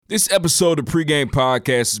This episode of PreGame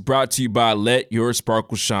Podcast is brought to you by Let Your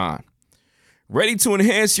Sparkle Shine. Ready to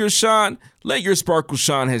enhance your shine? Let Your Sparkle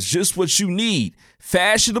Shine has just what you need.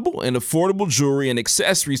 Fashionable and affordable jewelry and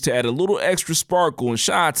accessories to add a little extra sparkle and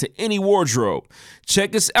shine to any wardrobe.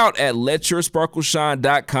 Check us out at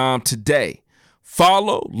LetYourSparkleShine.com today.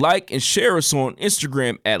 Follow, like, and share us on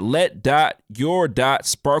Instagram at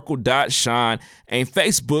let.your.sparkle.shine and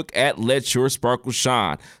Facebook at Let Your Sparkle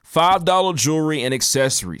Shine. $5 jewelry and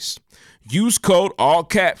accessories. Use code all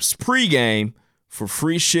caps PreGame for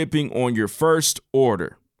free shipping on your first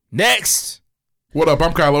order. Next. What up?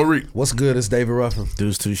 I'm Kylo Reed. What's good? It's David Ruffin.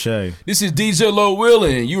 Deuce Touche. This is DJ Low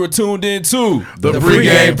Willin. You are tuned in to the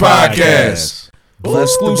PreGame Podcast. For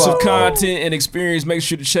exclusive content and experience, make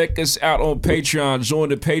sure to check us out on Patreon. Join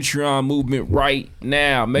the Patreon movement right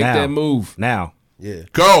now. Make that move. Now. Yeah.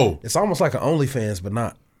 Go. It's almost like an OnlyFans, but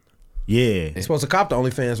not. Yeah. It's supposed to cop the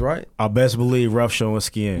OnlyFans, right? I best believe rough showing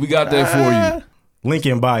skin. We got that for you. Link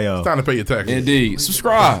in bio. It's time to pay your taxes. Indeed.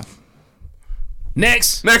 Subscribe.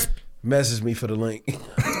 Next. Message me for the link.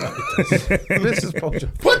 This is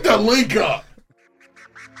Poacher. Put the link up.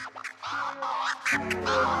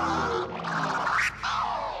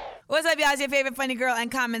 What's up, y'all? It's your favorite funny girl and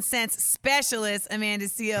common sense specialist, Amanda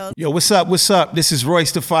Seals. Yo, what's up? What's up? This is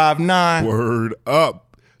Royce the 5'9". Word up.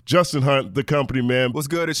 Justin Hunt, the company man. What's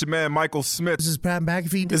good? It's your man, Michael Smith. This is Pat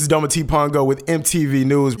McAfee. This is Doma T. Pongo with MTV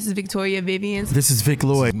News. This is Victoria Vivian. This is Vic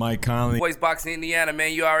Lloyd. Mike Conley. Voice Box Indiana,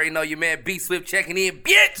 man. You already know your man B Swift checking in,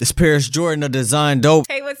 bitch. It's Paris Jordan of Design Dope.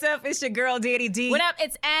 Hey, what's up? It's your girl, Daddy D. What up?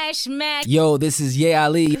 It's Ash Mack. Yo, this is Ye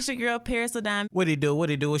Ali. It's your girl, Paris Ladon. What it do?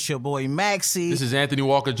 It's your boy, Maxie. This is Anthony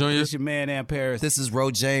Walker Jr. This your man, Ann Paris. This is Ro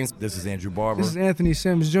James. This is Andrew Barber. This is Anthony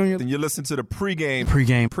Sims Jr. And you listen to the PreGame.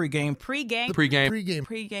 PreGame. PreGame. PreGame.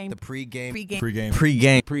 PreGame. The PreGame.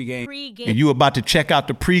 PreGame. And you about to check out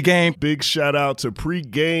the PreGame. Big shout out to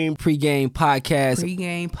PreGame. PreGame Podcast.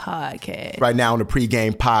 PreGame Podcast. Right now on the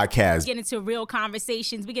PreGame Podcast. We get into real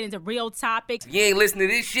conversations. We get into real topics. You ain't listening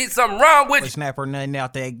to this shit, something wrong with you. Snapper nothing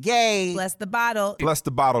out there gay. Bless the bottle. Bless the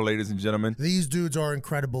bottle, ladies and gentlemen. These dudes are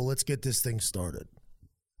incredible. Let's get this thing started.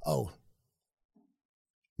 Oh.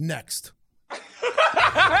 Next.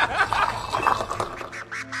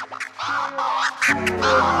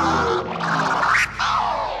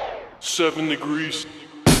 7 degrees.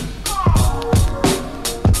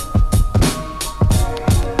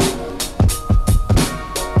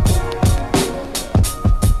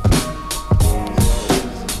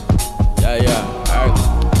 Alright.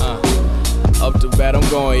 Up to bat, I'm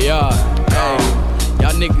going yard. Hey,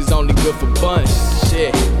 y'all niggas only good for bunch.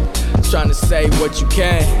 Shit. Trying to say what you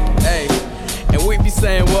can. Hey, and we be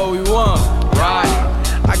saying what we want. Right.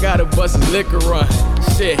 I gotta bust his liquor run.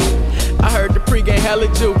 Shit. I heard the PreGame hella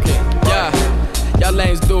jukin'. Yeah. Y'all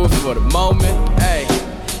lanes do it for the moment. Hey.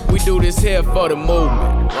 We do this here for the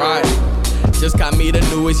movement. Right. Just got me the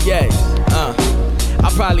newest yes.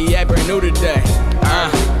 I probably act brand new today.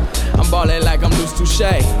 I'm ballin' like I'm Deuce Touche.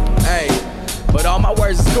 Hey. But all my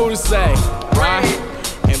words is cool to say. Right.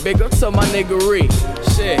 And big up to my niggery.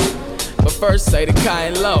 Shit. But first say the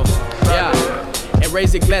kind low. Yeah. And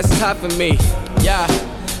raise your glasses high for me. Yeah.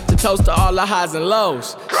 To toast to all the highs and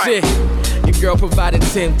lows. Shit. Your girl provided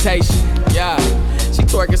temptation. Yeah. She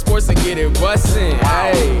twerking sports and get it bustin'.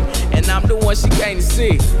 Hey. And I'm the one she came to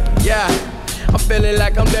see. Yeah. I'm feeling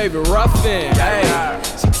like I'm David Ruffin. Hey.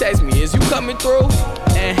 She text me, is you coming through?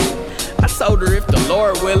 And I told her if the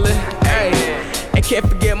Lord willing. Hey. And can't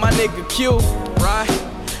forget my nigga Q. Right?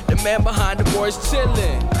 The man behind the boys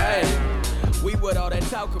chillin'. Hey. We what all that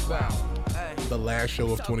talk about. Hey. The last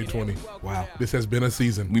show of 2020. Wow. This has been a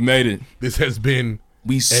season. We made it. This has been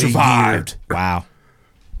We survived. Wow.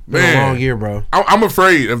 Man, a long year, bro. I'm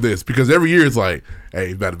afraid of this because every year it's like, hey,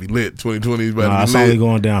 it's about to be lit. 2020 is about to be lit. It's only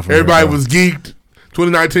going down from Everybody here, was geeked.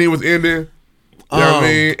 2019 was ending. You know what I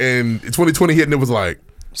mean? And 2020 hit and it was like,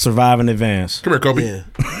 survive in advance. come here, Kobe. Yeah.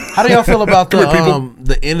 How do y'all feel about Come here, people.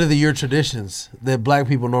 the end of the year traditions that black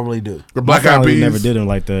people normally do? The Black My Eyed family Peas. never did them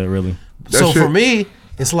like that, really. So shit. for me,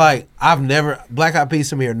 it's like Black Eyed Peas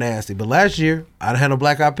to me are nasty. But last year, I didn't have no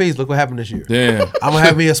Black Eyed Peas. Look what happened this year. Damn. I'm gonna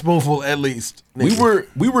have me a spoonful at least. We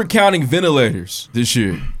were counting ventilators this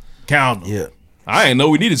year. Count them. Yeah. I didn't know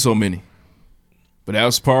we needed so many. But that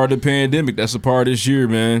was part of the pandemic. That's a part of this year,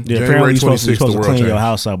 man. Yeah, January apparently you're 26th, supposed the to clean world your changed.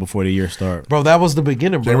 house out before the year starts. Bro, that was the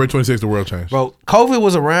beginning, bro. January 26th, the world changed. Bro, COVID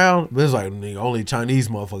was around, but it's like nigga, only Chinese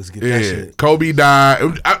motherfuckers get that Yeah. shit. Kobe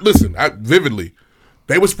died. Listen, vividly.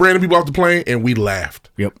 They were spraying the people off the plane and we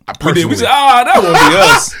laughed. Yep. We did. We said, that won't be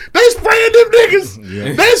us. They spraying them niggas.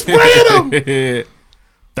 Yeah. They spraying them.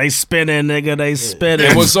 They spinning, nigga. They spinning.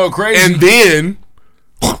 And what's so crazy? And then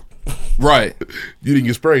Right. You didn't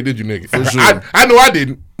get sprayed, did you, nigga? For sure. I know I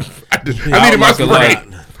didn't. I needed my spray.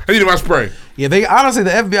 I needed my spray. Yeah, they honestly,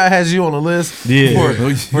 the FBI has you on the list. For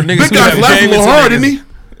niggas. Big who guy's have laughing a games little and hard, niggas.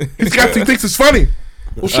 isn't he? He thinks it's funny.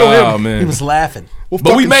 We'll show Oh, him. man. He was laughing. We'll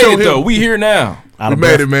But we fucking made show it, though. him. We here now. Out of We made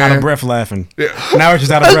breath, it, man. Out of breath laughing. Yeah. Now we're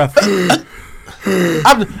just out of breath.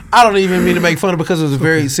 I don't even mean to make fun of because it was a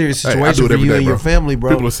very serious Hey, I situation do it for every you day, and bro. your family,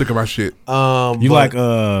 bro. People are sick of my shit. You but- like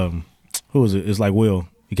who was it? It's like Will.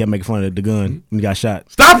 He kept making fun of the gun when he got shot.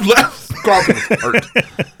 Stop laughing. Carlton was hurt.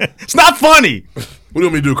 It's not funny. What do you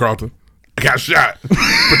want me to do, Carlton? I got shot.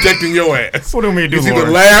 Protecting your ass. What do you want me to do, It's either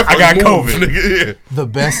Lauren? laugh I or got move, COVID. nigga. Yeah. the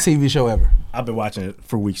best TV show ever. I've been watching it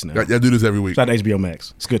for weeks now. Y'all do this every week. Shout out to HBO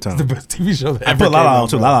Max. It's a good time. The best TV show that I ever put Lala came on out,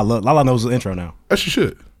 too. bro. Lala knows the intro now. As you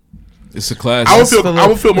should. It's a classic. I would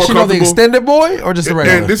feel more Does she know the comfortable. extended boy or just the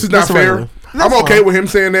regular? And this is not Just the fair. regular. I'm That's okay fine. with him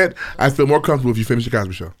saying that. I feel more comfortable if you finish the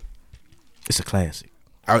Cosby Show. It's a classic.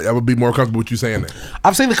 I would be more comfortable with you saying that.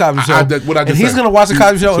 I've seen the Cosby Show, what I just and he's said. gonna watch the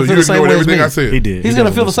Cosby Show So and feel you the same ignored way as everything me. I said. He did. He's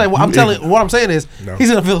gonna feel the same way. I'm telling. What I'm saying is, No. he's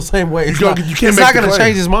gonna feel the same way. You It's can't not, make it's the not gonna claim.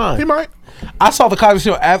 change his mind. He might. I saw the Cosby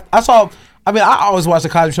Show. I always watched the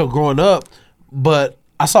Cosby Show growing up, but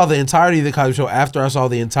I saw the entirety of the Cosby Show after I saw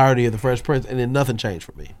the entirety of the Fresh Prince, and then nothing changed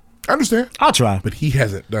for me. I understand. I'll try. But he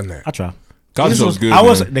hasn't done that. I'll try. Cosby Show's good. I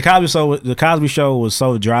was man. the Cosby Show was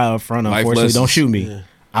so dry up front. Life Unfortunately, lessons. don't shoot me.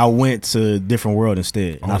 I went to a different world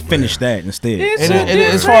instead, and I finished that instead. And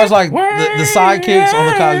as far as like the sidekicks on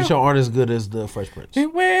the Cosby Show aren't as good as the Fresh Prince.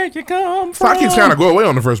 Where you come from? Sidekicks kind of go away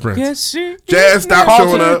on the First Prince. Yes, Jazz stopped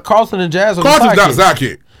showing up. Carlton and Jazz are Carlton's the not a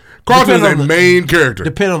sidekicks. sidekick. Carlton is Depend a on the- main character.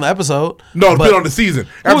 Depend on the episode. No, but depend on the season.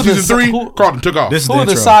 who After are the season 3, who- Carlton took off. This is Who the are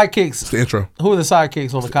the intro. sidekicks? It's the intro. Who are the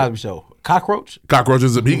sidekicks on the Cosby Show? Cockroach?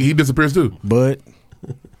 Cockroaches, he disappears too. But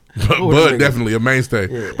Bud definitely a mainstay.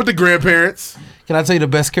 Yeah. But the grandparents, Can I tell you the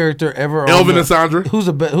best character ever? Elvin and Sandra. Who's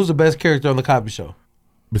the best character on the Cosby Show?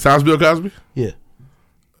 Besides Bill Cosby, Yeah,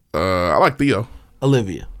 I like Theo.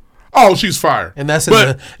 Olivia. Oh, she's fire. And that's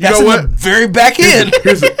but in the very back end.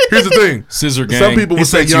 Here's the thing. Scissor gang. Some people he would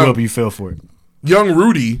say sets you up, you fell for it. young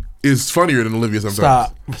Rudy is funnier than Olivia sometimes.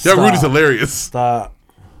 Stop. Young Stop. Rudy's hilarious. Stop.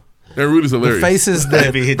 Young Rudy's The hilarious. faces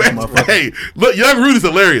that Hey, look, Young Rudy's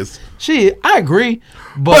hilarious. I agree,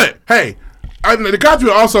 But hey, the Cosby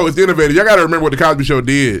Show also is innovative. Y'all got to remember what the Cosby Show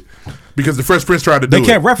did because the Fresh Prince tried to do They it.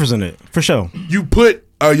 kept referencing it for sure. You put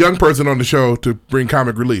a young person on the show to bring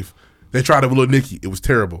comic relief. They tried it with Little Nicky. It was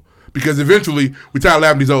terrible because eventually we tired of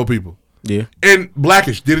laughing at these old people. Yeah. And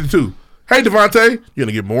Blackish did it too. Hey, Devontae, you're going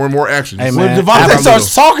to get more and more action. Hey, when man, Devontae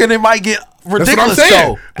starts talking, it might get ridiculous. That's what I'm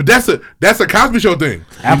saying. Though. But that's a Cosby Show thing.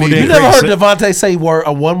 Apple You didn't never create heard Devontae say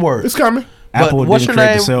one word. It's coming. But Apple what's your didn't create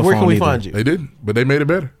name? the cell Where can phone we either. find you? They did, but they made it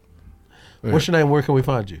better. What's your name? Where can we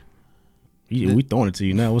find you? Yeah, we throwing it to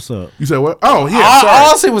you now. What's up? You said what? Oh, yeah. All sorry.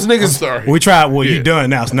 I see was niggas. I'm sorry. We tried. Well, Yeah. you done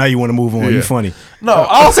now, so now you want to move on. Yeah. You funny. No,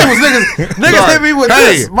 all I see was niggas. Niggas Sorry. hit me with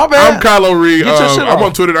Hey, this. My bad. I'm Kylo Reed. Get your shit I'm off.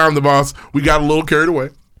 on Twitter. I'm the boss. We got a little carried away.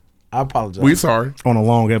 I apologize. We sorry. On a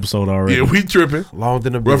long episode already. Yeah, we tripping. Long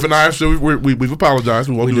than a Rough bitch. and I, so we've apologized.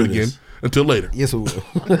 We won't We do it do again this. until later. Yes, we will.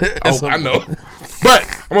 Oh, I know. But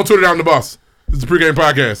I'm on Twitter. I'm the boss. This is the pregame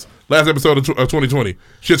podcast. Last episode of 2020.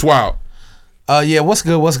 Shit's wild. Yeah, what's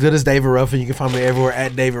good? What's good is David Ruffin. You can find me everywhere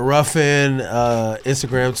at David Ruffin.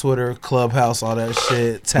 Instagram, Twitter, Clubhouse, all that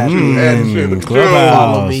shit. Tap me.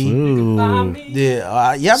 Follow me. Ooh.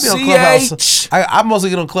 Yeah, yeah, I be on Clubhouse. I mostly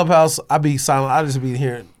get on Clubhouse. I be silent. I just be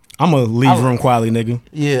here. I'm gonna leave room quietly, nigga.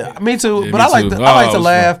 Yeah, me too. Yeah, but me I like too. to I like Oh, to it's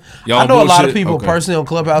laugh. fun. Y'all I know a lot of bullshit? people Okay. personally on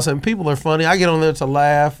Clubhouse, and people are funny. I get on there to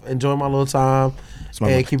laugh, enjoy my little time,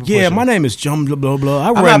 and keep it Yeah, pushing. my name is Jum blah blah blah. I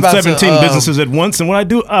I'm not run about to, 17 businesses at once, and what I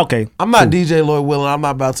do, okay. I'm not DJ Lloyd Willing. I'm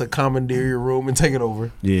not about to commandeer your room and take it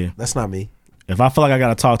over. Yeah, That's not me. if I feel like I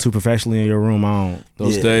gotta talk too professionally in your room, I don't.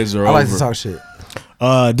 Those Yeah. days are I like over. to talk shit.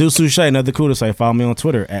 Do Suche, another cool to say. Follow me on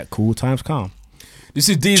Twitter at CoolTimesCom. This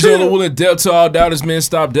is DJ Willing, Delta All Doubters, man.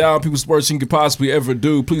 Stop down. People's worst thing you could possibly ever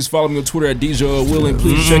do. Please follow me on Twitter at DJ Willing.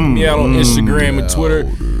 Please check me out on Instagram and Twitter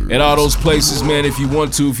and all those places, man. If you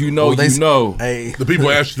want to, if you know, Well, you know. Hey, The people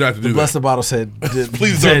asked you not to do the that. Blessed Bottle said,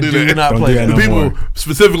 Please said, don't do that. not Don't play do that that. The no people more.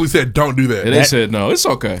 specifically said, don't do that. And they said no, it's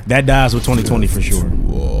okay. That dies with 2020 for sure.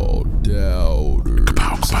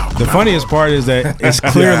 The funniest part is that it's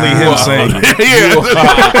clearly him saying it. Yeah.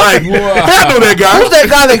 Like, I know that guy. Who's that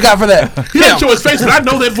guy they got for that? He didn't show his face, but I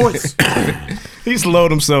know that voice. He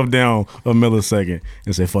slowed himself down a millisecond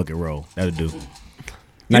and said, "Fuck it, roll. That'll do." Now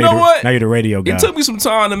You know you're the- what? Now you're the radio guy. It took me some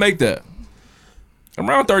time to make that.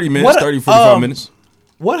 Around 30 minutes, What- 30, 45 minutes.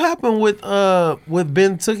 What happened with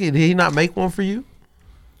Ben Tookie? Did he not make one for you?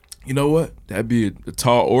 You know what? That'd be a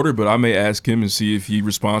tall order, but I may ask him and see if he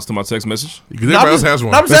responds to my text message. Because everybody else has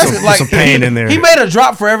one. I'm just asking, like, some pain in there. He made a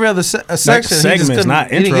drop for every other section. segments,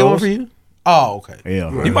 not He didn't get one intros. for you? Oh, okay.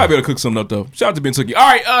 Yeah. He might be able to cook something up, though. Shout out to Ben Tookie. All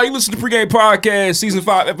right, you listen to Pregame Podcast, Season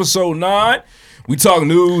 5, Episode 9. We talk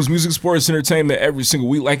news, music, sports, entertainment every single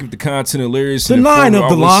week. Like if the content hilarious. The and 9 informative, of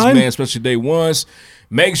the all listeners, line. Man, especially day ones.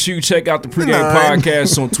 Make sure you check out the Pregame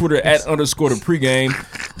Podcast on Twitter @_the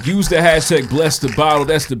pregame. Use the hashtag Bless the Bottle.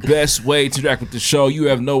 That's the best way to interact with the show. You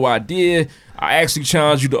have no idea. I actually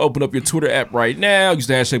challenge you to open up your Twitter app right now. Use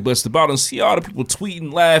the hashtag Bless the Bottle and see all the people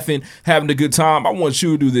tweeting, laughing, having a good time. I want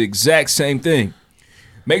you to do the exact same thing.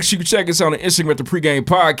 Make sure you check us out on Instagram at the Pregame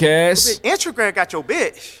Podcast. Instagram got your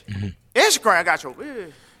bitch. Instagram got your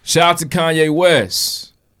bitch. Shout out to Kanye West.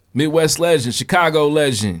 Midwest legend, Chicago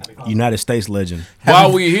legend, United States legend.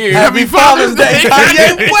 While we here, Happy Father's Day,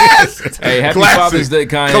 Kanye West. Hey, happy Classic. Father's Day,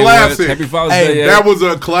 Kanye Classic. West. Happy Father's Hey, Day. That was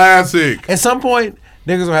a classic. At some point,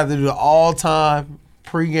 niggas gonna have to do the all-time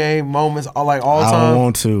pregame moments, all I time. don't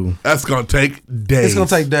want to. That's gonna take days. It's gonna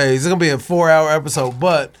take days. It's gonna be a 4-hour episode,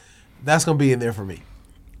 but that's gonna be in there for me.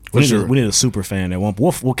 We need a super fan that won't.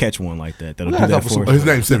 We'll catch one like that. That'll We do got a that couple for super us. His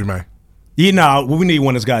name's Sippy, man. You know, we need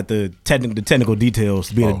one that's got the technical details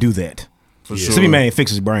to be able to do that. For sure. Sippy man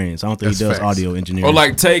fixes brains. I don't think That's he does facts. audio engineering. Or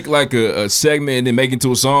like take like a segment and then make it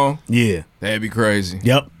into a song. Yeah. That'd be crazy.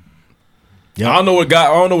 Yep. I don't know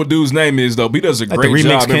what dude's name is though, but he does a Like great the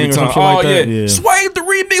Remix job King every or time. something like that? Yeah. Yeah. Sway the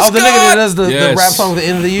remix. Oh, the nigga that God! does the rap song at the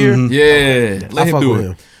end of the year? Yeah. Let I him fuck do with it.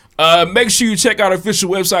 him. Make sure you check out our official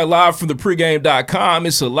website, livefromthepregame.com.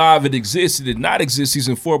 It's alive. It exists. It did not exist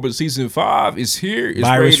season 4, but season 5 is here. It's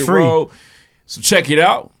Virus ready to free. roll. So check it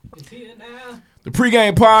out. The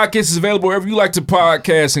Pregame Podcast is available wherever you like to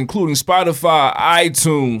podcast, including Spotify,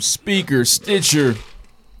 iTunes, Speaker, Stitcher.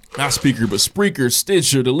 Not Speaker, but Spreaker,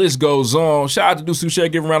 Stitcher. The list goes on. Shout out to Deuce Touche.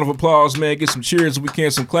 Give him a round of applause, man. Get some cheers if we can,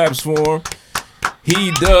 some claps for him.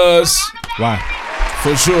 He does. Why?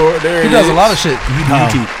 For sure. There He it does is. a lot of shit.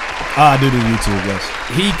 YouTube. I do YouTube, yes.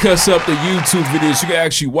 He cuts up the YouTube videos. You can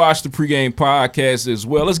actually watch the Pregame Podcast as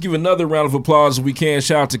well. Let's give another round of applause if we can.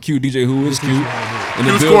 Shout out to Q, DJ Who is Q, in the Q's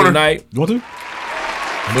building Corner. tonight. You want to?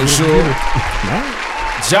 For sure.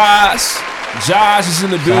 Josh is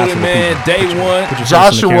in the building, man. Day one.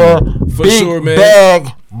 Joshua, For big sure, man.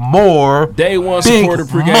 bag, more. Day one big supporter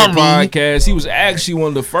Pregame money. Podcast. He was actually one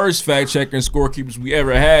of the first fact checker and scorekeepers we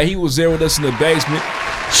ever had. He was there with us in the basement.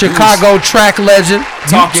 Chicago track legend.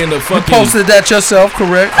 Talking the You fucking posted that yourself,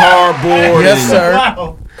 correct? cardboard. Yes, and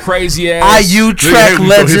sir. Crazy ass. IU Nigga track had me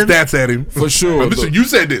throw his legend. stats at him. For sure. Listen, you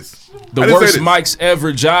said this. The I didn't say worst this. mics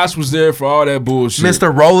ever. Josh was there for all that bullshit.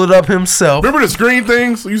 Mr. Roll It Up himself. Remember the screen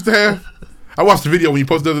things we used to have? I watched the video when you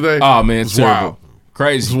posted the other day. Oh man, it's It's terrible. wild.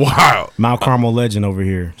 Crazy. It's wild. Mount Carmel legend over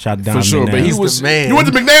here. Shout out to Don For sure, McNabb. but he He's was the man. You went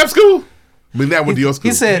to McNabb school? McNabb went to your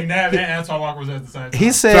school. He said. McNabb and Antoine Walker was at the same time.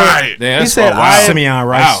 He said. Right. Damn, He that's said. wow. I am, Simeon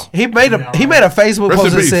Rice. Wow. he made a Facebook Rest post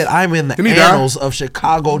in that peace. said, "I'm in the Didn't he die? annals of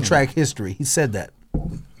Chicago track history." He said that,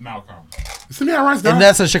 Malcolm. Simeon Rice died? and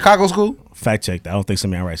that's a Chicago school. Fact check that. I don't think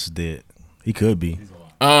Simeon Rice is dead. He could be.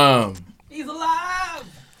 He's alive.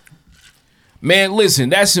 Man, listen,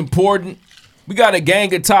 that's important. We got a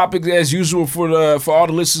gang of topics as usual for all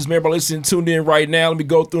the listeners. Man, everybody listening, tuned in right now. Let me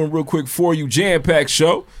go through them real quick for you. Jam-packed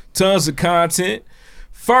show, tons of content.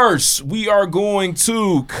 First, we are going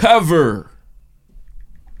to cover.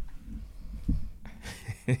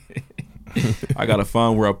 I gotta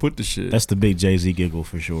find where I put the shit. That's the big Jay-Z giggle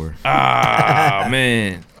for sure. Ah,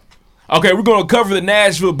 man. Okay, we're going to cover the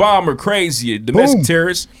Nashville bomber, crazy, domestic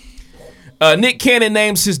terrorist. Nick Cannon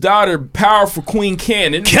names his daughter Powerful Queen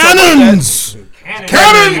Cannon. Cannons!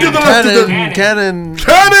 Cannon to the left of the Cannon.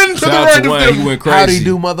 Cannon to the Shout out right to of Wayne. He them. went Howdy crazy.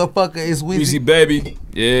 do, motherfucker? It's Easy, Weezy. baby.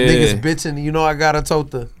 Yeah. Niggas bitching. You know I got a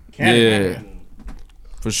tota. Yeah.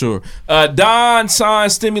 For sure. Don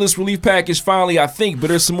signed stimulus relief package finally, I think, but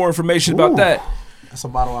there's some more information about that. That's a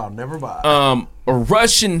bottle I'll never buy. A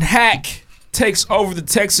Russian hack takes over the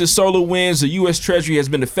Texas solar winds. The U.S. Treasury has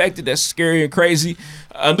been affected. That's scary and crazy.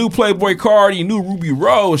 A new Playboy Cardi, new Ruby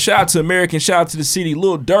Rose. Shout out to American. Shout out to the city.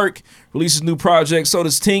 Lil Durk releases new project. So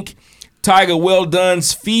does Tink. Tiger Well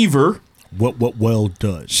Done's Fever. What well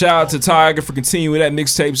done. Shout out to Tiger for continuing that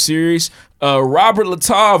mixtape series. Robert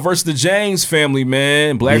Latav versus the James family,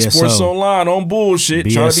 man. Black BSO. Sports Online on bullshit.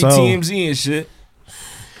 Trying to be BSO. TMZ and shit.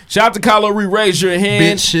 Shout out to Kylo Ree, raise your hand.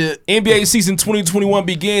 Bitch shit. NBA season 2021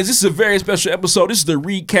 begins. This is a very special episode. This is the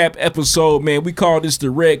recap episode, man. We call this the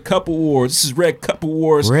Red Cup Awards. This is Red Cup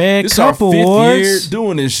Awards. Red this Cup is our 5th Awards. year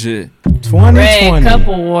doing this shit. 2020. Red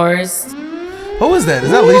Couple Wars. Who is that?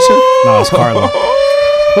 Is that Alicia? No, it's Carla.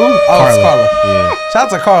 Who? Oh, it's Carla. Yeah.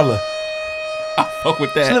 Shout out to Carla. fuck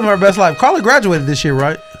with She that. living her best life. Carly graduated this year,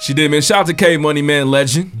 right? She did, man. Shout out to K Money, man,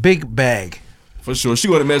 legend. Big bag. For sure. She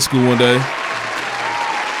went to med school one day.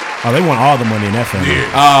 Oh, they want all the money in that family.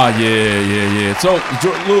 Yeah. So,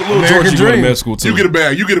 little Georgie going to med school, too. You get a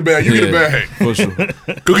bag. You get a bag. You get a bag. For sure.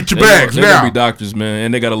 Go get your bags They're now. going to be doctors, man.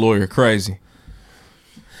 And they got a lawyer. Crazy.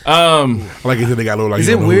 Like he said, they got a lawyer. Like Is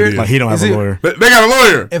he it don't know weird? who Like he don't have a lawyer. They got a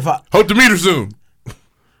lawyer. If I Hope to meet her soon.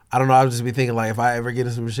 I don't know, I would just be thinking like if I ever get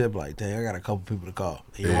in some shit, like, dang, I got a couple people to call.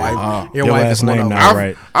 Your Your wife last is one name of them. not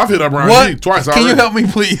right. I've hit up Ron What? G twice Can already. you help me,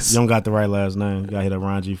 please? You don't got the right last name. You got to hit up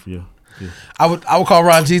Ron G for you. I would call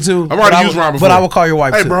Ron G too. I've already used Ron before. But I will call your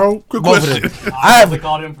wife Hey, too. bro, quick Both of question. them. I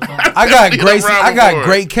got great. Ron I got before.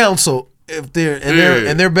 great counsel if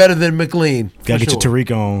they're better than McLean. Got to for get sure. your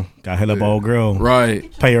Tariq on. Got to hit up old girl.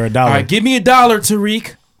 Right. Pay her $1. All right, give me $1,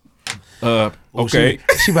 Tariq. Okay.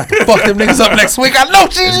 She about to fuck them niggas up next week. I know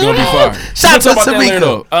she It's gonna be fire. Shout out to We'll talk about that later,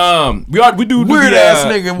 Tamika. though. We do Weird the, ass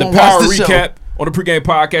nigga the won't power watch the show. recap on the pregame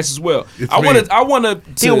podcast as well. It's I me. wanna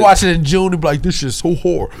He'll watch it in June and be like, "This shit's so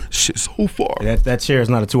hard. Shit's so far." That chair is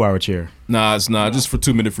not a 2-hour chair. Nah, it's not. Just for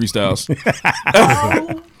 2-minute freestyles.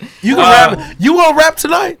 You gonna rap? You gonna rap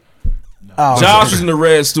tonight? Oh, Josh was in the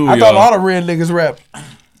red studio. I thought all the red niggas rap.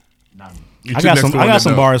 I got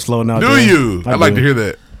some bars floating out there. Do you? I'd like to hear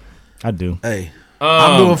that. I do. Hey,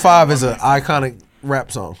 I'm doing 5 as an iconic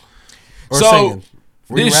rap song. Or So singing.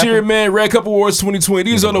 this year, man, Red Cup Awards 2020.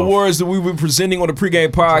 These are the awards that we've been presenting on the pregame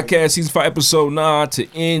podcast, season 5, episode 9 to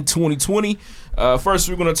end 2020. First,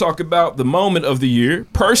 we're going to talk about the moment of the year,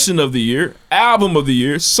 person of the year, album of the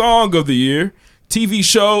year, song of the year, TV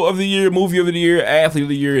show of the year, movie of the year, athlete of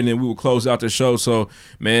the year, and then we will close out the show. So,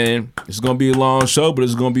 man, it's going to be a long show, but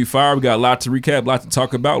it's going to be fire. We got a lot to recap, a lot to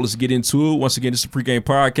talk about. Let's get into it. Once again, this is the Pregame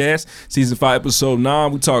Podcast, Season 5, Episode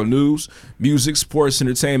 9. We talk news, music, sports,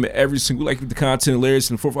 entertainment, every single, like the content, lyrics,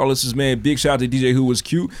 and for all listeners, man, big shout out to DJ Who Was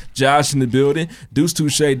Cute, Josh in the building, Deuce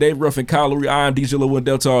Touche, Dave Ruffin, Calorie, I am DJ Low and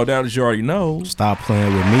Delta, all that, as you already know. Stop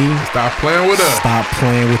playing with me. Stop playing with us. Stop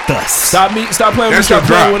playing with us. Stop playing with me. Stop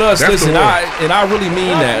playing with us. Listen, I really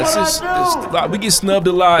mean that. It's like, we get snubbed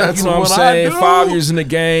a lot. That's you know what I'm what I saying? do. 5 years in the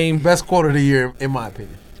game. Best quote of the year, in my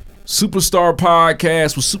opinion. Superstar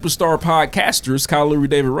podcast with superstar podcasters. Calorie,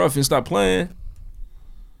 David Ruffin. Stop playing.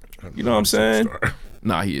 You know what I'm saying?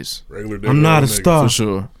 Nah, he is. Regular I'm not a star. For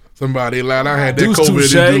sure. Somebody lied. I had that Deuce COVID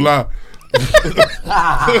Touche. in July.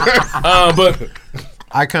 But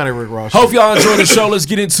Iconic Rick Ross. hope y'all enjoy the show. Let's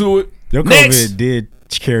get into it. Your Next. COVID did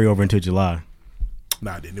carry over into July.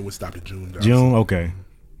 Nah, it didn't. It would stop in June. Dog. June? Okay.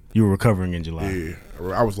 You were recovering in July. Yeah.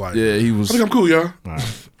 I was like, Yeah, he was. I think I'm cool, y'all. All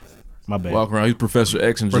right. My bad. Walking around. He's Professor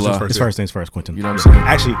X in July. first. It's first things first, Quentin. You know what I'm saying?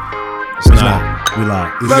 Actually, It's not. we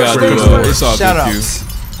lied. We gotta do it's all Shout good, outs.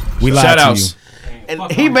 Q. We lied Shout to outs. you.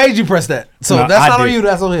 And he made you press that. So No, that's I not on did. you,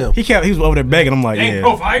 that's on him. He was over there begging. I'm like, Hey, yeah,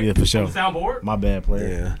 bro, fight. yeah, for sure. On the soundboard. My bad, player.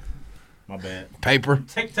 Yeah. My bad. Paper.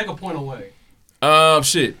 Take a point away.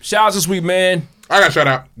 Shit. Shout outs this week, man. I got shout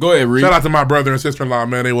out. Go ahead, Reed. Shout out to my brother and sister-in-law,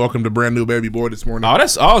 man. They welcomed a brand new baby boy this morning. Oh,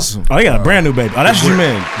 that's awesome. Oh, he got a brand new baby. Oh, that's what you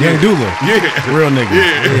meant. Young Doula. Yeah. Real nigga.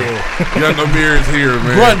 Yeah. Young Amir is here,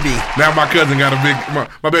 man. Grundy. Now my cousin got a big,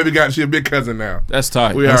 my baby she a big cousin now. That's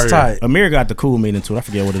tight. We That's are tight. Amir got the cool meaning too. I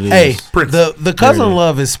forget what it is. Hey, Prince. the cousin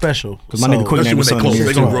love is special. Because my nigga Quick Especially named when his they son close. Amir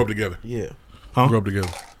They gonna too. grow up together. Yeah. Grow up together.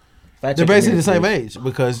 They're basically the same age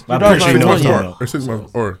because your I'm dog's pretty not sure even you know one what's yet. Or 6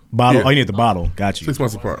 months. Or Bottle. yeah, Oh, you need the bottle. Got you. 6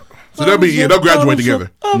 months apart. So they'll graduate together.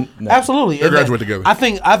 Absolutely. They'll And graduate together. I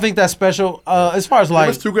think that's special. As far as like,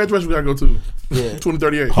 That's 2 graduations we gotta go to. Yeah.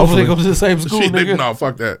 2038. hopefully they go to the same school, Shit, nigga. no,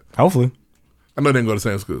 fuck that. Hopefully. I know they didn't go to the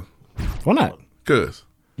same school. Why not? Cause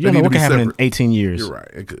You don't know what can happen in 18 years. You're right.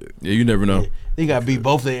 It could. Yeah, you never know. You gotta beat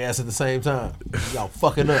both their ass at the same time. Y'all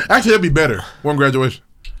fucking up. Actually, that'd be better. One graduation.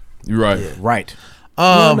 You're right. Right.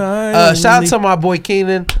 Shout out to my boy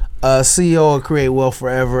Keenan, CEO of Create Wealth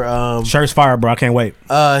Forever. Shirt's fire, bro. I can't wait.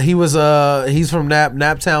 He's from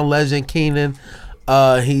Naptown legend Keenan.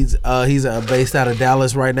 He's based out of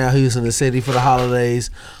Dallas right now. He was in the city for the holidays.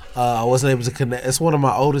 I wasn't able to connect. It's one of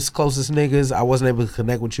my oldest, closest niggas. I wasn't able to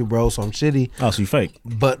connect with you, bro. So I'm shitty. Oh, so you fake?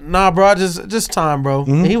 But nah, bro. Just time, bro.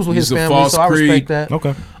 And he was with He's his a family, false so I respect creed. that.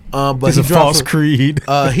 Okay. But He's he a dropped false some- creed.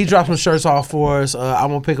 He dropped some shirts off for us. I'm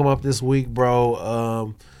gonna pick them up this week,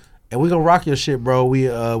 bro. And we gonna rock your shit, bro. We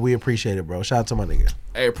appreciate it, bro. Shout out to my nigga.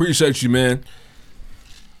 Hey, appreciate you, man.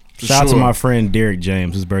 For Shout out to sure. my friend Derek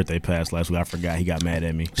James. His birthday passed last week. I forgot. He got mad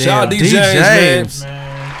at me. Shout out Damn, D. James, D.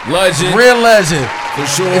 man. Legend. Real legend. For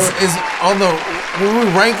sure. It's on the when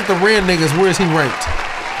we rank the real niggas. Where is he ranked?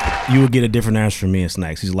 You would get a different answer from me and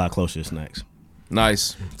Snacks. He's a lot closer to Snacks.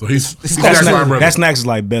 Nice. So he's That Snacks line brother. Snacks is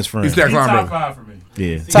like best friend. He's Snacks He's line top brother. 5 for me.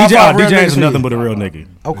 Yeah, Top D 5 real James niggas is for nothing you. but a real nigga.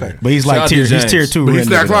 Okay. But he's Shout out like to tier. He's James. tier 2. But he's real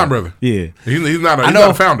Stack nigga, Line though. brother. Yeah, He's not I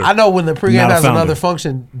a founder. I know when the pregame Not a has founder. another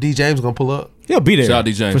function, D James gonna pull up. he'll be there. Shout out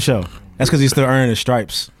D James. For sure. That's because he's still earning his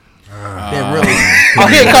stripes. Damn, really? Oh,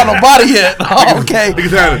 he ain't caught no body yet. Oh, okay. Niggas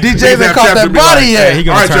had it. D Niggas James ain't had caught taps that and be body like, yet. He All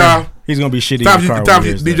gonna right, turn. y'all. He's gonna be shitty. Time in the car for when he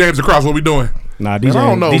hears D that. James across. What we doing? Nah, I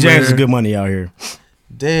don't know, D James man. is good money out here.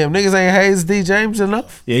 Damn, niggas ain't haze D James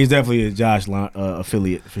enough. Yeah, he's definitely a Josh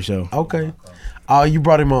affiliate for sure. Okay. Oh, you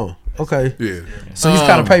brought him on. Okay. Yeah. So he's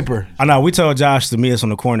kind of paper. I know. We told Josh to meet us on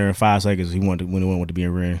the corner in 5 seconds. He wanted to be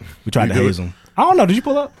in ring. We tried to do haze it? him. I don't know. Did you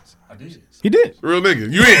pull up? I did. He did. Real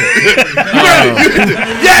nigga. You in?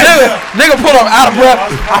 Yes. Nigga put him out of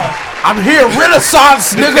breath. I'm here,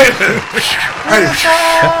 Renaissance, nigga. Hey,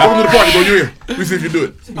 welcome to the party, bro. You in? Let me see if you do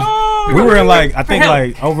it. We were in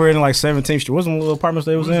over in 17th Street. Wasn't the little apartments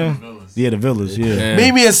they was in? Yeah, the villas. Yeah.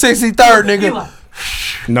 Meet me at 63rd,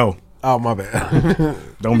 nigga. No. Oh, my bad.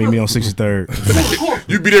 Don't meet me on 63rd.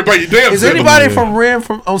 You be there by your damn Is self. anybody from Ren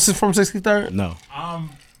from 63rd? No.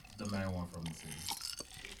 The main one from the city.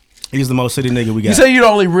 He's the most city nigga we got. You say you the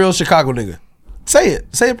only real Chicago nigga. Say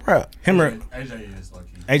it. Say it proud. Him or AJ is lucky.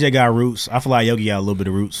 AJ got roots. I feel like Yogi got a little bit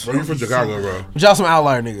of roots. Bro, you from Chicago, bro. But y'all some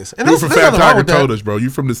outlier niggas. And You from there's Fat nothing wrong Tiger with that. told us, bro. You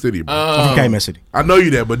from the city, bro. I'm from Calumet City. I know you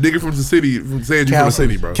that, but nigga from the city saying you from the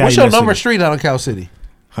city, bro. What's your Calumet number City. street out of Cal City?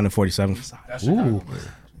 147. Ooh.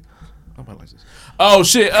 Oh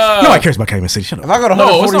shit. Nobody cares about Calumet City. Shut up. If I go to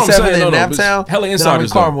No, that's what I'm 147 saying. in No, but Naptown, hella then I'm in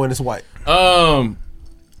insiders, Carmel though. and it's white.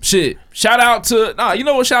 Shit. Shout out to you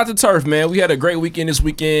know what? Shout out to Turf, man. We had a great weekend this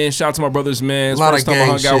weekend. Shout out to my brothers, man. It's A lot first of time I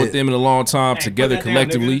gang hung out with shit. them in a long time together put that down,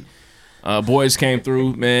 collectively. Boys came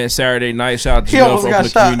through, man. Saturday night. Shout out to He Joe almost for got opening the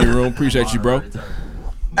shot. community room. Appreciate you, bro.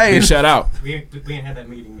 Hey, Big shout out. We ain't had that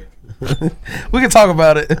meeting yet. we can talk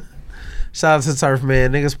about it. Shout out to Turf,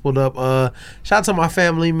 man. Niggas pulled up. Shout out to my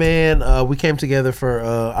family, man. We came together for.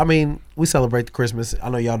 We celebrate the Christmas. I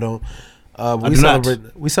know y'all don't.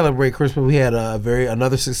 We celebrate Christmas. We had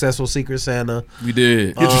another successful Secret Santa. We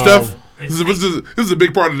did. Get your stuff. This is a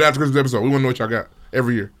big part of the After Christmas episode. We want to know what y'all got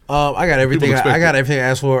every year. I got everything. expect I got it. everything I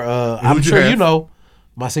asked for. I'm Who'd you sure have? you know.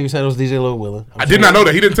 My Secret Santa was DJ Lil Willin. I did not know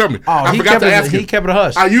that. He didn't tell me. I forgot to ask him. He kept it a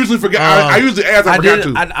hush. I usually forget. I usually ask. I forgot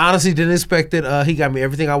to. I honestly didn't expect it. He got me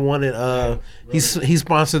everything I wanted. He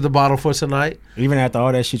sponsored the bottle for tonight. Even after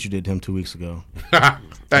all that shit you did to him 2 weeks ago.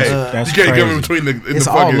 Hey, that's you can't crazy. come in between the It's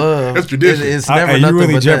all fucking. love. That's tradition. It's never you nothing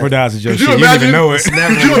really but jeopardized your Could shit. you You didn't imagine? even know it.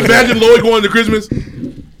 Could you imagine Lloyd going to Christmas?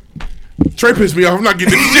 Trey pissed me off. I'm not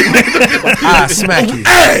getting this shit. I smack you.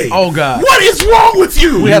 Hey, oh God, what is wrong with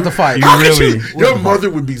you? We have to fight. How could you? Your mother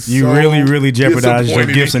would be. You so really jeopardized your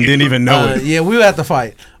disappointed gifts and in you. didn't even know it. Yeah, we would have to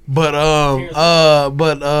fight. But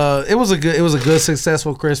it was a good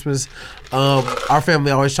successful Christmas. Our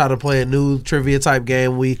family always try to play a new trivia type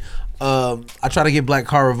game. I tried to get Black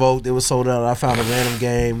Car Revoked. It was sold out. I found a random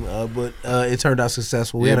game, but it turned out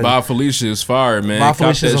successful. Bob Felicia is fire, man. Bob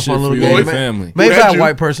Cop Felicia's that a shit fun for little your game. family. Made by a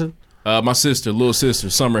white person. My little sister,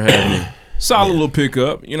 Summer had me. Solid little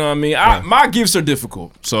pickup. You know what I mean? My gifts are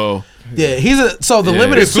difficult, so yeah. The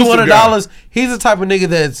limit is $200. He's the type of nigga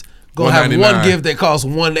that's gonna have one gift that costs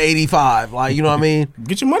 $185. Like, you know what I mean?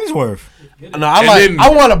 Get your money's worth. No, I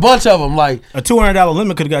want a bunch of them. Like a $200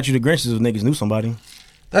 limit could have got you the Grinches if niggas knew somebody.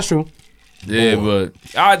 That's true. Yeah, but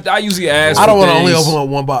I usually ask. I don't want to only open up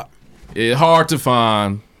one box. It's hard to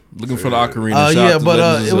find. Looking for the ocarina. Yeah,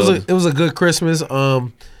 but it was a good Christmas.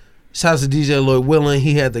 Shout out to DJ Lloyd Willin.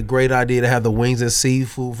 He had the great idea to have the wings and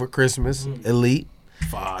seafood for Christmas. Elite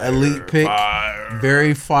pick.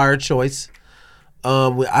 Very fire choice.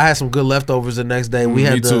 I had some good leftovers the next day. We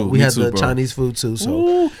had the Chinese food too,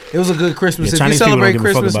 so it was a good Christmas. Yeah, if you celebrate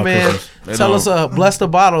Christmas, man, Christmas. tell us. Bless the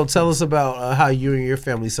bottle. Tell us about how you and your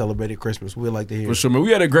family celebrated Christmas. We'd like to hear. For sure, man.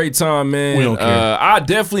 We had a great time, man. We don't care. I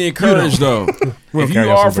definitely encourage though. If you care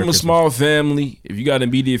are about from a Christmas. small family, if you got an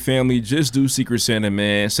immediate family, just do Secret Santa,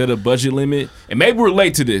 man. Set a budget limit, and maybe we're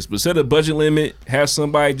late to this, but set a budget limit. Have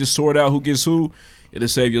somebody just sort out who gets who. It'll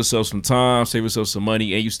save yourself some time, save yourself some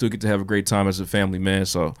money, and you still get to have a great time as a family, man.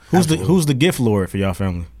 So who's the gift lord for y'all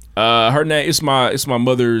family? Her name it's my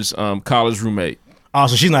mother's college roommate. Oh,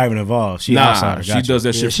 so she's not even involved. She outsider. She does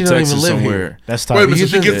that shit she from don't Texas even live somewhere. here. That's tough. Wait a minute,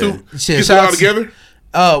 so she gets it all together?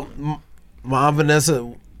 My Aunt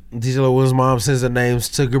Vanessa, DJ Lewis' mom sends the names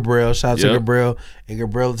to Gabriel. Shout out to Gabriel. And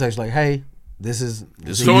Gabriel texts like, hey, this is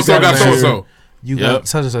so-and-so got so-and-so. You got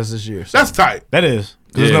such and such this year. So. That's tight. That is.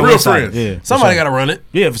 Yeah. Real friends. Yeah, somebody got to run it.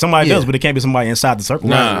 Yeah, if somebody does, but it can't be somebody inside the circle.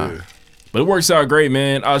 Nah. But it works out great,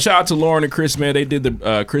 man. Shout out to Lauren and Chris, man. They did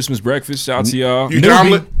the Christmas breakfast. Shout out to y'all. You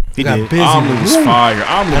omelet? He got did. busy. Omelet was fire.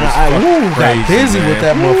 Omelet was got crazy, busy man. with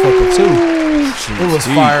that motherfucker too. It was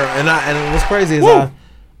fire, and what's crazy is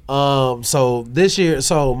so this year,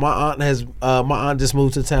 my aunt just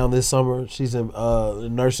moved to town this summer. She's in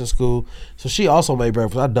nursing school, so she also made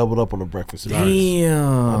breakfast. I doubled up on the breakfast.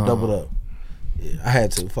 Damn, I doubled up. Yeah, I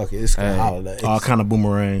had to. Fuck it, it's a holiday. All kind of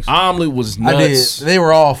boomerangs. Omelet was nuts. I did. They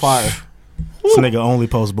were all fire. This nigga only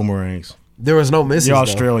posts boomerangs. There was no misses. You're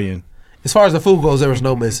Australian. As far as the food goes, there was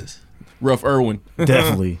no misses. Rough Irwin.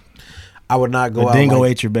 Definitely. I would not go a out. Dingo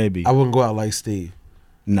like, ate your baby. I wouldn't go out like Steve.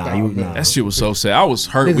 Nah, that shit was so sad. I was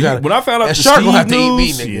hurt when I found out the shark gonna have Steve to eat me,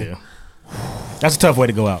 news. nigga. Yeah. That's a tough way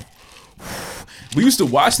to go out. We used to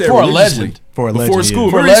watch that For a religiously legend. For a before legend, school.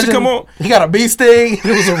 For a Remember it used to legend, come on. he got a bee sting. It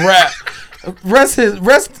was a wrap. Rest his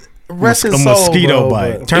a soul, mosquito bro,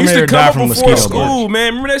 bite. but- It used Terminator to come died up from a before mosquito school, bite. man.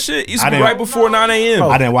 Remember that shit? It used I to be didn't- right before 9 a.m.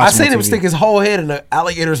 I didn't watch. I seen him him stick his whole head in the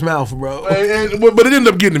alligator's mouth, bro. But it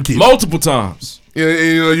ended up getting him killed. multiple times.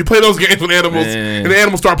 You play those games with animals, Man. and the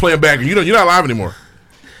animals start playing back, and you're not alive anymore.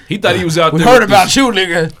 He thought he was out We there. heard with about this- you,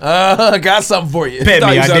 nigga. Got something for you. Pet thought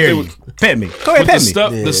me, he I was out dare there you. with- Pet me. Go with ahead, the, pet me.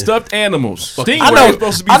 stuff, Yeah. the stuffed animals. I Stingray know. was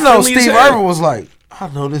supposed to be I know. friendly as Steve hell. Irwin was like, I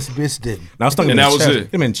know this bitch didn't. Now, I was stung in And the that was chest. it.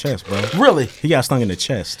 Hit him in the chest, bro. Really? He got stung in the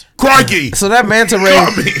chest. Crikey! So that manta ray,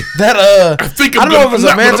 Got me. that I think I I'm don't know if it was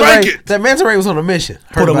not a gonna manta make ray. it. That manta ray was on a mission.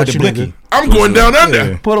 Heard Put it about with the you, blicky. nigga. I'm going down under.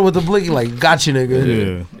 Yeah. Put it with the blicky, like, got you, nigga.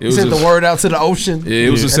 Yeah. It was Sent a- the word out to the ocean. Yeah, it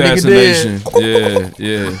was That nigga did. assassination.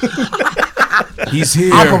 Yeah. He's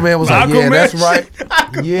here. Aquaman was like, yeah, Aquaman? that's right.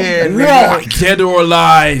 Yeah, nigga. Dead or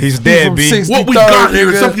alive. He's He dead, from B. 63rd, What we got here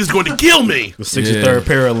is nigga. something's going to kill me. The 63rd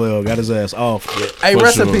parallel got his ass off. Hey, For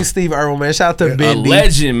rest in sure. peace, Steve Irwin, man. Shout out to A Ben D.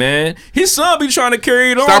 legend, man. His son be trying to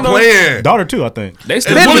carry it on. Stop though. playing. Daughter too, I think. They And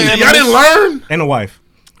still what doing is it? Y'all animals. didn't learn? And a wife.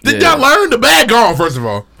 Did Yeah. y'all learn? The bag gone, first of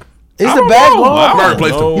all. Is I the don't bag know. I gone? Somebody don't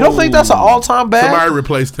replaced know. him. You don't think that's an all-time bag? Somebody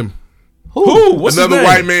replaced him. Who? What's Another his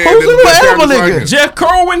name? white man. Who's the little that animal sounds like nigga? him. Jeff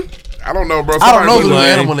Corwin? I don't know, bro. I don't know the Somebody little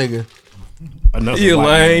lame. animal nigga. Another You white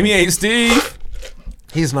lame. man. He ain't Steve.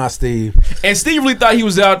 He's not Steve. And Steve really thought he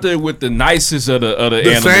was out there with the nicest of the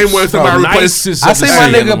animals. same way somebody replaced- nicest I of the seen my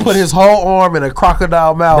nigga animals. put his whole arm in a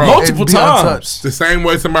crocodile mouth Bro. multiple and be times. untouched. The same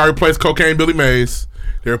way somebody replaced Cocaine Billy Mays,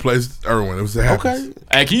 they replaced Irwin. It was a happens. Okay.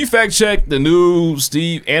 Hey, can you fact check the new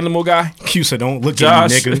Steve animal guy? Q said, "Don't look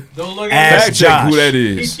Josh. at me, nigga." Don't look Ask Fact check Josh. who that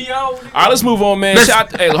is. All right, let's move on, man.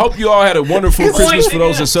 Hey, hope you all had a wonderful Christmas for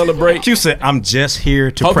those that celebrate. Q said, "I'm just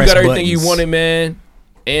here to Hope you press got everything buttons." you wanted, man,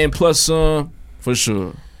 and plus some for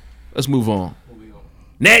sure. Let's move on.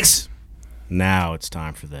 Next. Now it's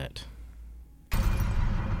time for that.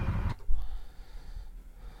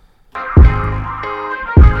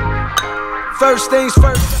 First things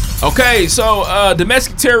first. Okay, so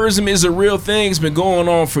domestic terrorism is a real thing. It's been going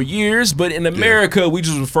on for years, but in America, we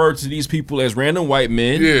just refer to these people as random white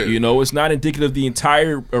men. Yeah. You know, it's not indicative of the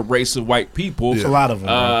entire race of white people. It's a lot of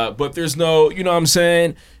them. But there's no, you know what I'm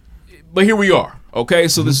saying? But here we are. Okay,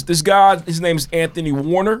 so this guy, his name is Anthony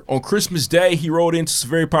Warner. On Christmas Day, he rode into some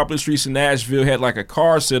very popular streets in Nashville, had like a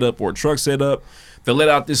car set up or a truck set up. They let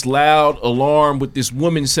out this loud alarm with this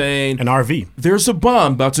woman saying, An RV. "There's a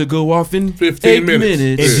bomb about to go off in 15 8 minutes.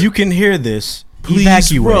 minutes. If you can hear this, Please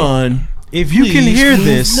evacuate. run. If you can Please hear move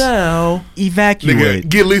this, now." evacuate. Nigga,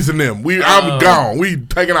 get Lisa and them. I'm gone. We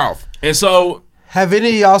taking off. And so, Have any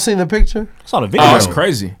of y'all seen the picture? I saw the video. oh, it's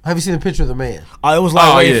crazy. Have you seen the picture of the man? It was like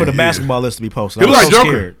Oh, waiting yeah, for the yeah. basketball list to be posted. He I look was like so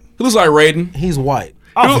Joker. scared. He looks like Raiden. He's white.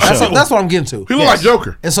 Oh, for sure. That's what I'm getting to. He look like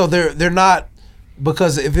Joker. And so they're not,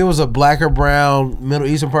 because if it was a black or brown Middle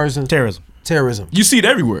Eastern person, terrorism. You see it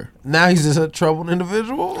everywhere. Now he's just a troubled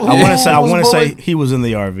individual. I want to say bullied. he was in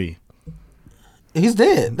the RV. He's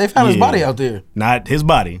dead. They found his Yeah. body out there. Not his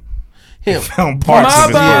body. Him. Found parts My of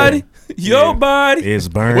his body, your body. It's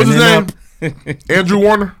burning What's his name? up. Andrew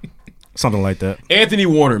Warner. Something like that. Anthony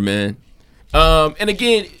Warner, man. And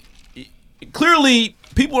again, clearly,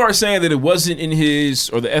 people are saying that it wasn't in his,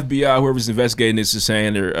 or the FBI, whoever's investigating this is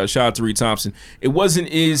saying, or shout out to Reed Thompson, it wasn't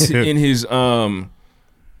in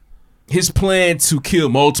his plan to kill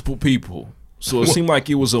multiple people. So it seemed like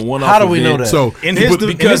it was a one-off. How do we event. know that? So In his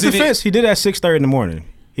because it defense, he did at 6:30 in the morning.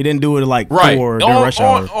 He didn't do it at like right 4 during rush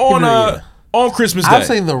hour. on Christmas Day. I've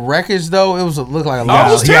seen the wreckage though. It looked like a Oh, lot.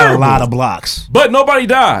 it was He got a terrible. lot of blocks. But nobody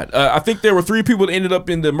died. I think there were 3 people that ended up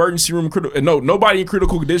in the emergency room. Nobody in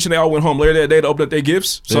critical condition. They all went home later that day to open up their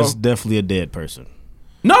gifts. So There's definitely a dead person.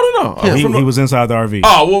 no. He was inside the RV.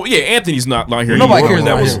 Oh well, yeah. Anthony's not here. Nobody anymore. cares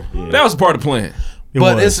That about was him. that was part of the plan.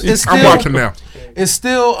 But was. it's still. I'm watching now. It's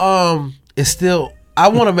still. I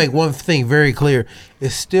want to make one thing very clear.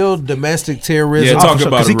 It's still domestic terrorism. Yeah, talk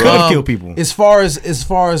about because it, he bro. could have killed people. As far as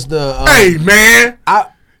the Hey man, I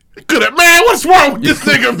could have man. What's wrong with this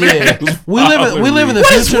nigga, man? we live in the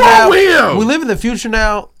What's future wrong now. with him? We live in the future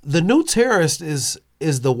now, the new terrorist is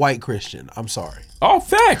the white Christian. I'm sorry. All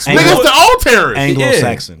facts. Nigga, it's the old terrorist.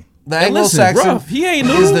 Anglo-Saxon. The Anglo-Saxon. Ruff, he ain't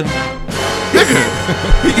new. is the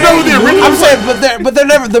You know the original. I'm saying, but they're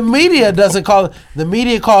never. The media doesn't call it. The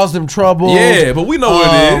media calls them trouble. Yeah, but we know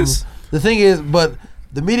what it is. The thing is, but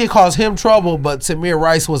the media calls him trouble, but Tamir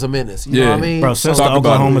Rice was a menace. You know what I mean? Bro, since the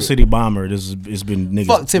Oklahoma City bomber, it's been niggas.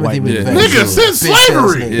 Fuck Timothy McVeigh. Nigga, since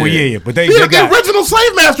slavery. Well, yeah, but they the got original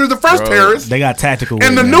slave master is the first terrorist. They got tactical.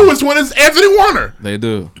 And the newest one is Anthony Warner. They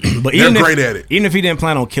do. But They're even great at it. Even if he didn't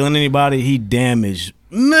plan on killing anybody, he damaged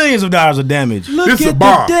millions of dollars of damage. This is a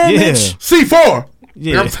bomb. Yeah. C4.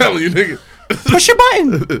 Yeah. I'm telling you, nigga. Push your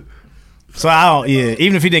button. So I don't. Yeah,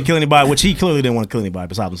 even if he didn't kill anybody, which he clearly didn't want to kill anybody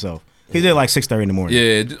besides himself. He did like 6:30 in the morning.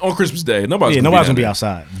 Yeah, on Christmas Day. Nobody's gonna be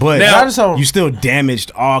outside. But now, you still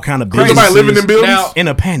damaged all kind of Crazy. businesses. Somebody living in buildings? Now, in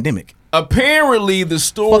a pandemic. Apparently, the Fucking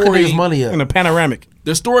story his money up. In a panoramic.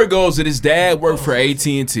 The story goes that his dad worked for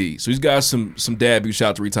AT&T, so he's got some dad beef. Shout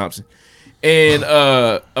out to Reed Thompson. And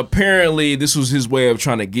apparently, this was his way of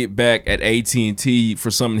trying to get back at AT&T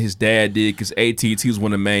for something his dad did, because AT&T was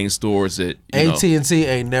one of the main stores that AT&T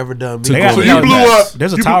ain't never done. So you blew up.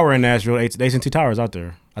 There's a tower in Nashville. AT&T Towers out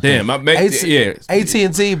there. Damn, yeah.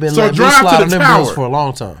 AT&T been So letting me drive slide to on the them tower. bills for a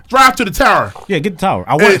long time. Drive to the tower. Yeah, get the tower.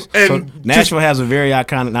 I want. And So Nashville has a very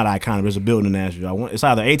iconic, not iconic. There's a building in Nashville. It's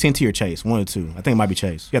either AT&T or Chase, one of the two. I think it might be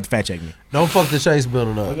Chase. You have to fact check me. Don't fuck the Chase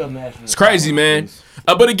building up. It's crazy, man.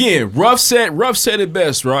 But again, Ruff said it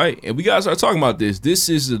best, right? And we gotta start talking about this. This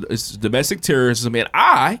is it's domestic terrorism, and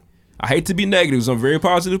I hate to be negative, 'cause I'm a very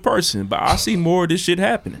positive person, but I see more of this shit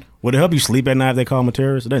happening. Would it help you sleep at night if they call him a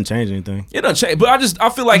terrorist? It doesn't change anything. It doesn't change, but I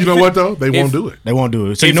feel like You know what though? They won't do it. They won't do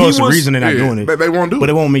it. So If you know he it's the was- reason they're not doing it. They won't do But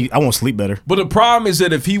it. it won't mean I won't sleep better. But the problem is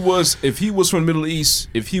that if he was from the Middle East,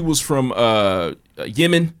 if he was from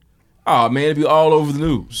Yemen, oh man, it'd be all over the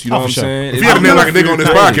news. You know Oh, what I'm for sure. saying? If he had a man like a nigga on this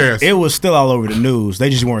podcast. It was still all over the news. They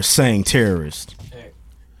just weren't saying terrorist.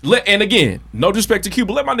 And again, no disrespect to Q,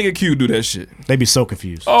 but let my nigga Q do that shit. They'd be so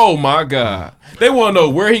confused. Oh my God, they want to know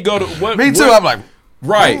where he go to. What? Me too. What, I'm like,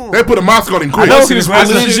 right. They put a mosque on him I quick. know, What's his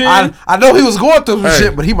religion? I know he was going through some Hey.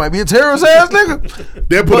 shit, but he might be a terrorist ass nigga.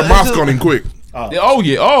 They put a mosque on him quick. Oh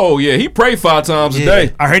yeah. He prayed 5 times a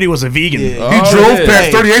day. I heard he was a vegan. Yeah. He drove yeah. past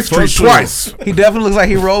Hey, 38th for Street sure. twice. He definitely looks like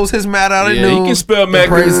he rolls his mat out at Yeah, he noon. can spell and Mac.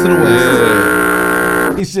 prays to the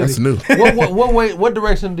west. He should. That's new. What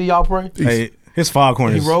direction do y'all pray? Hey, his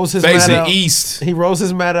foghorn He is. rolls his mat Facing out. east. He rolls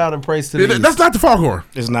his mat out and prays to the east. That's not the foghorn.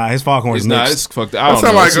 It's not. His foghorn It's is not. mixed. It's fucked. I That don't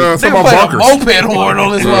sound know. like It's- some Nigga of played a bonkers. moped horn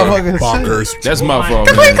on this motherfucker. Bonkers. That's my fault,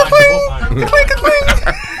 man.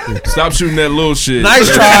 Stop shooting that little shit. Nice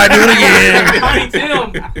try. Do it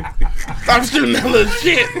again. Stop shooting that little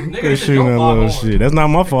shit. Quit shooting that little shit. That's not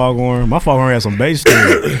my foghorn. My foghorn has some bass to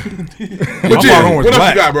it. But yeah, foghorn was what else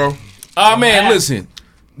black. you got, bro? Oh man, listen.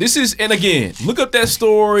 This is, and again, look up that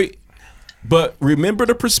story, but remember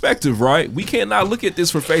the perspective, right? We cannot look at this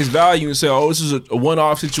for face value and say, "Oh, this is a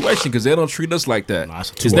one-off situation," because they don't treat us like that. Nah,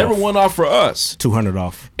 it's It's never off. one-off for us. 200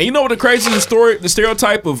 off. And you know what the craziest story, the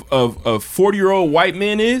stereotype of 40-year-old white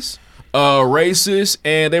men is? Racist,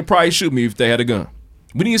 and they probably shoot me if they had a gun.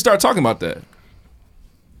 We need to start talking about that.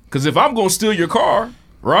 Because if I'm going to steal your car,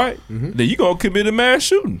 right, then you're going to commit a mass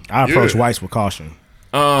shooting. I approach whites with caution.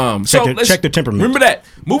 Check their temperament. Remember that.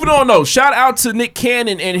 Moving on, though. Shout out to Nick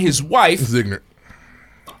Cannon and his wife. This is ignorant.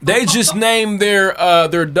 They just named their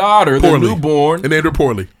daughter, Poorly. their newborn, And named her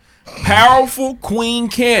poorly. Powerful Queen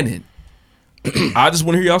Cannon. I just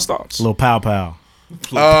want to hear y'all's thoughts. Little pow pow.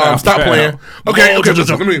 Stop playing. Okay.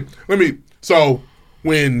 Let me. So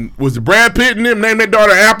when was it Brad Pitt and them named their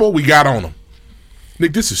daughter Apple? We got on them.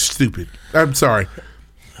 Nick, this is stupid. I'm sorry.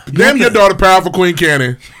 Name your daughter Powerful Queen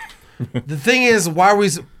Cannon. The thing is, why we?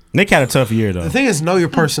 Nick had a tough year though. The thing is, know your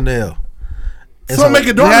personnel. And So make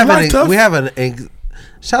your daughter's life tough. We have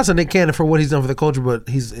shout out to Nick Cannon for what he's done for the culture, but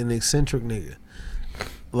he's an eccentric nigga.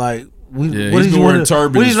 Like what he's did you been wearing want?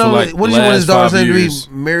 turbans What did you for, know? like, What the did you want his last daughter's 5 name to years.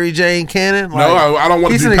 be? Mary Jane Cannon? No, I don't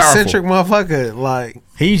want to He's be an powerful. eccentric motherfucker. Like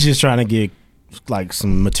He's just trying to get like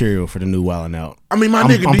some material for the new Wildin' Out. I mean, my I'm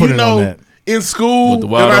nigga, do putting you it on know that. in school With the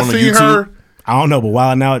that Wild I on the seen YouTube? her? I don't know, but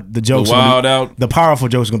Wildin' Out, the jokes, Wild Out. the powerful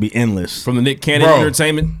jokes are gonna be endless. From the Nick Cannon Bro.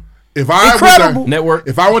 Entertainment If I Incredible. went to, Network.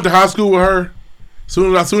 if I went to high school with her,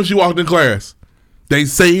 soon as she walked in class, they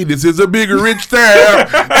say this is a bigger rich style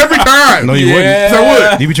every time. No, you Yeah. wouldn't. Yes,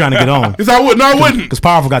 I would. You be trying to get on. Yes, I would. No, I wouldn't. Because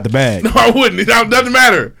powerful got the bag. No, I wouldn't. It doesn't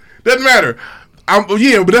matter. Doesn't matter.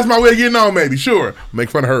 Yeah, but that's my way of getting on. Maybe sure. Make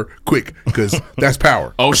fun of her quick because that's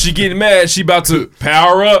power. Oh, she getting mad. She about to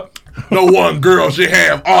power up. No one girl should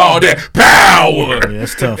have all that power. Yeah,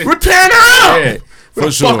 that's tough. We're tearing her up. Yeah, for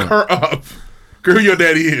We'll sure. fuck her up. Girl, who your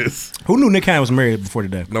daddy is? Who knew Nick Cannon was married before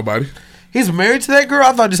today? Nobody. He's married to that girl?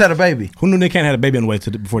 I thought he just had a baby. Who knew Nick Cannon had a baby on the way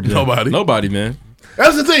to before today? Nobody, man.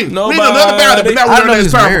 That's the thing. Nobody. We know nothing about it, but now we know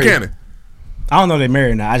that's Powerful married. Cannon. I don't know they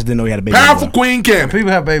married now. I just didn't know he had a baby. Powerful Queen Cannon. People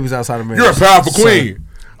have babies outside of marriage. You're a powerful queen.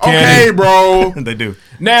 Okay, bro. They do.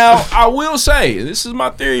 Now, I will say, this is my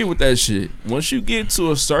theory with that shit. Once you get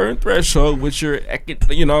to a certain threshold with your,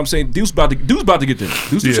 you know what I'm saying, Deuce about to get there.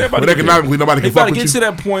 Deuce Yeah, about but to get economically, nobody can He about fuck to with get you.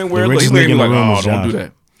 to that point where The look, richest he be nigga like, in the room oh, is don't do Josh.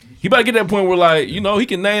 that. He about to get to that point where, like, you know, he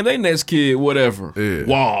can name their next kid whatever. Yeah.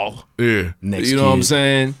 Wall. Yeah. Next You know what I'm kid.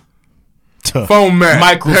 saying? Phone Mac.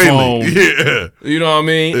 Microphone. Haley. Yeah. You know what I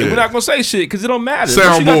mean? Yeah. And we're not gonna say shit because it don't matter. Once you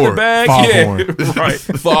got the Soundboard. bag, Foghorn. yeah, right.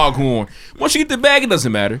 Foghorn. Once you get the bag, it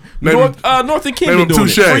doesn't matter. Name North and Kim name been him doing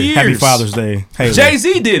it Touche. for years. Happy Father's Day. Haley.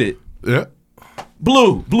 Jay-Z did it. Yeah.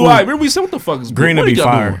 Blue Eye. Remember we said what the fuck is Green Blue? to What be y'all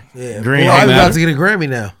fire. doing? Yeah. Green Well, I'm Haley. about to get a Grammy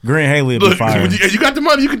now. Green Haley will be Look, fire. you got the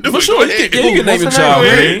money, you can do For it. sure. Go You ahead. can name your What's child the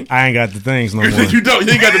name? Green. I ain't got the things no more. You don't.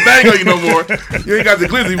 You ain't got the thing on you no more. You ain't got the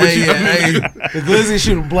glizzy with you. Hey, the glizzy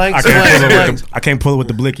shooting blanks. I can't, pull it blanks. with the, I can't pull it with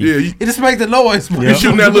the blicky. Yeah, you It just make the noise. you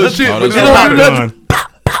shooting that little shit. Oh, But that's you right. don't do nothing.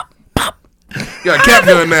 You got a cap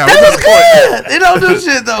gun now. That What's was the point? good. It don't do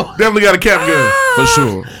shit though. Definitely got a cap gun. For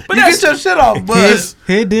sure. But you get your shit off, Buzz.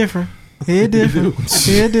 Head different. Head different.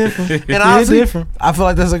 Head different. And honestly, I feel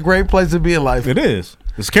like that's a great place to be in life. It is.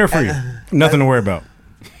 It's carefree. Nothing to worry about.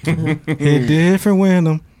 Head different when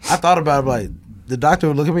them. I thought about it, like the doctor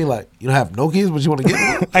would look at me like, you don't have no kids, but you want to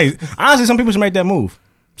get one? Hey, honestly, some people should make that move.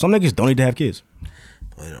 Some niggas don't need to have kids.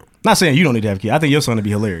 Not saying you don't need to have kids. I think your son would be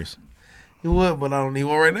hilarious. You would, but I don't need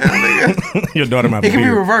one right now, nigga. Your daughter might be It can be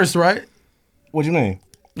weird. reversed, right? What you mean?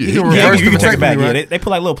 You can Yeah, reverse you the can take it back. vasectomy, Yeah, right? they put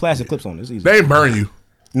like little plastic clips on it. It's easy. They ain't burn you.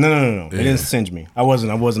 No. They didn't singe me. I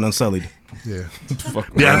wasn't unsullied. Yeah.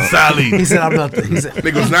 Yeah, Sally. He said, I'm not the. He said,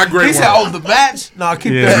 Nigga was not great. he said, oh, the batch? No,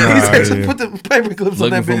 keep Yeah, that. He nah, said, just yeah. put the paper clips Looking on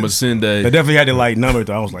that from a bitch. sin They day. definitely had to like number it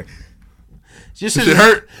though. I was like, Your Shit is-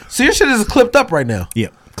 hurt. So your shit is clipped up right now. yeah,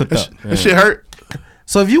 clipped up. That shit hurt.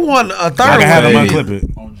 So if you want a third I can have them one, unclip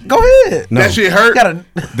it. go ahead. No. That shit hurt. You gotta,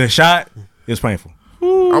 The shot is painful.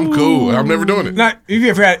 I'm cool. I'm never doing it. Not have you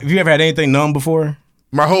ever had anything numb before?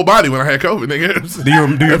 My whole body when I had COVID, nigga.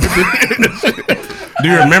 Do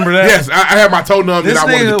you remember that? Yes, I had my toe numb and this I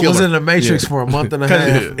wanted to nigga kill was her. in the Matrix for a month and a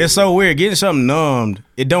half. Yeah. It's so weird. Getting something numbed,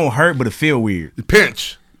 it don't hurt, but it feel weird.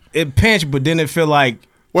 Pinch. It pinch, but then it feel like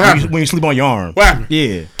What when happened? you sleep on your arm. What happened?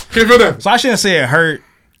 Yeah. Can't feel that. So I shouldn't say it hurt.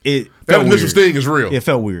 It That felt initial weird. sting is real. It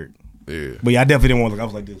felt weird. Yeah. But yeah, I definitely didn't want to look. I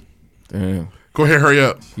was like this. Damn. Go ahead, hurry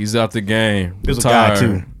up. He's out the game. There's a guy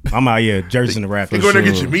Retired. too. I'm out here, jerseys in the wrap. You go in there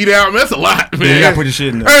and get your meat out, man. That's a lot, man. Yeah, you gotta put your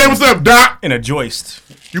shit in there. Hey, what's up, Doc? In a joist.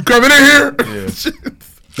 You coming in here? Yeah.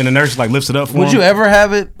 And the nurse like lifts it up for Would him. you ever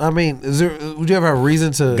have it? I mean, would you ever have a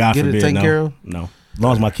reason to God get forbid, it taken no. care of? No. As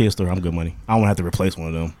long as my kids still, I'm good money. I don't want to have to replace one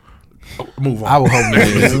of them. Move on. I would hope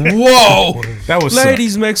not. Whoa. That was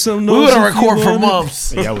Ladies, make some noise. We would have if you recorded for want it.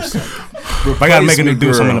 months. Yeah, that was I gotta make a nigga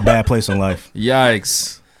do something in a bad place in life.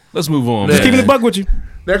 Yikes. Let's move on. Just man. keeping the buck with you.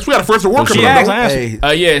 Next, we got a first award For coming sure. up. I answered.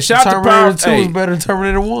 Hey, Yeah, shout out to Terminator Power. 2 Hey, is better than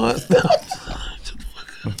Terminator 1.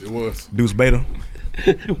 It was. Deuce Beta.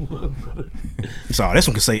 So this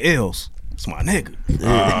one can say L's. It's my nigga.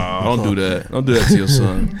 don't do that. Don't do that to your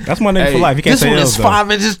son. That's my nigga Hey, for life. He can't This say one L's is though.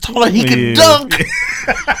 5 inches taller. He can Yeah. dunk.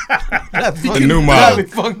 The new model. That'd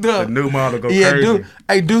be fucked up. The new model go Yeah, crazy. dude.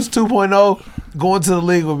 Hey, Deuce 2.0 going to the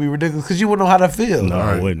league would be ridiculous because you wouldn't know how that feels. No,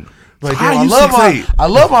 I wouldn't. Like, How damn, you I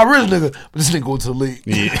love my rich nigga, but this nigga going to the league.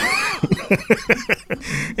 Yeah.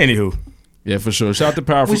 Anywho. Yeah, for sure. Shout out to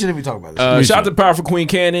Power. We shouldn't be talking about this. Shout out to Power for Queen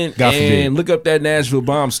Cannon. God forbid. And look up that Nashville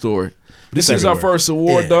bomb story. This is our everywhere. first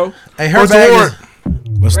award, Yeah. though. Hey, her First bag award.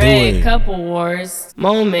 Let's do Red it. Couple Wars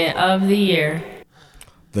Moment of the Year.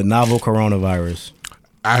 The novel coronavirus.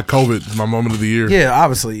 I had COVID, my moment of the year. Yeah,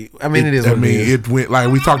 obviously. I mean, it is what it is. it went like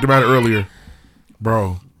we talked about it earlier,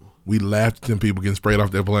 bro. We laughed at them people getting sprayed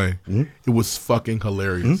off that plane. Mm-hmm. It was fucking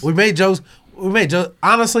hilarious. We made jokes.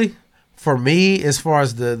 Honestly, for me, as far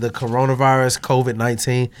as the coronavirus,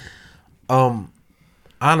 COVID-19,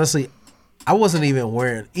 honestly, I wasn't even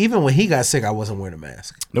wearing. Even when he got sick, I wasn't wearing a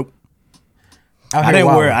mask. Nope. Out I here didn't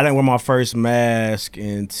wilding. wear my first mask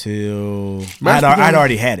until Mask I'd became-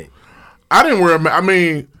 already had it. I didn't wear. I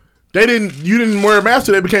mean, you didn't wear a mask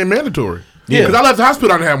till they became mandatory. Yeah. because I left the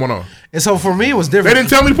hospital, I didn't have one on. And so for me, it was They different. didn't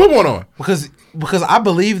tell me to put one on. because I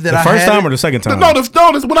believe that The I first had time it. or the second time? No, this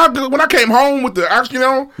when I came home with the oxygen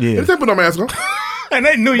on, Yeah. they didn't put no mask on. And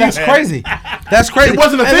they knew you. That's had crazy. That's crazy. It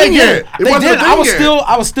wasn't a And thing they did yet. it. It They wasn't did. a thing yet.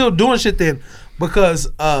 I was still doing shit then because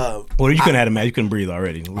Well, you couldn't have a mask. You couldn't breathe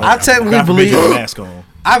already. I technically God forbid believe you had a mask on.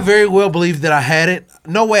 I very well believe that I had it.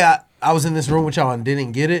 No way I was in this room with y'all and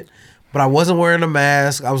didn't get it. but I wasn't wearing a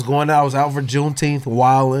mask. I was going out. I was out for Juneteenth,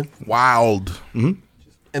 wilding. Wild. Mm-hmm.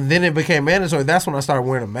 And then it became mandatory. That's when I started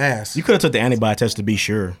wearing a mask. You could have took the antibody test to be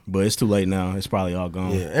sure, but it's too late now. It's probably all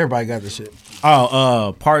gone. Yeah, everybody got this shit.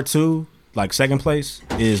 Oh, part 2, like second place,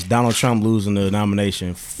 is Donald Trump losing the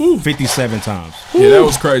nomination 57 times. Yeah, that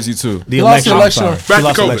was crazy too. The election. Back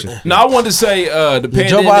to election. No, I wanted to say the pandemic.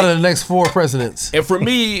 Joe Biden the next 4 presidents. And for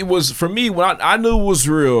me, it was when I knew it was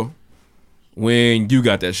real when you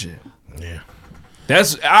got that shit. Yeah.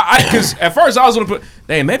 That's because at first I was gonna put,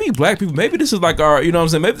 hey, maybe black people, maybe this is like our, you know what I'm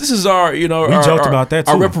saying, maybe this is our, you know, We joked about that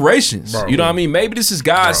our too. reparations. Bro, you know what I mean? Maybe this is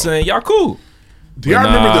God saying y'all cool. Do y'all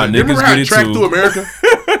remember how it tracked through America?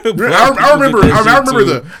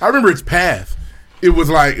 I remember its path. It was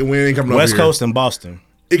like when it ain't coming West over here. Coast and Boston.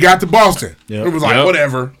 It got to Boston. Yep. It was like, Yep.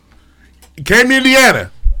 whatever. It came to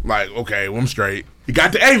Indiana. Like, okay, well, I'm straight. It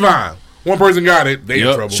got to Avon. One person got it. They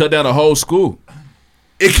in trouble. Shut down the whole school.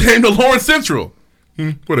 It came to Lawrence Central.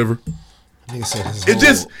 Whatever.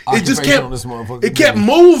 It kept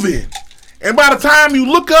moving. And by the time you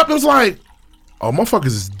look up, it was like, oh, motherfuckers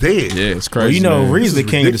is dead. Yeah, it's crazy. Well, you know, man. Reed's the This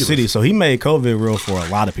is king of the ridiculous. city, so he made COVID real for a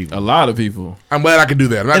lot of people. A lot of people. I'm glad I can do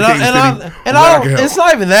that. I'm not the king of the city. I'm glad I can help. It's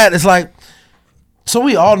not even that. It's like, so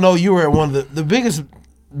we all know you were at one of the biggest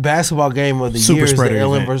basketball game of the Super year is the spreader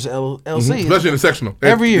LM event. versus LC. Especially in the sectional.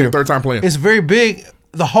 Every year. Third time playing. It's very big.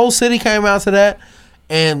 The whole city came out to that.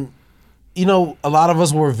 And, you know, a lot of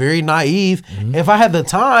us were very naive. If I had the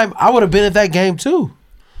time, I would have been at that game too.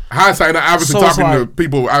 Hindsight, I was So it's talking to like-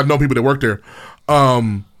 people. I know people that work there.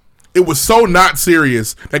 It was so not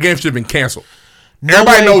serious. That game should have been canceled.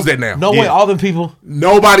 Everybody knows that now. No way, all them people.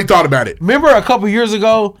 Nobody thought about it. Remember a couple years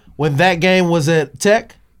ago when that game was at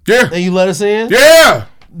Tech? Yeah. And you let us in? Yeah.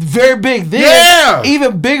 Very big then. Yeah.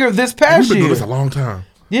 Even bigger this We've past been year. doing this a long time.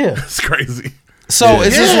 Yeah. It's crazy. So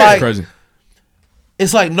it's just like crazy.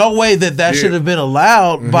 It's like no way that should have been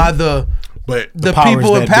allowed by the powers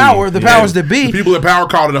people in that power, be. the powers that be. The people in power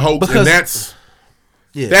called it a hoax, Because-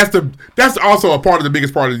 and that's also a part of the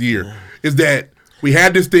biggest part of the year is that we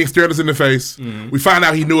had this thing staring us in the face. We found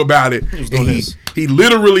out he knew about it. And he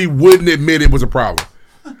literally wouldn't admit it was a problem.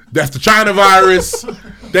 That's the China virus.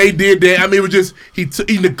 They did that. I mean, it was just he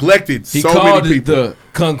neglected He so called many it people, the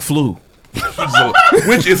Kung Flu.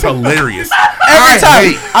 which is hilarious. Every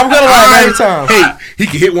time. I'm gonna laugh every time. Hey, he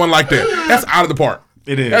can hit one like that. That's out of the park.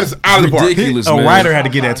 It is. That is out of the park. Ridiculous, A man. writer had to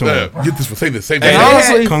get that to him. Get this one. Say this. Say And that.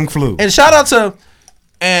 honestly, Kung Flu. And shout out to,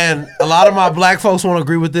 and a lot of my black folks won't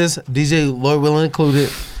agree with this, DJ Lloyd Willing included.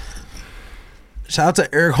 Shout out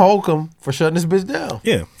to Eric Holcomb for shutting this bitch down.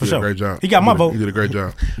 Yeah, for You did sure. a great job. He got my vote. You did a great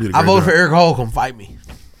job. I voted for Eric Holcomb. Fight me.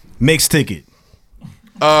 Mixed ticket.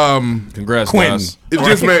 Congrats, Quentin. guys. It's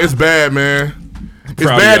just, man, it's bad, man. It's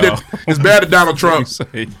Proud of bad y'all. it's bad that Donald Trump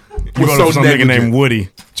You was voted so for some nigga named negligent. Woody. You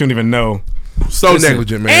don't even know. So Listen,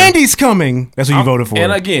 negligent, man. Andy's coming. That's who you voted for.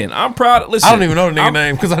 And again, I'm proud. Listen, I don't even know the nigga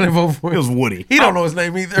name because I didn't vote for him. It was Woody. He don't know his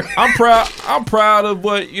name either. I'm proud of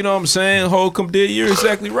what, you know what I'm saying, Holcomb did. You're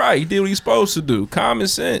exactly right. He did what he's supposed to do. Common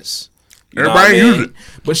sense. You know Everybody what I mean? use it.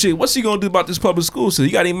 But shit, what's he gonna do about this public school system?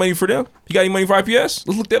 You got any money for them? You got any money for IPS?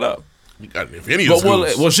 Let's look that up. You got if any of But, the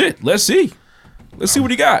schools. well, shit, let's see. Let's see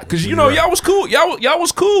what he got. Because, you know, y'all was cool. Y'all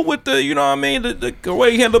was cool with the, you know what I mean, the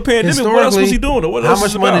way he handled the pandemic. What else was he doing? Or what how else much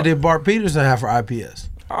is it money about? did Bart Peterson have for IPS?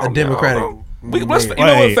 I don't A Democratic. know. Let's, you mayor.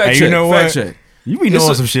 know what? Fact check. you know what? Fact check. You be It's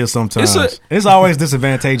knowing a- some shit sometimes. it's It's always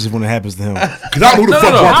disadvantageous when it happens to him. Because I don't know who the No,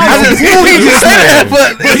 fuck no, Bart I Peterson just- is. he just said that,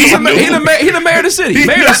 but He the mayor of the city.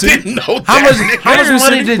 Mayor of the city. didn't know How much that.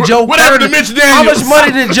 money did Joe What happened to Kerner? Mitch How much Daniels?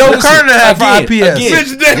 money did Joe Kerner have for IPS?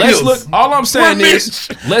 Mitch Daniels. Let's look. All I'm saying What is,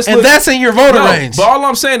 let's And look. that's in your voter range. But all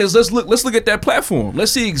I'm saying is, let's look at that platform.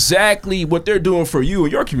 Let's see exactly what they're doing for you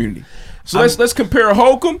and your community. So let's compare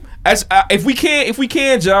Holcomb as if we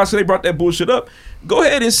can, Josh. So they brought that bullshit up. Go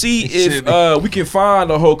ahead and see if we can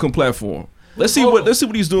find a Holcomb platform. Let's see what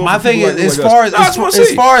he's doing. My for thing people is, like as us. far No, I as just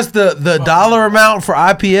wanna see. the dollar amount for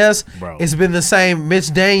IPS, Bro. it's been the same.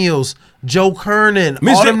 Mitch Daniels, Joe Kernan,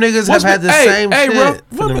 Mitch all them Dan- niggas what's have had the hey, same hey, shit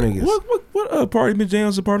bro, for them niggas. what party Mitch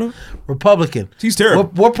Daniels a part of? Republican. He's terrible.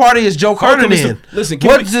 What party is Joe Kernan Holcomb is in? the- listen, can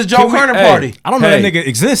What's we- the Joe can we- Kernan hey, party? I don't know Hey. that nigga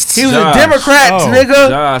exists. He was Josh. a Democrat, Oh. nigga.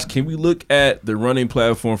 Josh, can we look at the running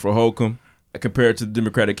platform for Holcomb compared to the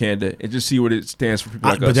Democratic candidate and just see what it stands for people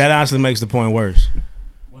like But us? that honestly makes the point worse.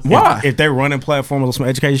 Why? If they're running platforms with some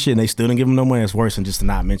education shit and they still didn't give them no money, it's worse than just to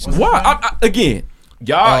not mention it. Why? Again,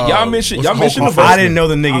 y'all mentioned the vote. I didn't know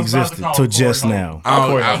the nigga existed till just now. I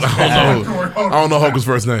don't know Holcomb's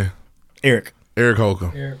first name. Eric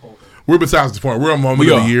Holcomb. We're besides the point. We're on moment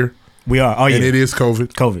We of are. the year. We are. Oh yeah. And it is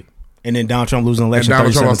COVID. COVID. And then Donald Trump losing an And election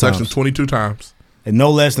Donald Trump 37 on section times. 22 times. And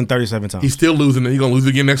no less than 37 times. He's still losing, and he's gonna lose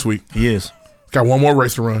again next week. He is. Got one more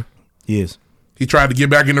race to run. He is. He tried to get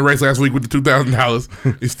back in the race last week with the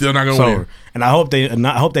 $2,000. He's still not gonna win. And I hope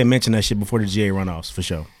they mention that shit before the GA runoffs for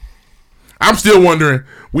sure. I'm still wondering.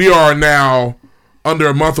 We are now under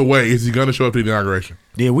a month away. Is he gonna show up to the inauguration?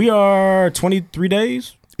 Yeah, we are 23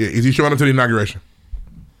 days. Yeah, is he showing up to the inauguration?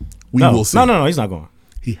 We No. will see. No, he's not going.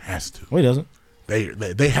 He has to. No, he doesn't.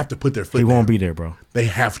 They have to put their foot He down. won't be there, bro. They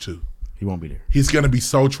have to. He won't be there. He's gonna be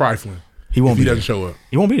so trifling. He won't if be he doesn't there. show up.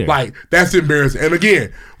 He won't be there. Like, that's embarrassing. And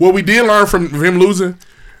again, what we did learn from him losing,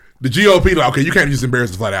 the GOP, like, okay, you can't just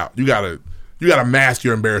embarrass us flat out. You gotta mask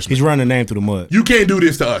your embarrassment. He's running the name through the mud. You can't do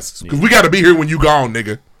this to us because we got to be here when you gone,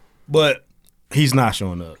 nigga. But he's not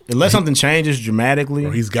showing up unless something changes dramatically.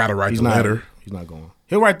 He's got to write the letter. He's not going.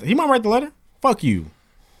 He might write the letter. Fuck you,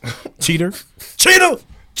 cheater.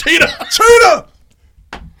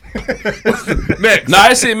 Next. Nah,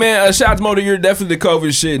 that's it, man. Shout out to Motor Year. Definitely the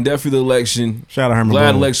COVID shit and definitely the election. Shout out Herman Glad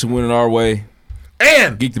Brown. election winning our way.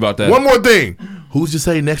 And geeked about that. one more thing. Who's to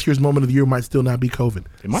say next year's moment of the year might still not be COVID?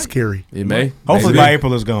 It might. Scary. It may. Hopefully by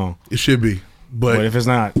April it's gone. It should be. But if it's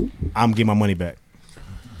not, I'm getting my money back.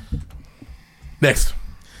 Next.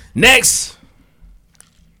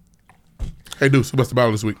 Hey, Deuce, what's the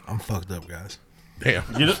battle this week? I'm fucked up, guys. Damn.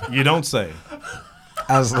 You don't say.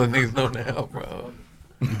 I was letting niggas know now, bro.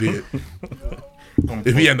 You did.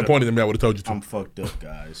 If he hadn't appointed him, I would have told you to. I'm fucked up,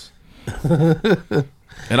 guys.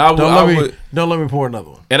 And don't let me pour another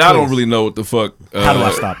one. And I don't really know what the fuck. How do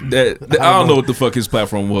I stop you? I don't know what the fuck his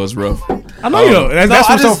platform was, bro. I know you don't. That's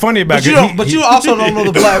what's so funny about it. But you also don't know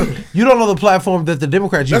the platform. You don't know the platform that the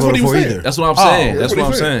Democrats you voted for either. That's what I'm saying. That's what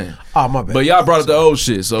I'm saying. Oh, my bad. But y'all brought up the old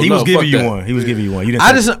shit, so He no, was giving fuck you that. one. He was giving you one. You didn't.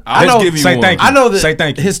 I know. Say thank you. I know that. Say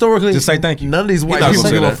thank you. Historically, Just say thank you. None of these white not people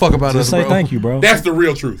gonna give say a that. fuck about Just us, say bro. thank you, bro. That's the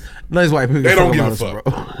real truth. None of these white people They don't give a about us, fuck.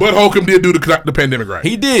 bro. But Holcomb did do the pandemic right.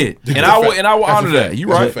 He did, and I will That's honor a that. fact. You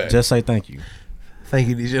That's a right. fact. Just say thank you. Thank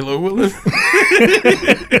you, DJ Lord Willis.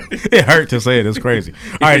 It hurt to say it. It's crazy.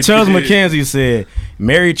 All right, Charles McKenzie said,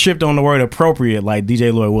 Mary tripped on the word appropriate like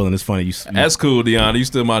DJ Lloyd Willing. It's funny. That's cool, Deanna. You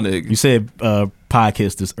still my nigga. You said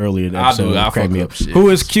podcast this earlier in the I episode. do. I It cracked fuck me up shit. Who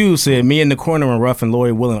is Q said, me in the corner when Ruff and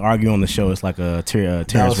Lloyd Willing argue on the show. It's like a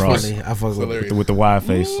Terrence That was Ross. funny. I fuck With the wide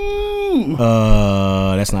face.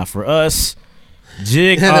 That's not for us.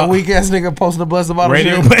 Jig. And that weak ass nigga posting the blessed about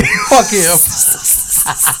Radio him. Base. Fuck him.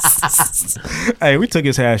 Hey, we took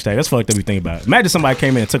his hashtag. That's fucked up. We think about it. Imagine somebody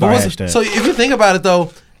came in and took our hashtag. So if you think about it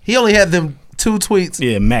though, he only had them 2 tweets.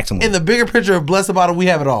 Yeah, maximum. In the bigger picture of blessed about it, we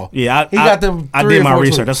have it all. Yeah, he got them. I 3 did or my 4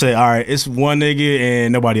 research. tweets. I said, all right, it's one nigga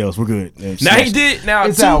and nobody else. We're good. And Now he smashed it. did. Now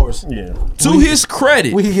It's ours. Yeah. To his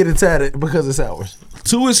credit, We can get it tatted because it's ours.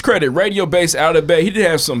 to his credit, Radio Base out of Bay, he did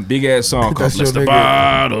have some big ass song called That's "Bless your the nigga.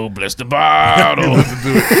 Bottle, Bless the Bottle."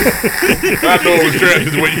 I know it was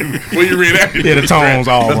trash when you read that. Yeah, the tones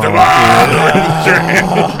all wrong.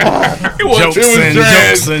 It was Jokes trash. and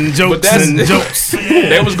jokes and But jokes that's- and jokes.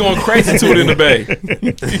 They was going crazy to it in the Bay.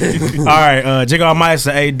 All right, Jigga Mice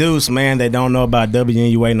said, hey, Deuce, man, they don't know about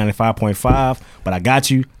WNUA 95.5, but I got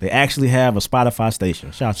you. They actually have a Spotify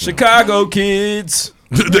station. Shout out to them. Chicago kids.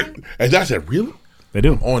 Hey, that's that really? They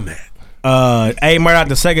do. On that. A Murdoch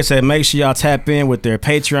the second said, make sure y'all tap in with their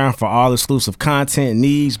Patreon for all exclusive content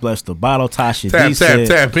needs. Bless the bottle. Tasha D said,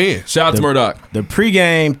 Tap in. Shout out to Murdoch. The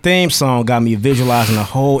pregame theme song got me visualizing the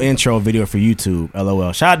whole intro video for YouTube.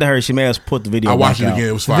 LOL. Shout out to her. She made us put the video. I watched back it out. again.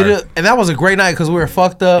 It was fire. Video, and that was a great night because we were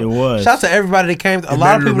fucked up. It was. Shout out to everybody that came. A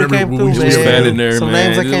lot of people that came remember through, we man. was fat in there, Some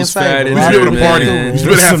man. names I It can't was say. fat in but a lot there, of people man. came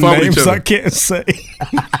through. You better have Some fun with names each I other. can't say.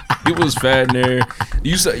 It was fat in there.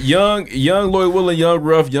 You said young Lloyd Willing, young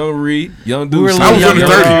Ruff, young Reed, young We were Deuce. I was young, under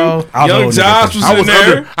young, 30. young. Young Josh was in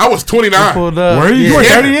there. I was 29. Pulled up. Were you? You weren't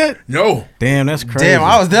 30 yet? No. Damn, that's crazy. Damn,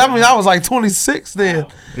 I was like 26 then.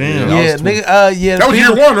 Damn. Yeah, nigga. Yeah, That was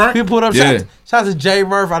people- year one, right? People pulled up. Yeah. Shout out to Jay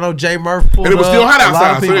Murph. I know Jay Murph pulled up. And it was still hot A lot of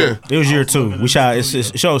outside, so people. yeah. It was year 2. We shot. It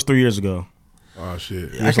show was 3 years ago. Oh,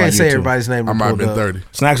 shit. I can't say year 2. everybody's name. I might have been 30.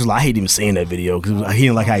 Snacks was like, I hate even seeing that video because he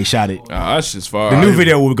didn't like how he shot it. That's just far. The new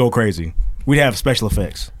video would go crazy. We'd have special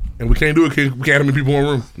effects. And we can't do it because we can't have many people in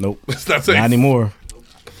the room. Nope. That's not safe. Not anymore.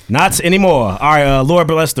 Not anymore. All right, Lord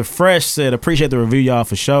Bless the Fresh said, appreciate the review, y'all,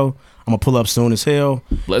 for show. I'm going to pull up soon as hell.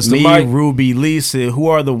 Bless the Me, mic. Ruby Lee said, who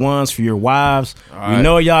are the ones for your wives? right. We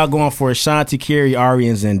know y'all going for Ashanti, Carrie, Ari,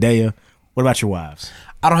 and Zendaya. What about your wives?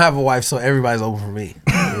 I don't have a wife, so everybody's open for me.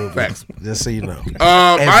 Facts. Just so you know.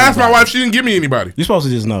 I asked my wife. She didn't give me anybody. You're supposed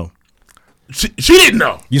to just know. She didn't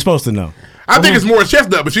know. You're supposed to know. I think it's more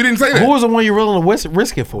chestnut, but she didn't say that. Who was the one you're willing to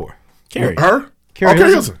risk it for? Carrie. Her? Carrie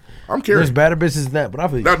Carrie Hilson. Hilson. I'm Carrie. There's better bitches than that, but I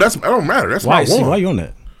feel No, that don't matter. That's Why, my one. why you on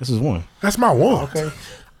that? This is one. That's my one. okay.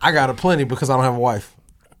 I got a plenty because I don't have a wife.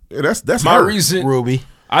 Yeah, that's my her. reason. Ruby.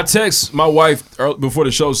 I text my wife before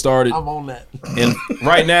the show started. I'm on that. And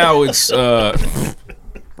right now it's Don't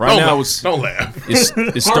laugh.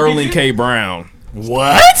 It's Sterling K. Brown.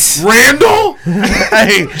 What? Randall?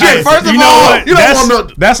 Hey, first of you know all, what? you don't want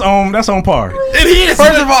no. That's on par. It is.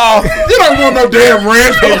 First of all, you don't want no damn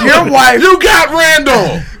Randall. Your wife, you got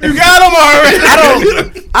Randall. You got him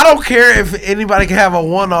already. I don't care if anybody can have a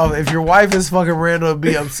one-off. If your wife is fucking Randall,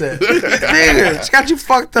 be upset. Nigga, she got you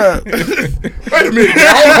fucked up. Wait a minute.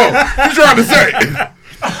 Hold on. What you trying to say?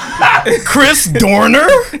 Chris Dorner?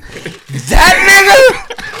 That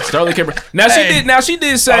nigga? Sterling K. Brown. Now she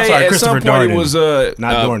did say sorry, at some point Darden. it was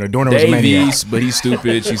Not Dorner. Dorner was a maniac. Davies, but he's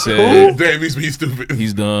stupid. She said Davies, but he's stupid.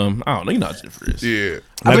 he's dumb. I don't know. You're not for this. Yeah.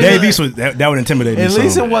 Now, Davies was that would intimidate me. At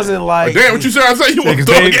least it wasn't like. Damn, what you trying to say? You want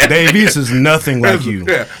to Davies is nothing like you.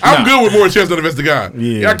 Yeah, I'm good with more Chestnut if it's the guy.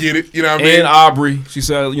 Yeah, I get it. You know what I mean? And Aubrey, she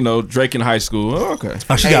said, Drake in high school. Oh, okay.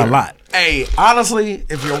 Oh, she got a lot. Hey, honestly,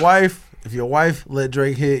 if your wife let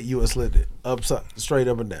Drake hit, you would slid it straight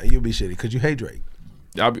up and down. You'd be shitty because you hate Drake.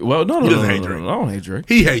 No, He doesn't hate Drake. I don't hate Drake.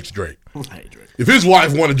 He hates Drake. I hate Drake. If his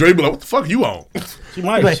wife wanted Drake, be like, "What the fuck you on?" She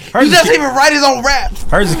might. Like, he doesn't even write his own raps.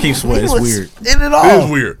 Hers is Keith Sweat. It's weird. In it all. It is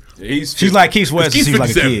weird. She's like Keith Sweat. Keith's She's like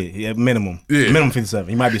a 57. kid. Yeah, minimum. Yeah. Minimum 57.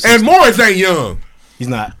 He might be 60. And Morris ain't young. He's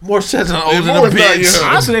not. More Chestnut older than a Morris not bitch. young.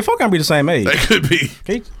 Honestly, they fucking be the same age. They could be.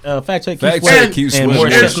 Fact check. Fact Keith check Sweat. Keith And Sweat.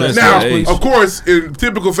 Morris Yeah. Chestnut. Now, age. of course, in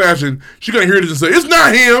typical fashion, she's gonna hear this and say, "It's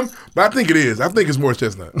not him," but I think it is. I think it's Morris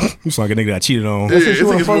Chestnut. You sound like a nigga that I cheated on. Yeah, I think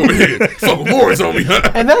it's Morris. Fuck with Morris on me.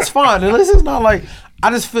 And that's fine. At least it's not like I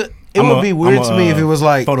just feel it would be weird to me if it was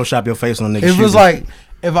like Photoshop your face on a nigga. if it was like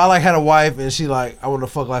if I like had a wife and she like I want to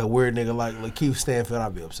fuck like a weird nigga like Lakeith Stanfield,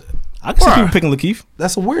 I'd be upset. I can see people picking Lakeith.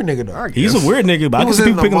 That's a weird nigga though. He's a weird nigga, but I can see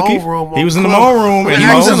people picking Lakeith. He was in the mall mall room and he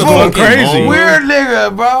he was was going crazy. Weird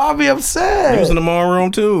nigga, bro. I'll be upset. He was in the mall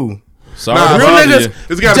room too. Sorry, real niggas.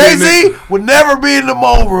 It's gotta be Jay-Z would never be in the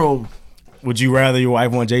mall room. Would you rather your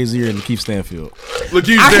wife want Jay-Z or Lakeith Stanfield?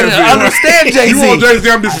 Lakeith I can Stanfield. understand Jay-Z. You want Jay-Z?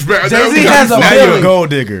 I'm disrespectful. Jay-Z has a Now you're a billion. gold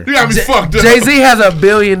digger. You got me fucked up. Jay-Z has $1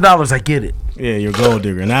 billion. I get it. Yeah, you're a gold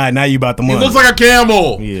digger. Now you about the He money. looks like a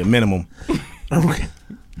camel. Yeah, minimum.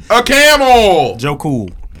 A camel. Joe Cool.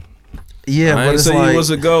 Yeah, I but ain't it's say like you was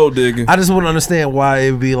a gold digger. I just wouldn't understand why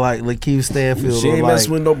it would be like Lakeith Stanfield. She or ain't like,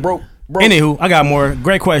 messing with no broke. Anywho, I got more.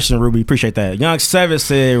 Great question, Ruby. Appreciate that. Young Seven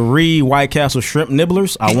said, White Castle shrimp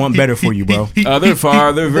nibblers. I want better for you, bro. They're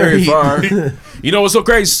far. They're very far. You know what's so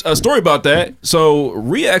crazy? A story about that. So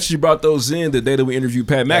Ree actually brought those in the day that we interviewed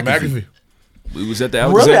Pat McAfee. We was at the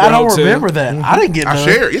Alexander Really, I don't Hotel. remember that. I didn't get. I none.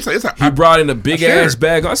 share. He brought in a big ass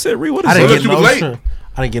bag. I said, Ree, what is I didn't that? get no shrimp.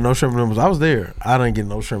 I didn't get no shrimp nibblers. I was there. I didn't get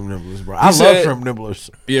no shrimp nibblers, bro. I love shrimp nibblers.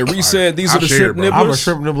 Yeah, Ree said these are the share, shrimp bro. nibblers. I'm a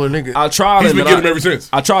shrimp nibbler nigga. I tried He's them. been getting them ever since.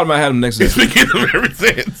 I tried them. I had them next day. He's been getting them ever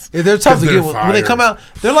since. Yeah, they're tough to get when they come out.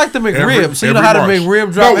 They're like the McRib. So you know how the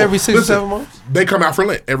McRib drop every 6 or 7 months. They come out for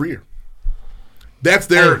Lent every year. That's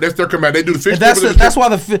their comeback. They do the fish. That's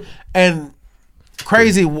why and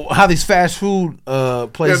crazy how these fast food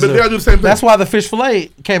places. Yeah, but they all do the same thing. That's why the fish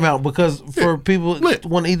fillet came out because for people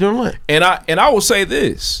want to eat during Lent. And I will say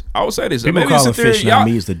this. People Maybe calling it's a theory. fish not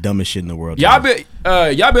me is the dumbest shit in the world. Y'all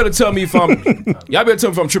better tell me if I'm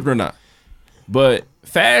tripping or not. But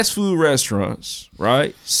fast food restaurants,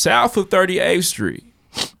 right, south of 38th Street,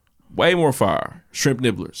 way more fire. Shrimp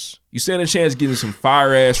nibblers. You stand a chance getting some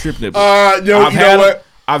fire ass shrimp nibblers. You know what?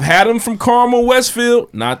 I've had them from Carmel,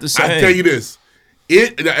 Westfield. Not the same. I tell you this.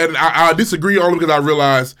 And I disagree only because I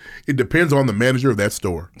realize it depends on the manager of that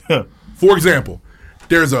store. For example,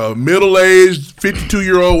 there's a middle-aged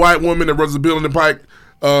 52-year-old white woman that runs a building in Pike,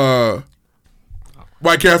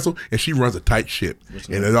 White Castle, and she runs a tight ship.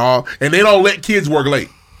 And they don't let kids work late.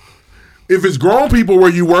 If it's grown people where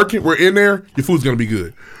you working, we're in there, your food's gonna be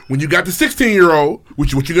good. When you got the 16-year-old,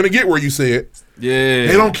 which what you're gonna get where you said, they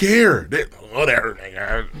don't care. Whatever.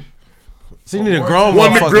 So you need a grown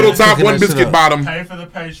one motherfucker McGriddle top, cooking one that shit biscuit up. bottom. Pay for the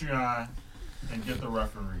Patreon and get the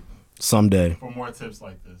referee Someday. for more tips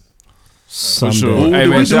like this. For sure. Hey,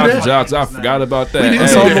 man, shout out to Jots. I forgot about that.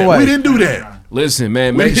 We didn't do that. Listen,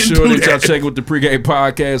 man, We make didn't sure do that y'all that. check with the pregame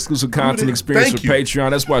podcast, exclusive content experience Thank for you.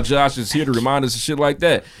 Patreon. That's why Josh is here to remind us of shit like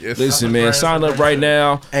that. Yes. Listen, man, sign up right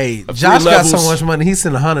now. Hey, Free Josh got so levels. much money. He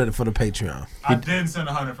sent 100 for the Patreon. I didn't send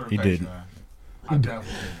 100 for the Patreon. did. I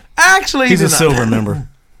definitely did. Actually, He's he a did not. silver member.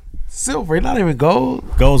 Silver, not even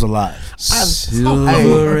gold. Goes a lot.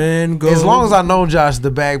 Silver and gold. As long as I know Josh, the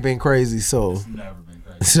bag been crazy. So Never been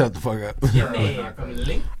crazy. Shut the fuck up.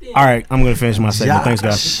 All right, I'm gonna finish my segment. Thanks,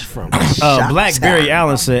 guys. Blackberry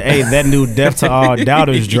Allen said, "Hey, that new Death to All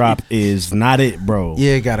Doubters drop is not it, bro."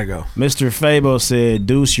 Yeah, gotta go. Mr. Fabo said,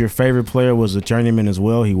 "Deuce, your favorite player was a journeyman as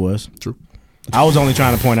well." He was. True. I was only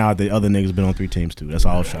trying to point out that other niggas been on 3 teams too. That's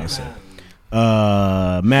all I was trying to say.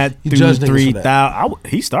 Matt You threw judge niggas for 3,000.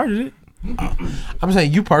 He started it. I'm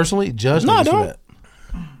saying you personally judge No, I niggas for don't. that.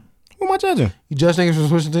 Who am I judging? You judge niggas for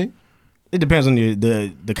switching team? It depends on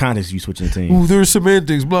the context you switching team. Ooh, there's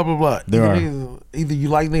semantics, blah blah blah. There are. Either you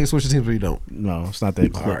like niggas switching teams or you don't. No, it's not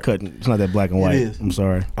that All right. cut. It's not that black and white. is. I'm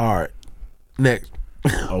sorry. All right. Next.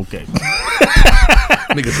 Okay.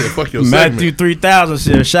 Nigga said, "Fuck your Matthew segment." 3000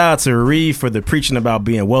 said, "Shout out to Reed for the preaching about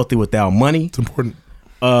being wealthy without money." It's important.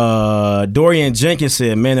 Dorian Jenkins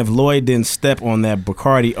said, "Man, if Lloyd didn't step on that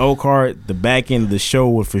Bacardi O card, the back end of the show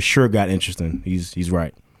would for sure got interesting." He's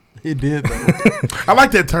right. It did. I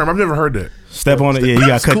like that term. I've never heard that. Step on it. Yeah, you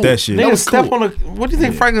gotta cut cool. that shit. Nigga step on a. What do you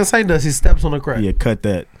think Franklin Saint does? He steps on a crack. Yeah, cut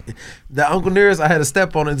that. The Uncle Nearest, I had a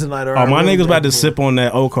step on it tonight. Oh, my nigga's about to sip on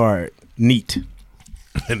that O card. Neat.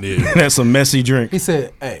 And then That's a messy drink. He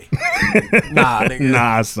said, "Hey, nah, nigga,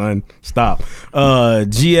 Nah, son. Stop."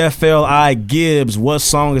 GFLI Gibbs, what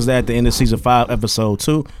song is that at the end of season 5, episode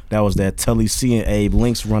 2? That was that Tully C and Abe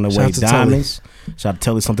Links Runaway Shout out to Diamonds. Shout out to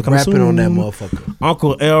Tully, something coming rapping soon. on that motherfucker."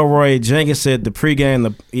 Uncle Elroy Jenkins said the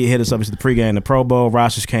pregame, he hit us up. He said the pregame, the Pro Bowl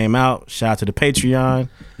rosters came out. Shout out to the Patreon.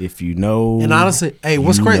 If you know. And honestly, hey,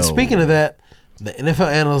 what's you great? know. Speaking of that, the NFL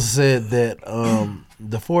analyst said that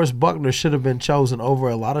DeForest Buckner should have been chosen over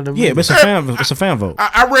a lot of them. Yeah, but it's a fan vote.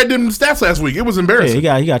 I read them stats last week. It was embarrassing.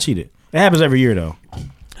 Yeah, he got cheated. It happens every year though.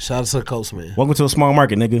 Shout out to the Colts, man. Welcome to a small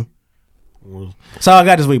market, nigga. That's all I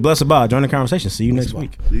got this week. Bless about. Join the conversation. See you next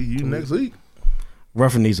week. See you next week.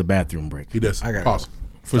 Ruffin needs a bathroom break. He does. I got Pause.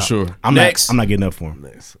 For sure. I'm Next. not getting up for him.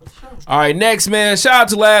 All right, next, man. Shout out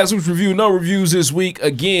to last week's review. No reviews this week.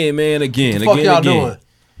 Again, man. Again. The fuck again. y'all again. doing?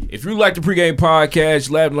 If you like the pregame podcast,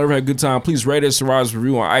 you laughed and learned, had a good time, please rate us and write us a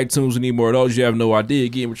review on iTunes. We need more of those. You have no idea.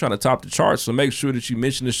 Again, we're trying to top the charts, so make sure that you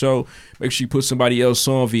mention the show. Make sure you put somebody else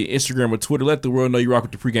on via Instagram or Twitter. Let the world know you rock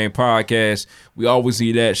with the pregame podcast. We always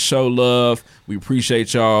need that. Show love. We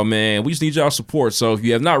appreciate y'all, man. We just need y'all support. So if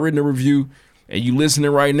you have not written a review and you listening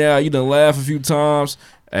right now, you done laugh a few times,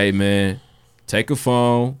 hey, man, take a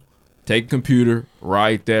phone, take a computer,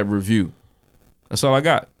 write that review. That's all I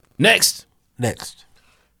got. Next. Next.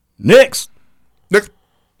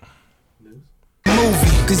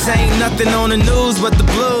 Cause ain't nothing on the news but the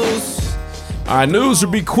blues. All right, news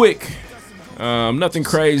will be quick. Nothing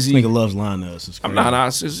crazy. Nigga loves lying to us. I'm not.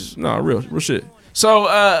 It's just, no, real shit. So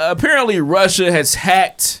apparently Russia has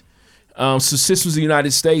hacked some systems of the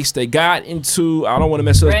United States. They got into, I don't want to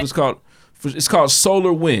mess it up, it's called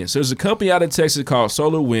Solar Winds. There's a company out of Texas called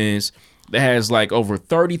Solar Winds that has like over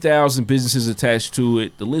 30,000 businesses attached to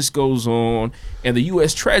it. The list goes on, and the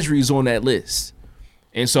U.S. Treasury is on that list.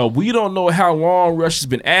 And so we don't know how long Russia's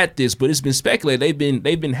been at this, but it's been speculated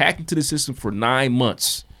they've been hacking to the system for 9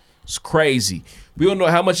 months. It's crazy. We don't know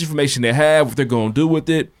how much information they have, what they're going to do with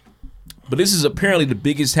it. But this is apparently the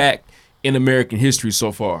biggest hack in American history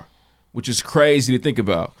so far, which is crazy to think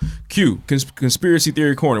about. Q, Conspiracy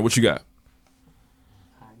Theory Corner, what you got?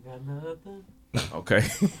 I got nothing. Okay.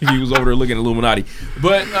 He was over there looking at Illuminati.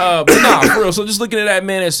 But nah, for real. So just looking at that,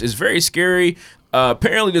 man, it's very scary.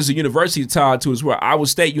 Apparently there's a university tied to it as well. Iowa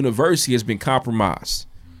State University has been compromised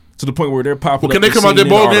to the point where they're popping Well, can up they come out in that CNN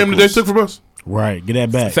ball game that they articles. took from us? Right. Get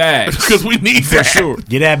that back. Facts. Because we need For that. sure.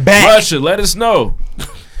 Get that back. Russia, let us know.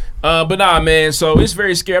 But nah, man, so it's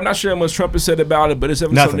very scary. I'm not sure how much Trump has said about it, but it's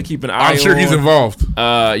definitely something to keep an eye on. I'm sure he's involved.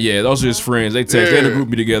 Yeah, those are his friends. They text. They had a group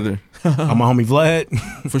me together. I'm my homie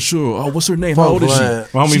Vlad. For sure. Oh, what's her name? Fuck How old is she?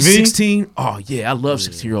 Vlad. My homie She's V? 16. Oh, yeah, I love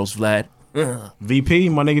 16-year-olds, Vlad. VP,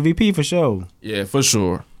 my nigga VP for sure. Yeah, for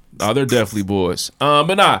sure. They're definitely boys.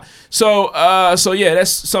 But nah. So yeah, that's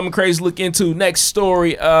something crazy to look into. Next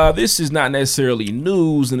story. This is not necessarily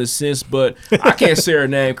news in a sense, but I can't say her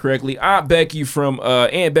name correctly. Aunt Becky from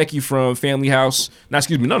Family House. No,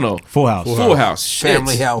 excuse me. No. Full House. Full House. Shit.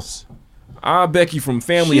 Family House. Aunt Becky from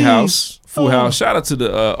Family House. Full House. Shout out to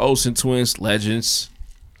the Olsen twins, legends.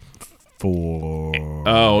 For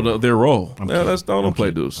Their role. Don't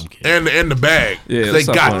play dudes. And the bag. Yeah, they let's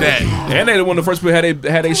stop got playing. that. And they the one of the first people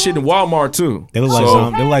had they shit in Walmart too. they look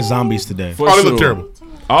like zombies today. For Oh, they sure. look terrible.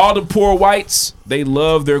 All the poor whites, they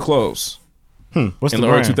love their clothes. What's in the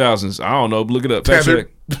the early brand? 2000s. I don't know. Look it up. Fact Tethered.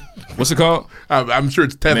 check. What's it called? I'm sure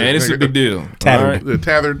it's tethered. Man, it's a big deal. Tethered. All right? They're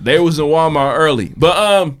tethered. They was in Walmart early.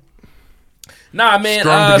 But nah, man.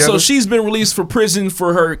 Strung So together. she's been released from prison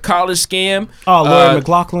for her college scam. Oh, Lori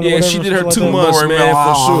McLaughlin or Yeah, whatever, she did her something 2 like that. months, Lori man, for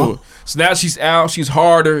McLaughlin. sure. So now she's out. She's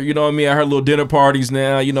harder. You know what I mean? At her little dinner parties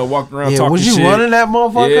now. You know, walking around talking was you shit. running that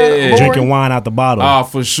motherfucker? Yeah. Lori? Drinking wine out the bottle. Oh,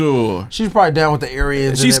 for sure. She's probably down with the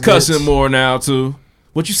Aryans. She's and that cussing bitch. more now too.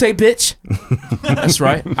 What you say, bitch? That's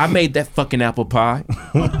right. I made that fucking apple pie.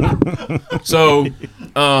 So,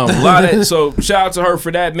 a lot of so shout out to her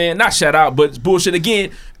for that, man. Not shout out, but it's bullshit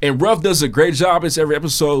again. And Ruff does a great job in every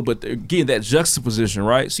episode. But again, that juxtaposition,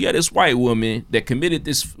 right? So you had this white woman that committed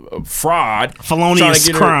this fraud, felonious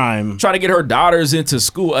crime, trying to get her daughters into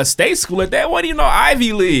school, a state school at that. What do you know,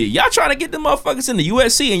 Ivy League? Y'all trying to get them motherfuckers into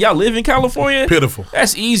USC, and y'all live in California? Pitiful.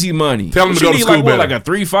 That's easy money. Tell them to She go to need school like, what, better. like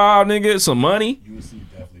a 3.5 nigga, some money.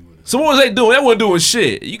 So what was they doing? They wasn't doing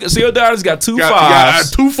shit. You can see her daughters got 2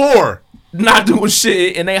 5s. 2-4. Not doing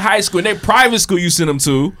shit in their high school, in their private school you send them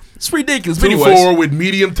to. It's ridiculous. But 2-4 with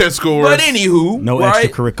medium test scores. But anywho, no right?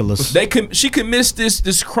 extracurriculars. She commits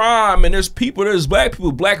this crime, and there's black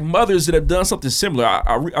people, black mothers that have done something similar.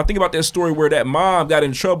 I think about that story where that mom got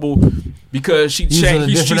in trouble because she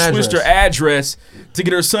switched her address to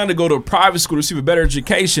get her son to go to a private school to receive a better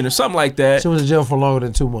education or something like that. She was in jail for longer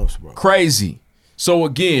than 2 months, bro. Crazy. So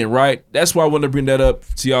again, right? That's why I want to bring that up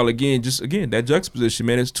to y'all again. Just again, that juxtaposition,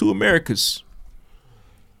 man. It's 2 Americas.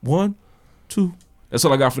 1, 2. That's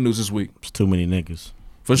all I got for news this week. It's too many niggas.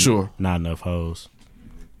 For sure. Not enough hoes.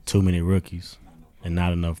 Too many rookies. And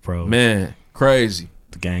not enough pros. Man, crazy.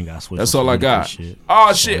 The gang got switched. That's all I got. Shit.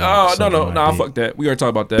 Oh shit. Oh no, like fuck that. We already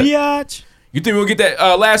talked about that. Biatch. You think we'll get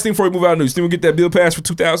that last thing before we move out of news? Think we'll get that bill passed for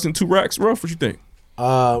 2002 racks, Ruff? What you think?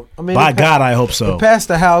 I mean, by God, I hope so. Past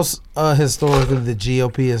the House, historically, the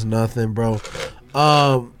GOP is nothing, bro.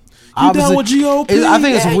 You down with GOP? I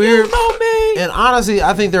think it's weird. You know me. And honestly,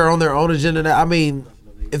 I think they're on their own agenda now. I mean,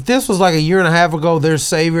 if this was like a year and a half ago, their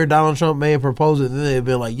savior, Donald Trump, may have proposed it, then they'd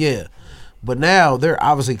been like, yeah. But now, they're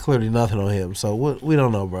obviously clearly nothing on him. So we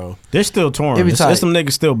don't know, bro. They're still torn. There's some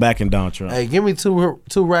niggas still backing Donald Trump. Hey, give me two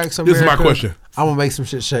racks. This is my question. I'm going to make some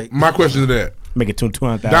shit shake. My question is that. Make it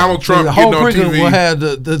 200,000. Donald Trump the getting whole on TV. will have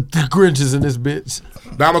the Grinches in this bitch.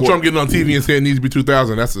 Donald Trump getting on TV and saying it needs to be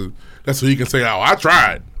 2,000. That's so he can say, "Oh, I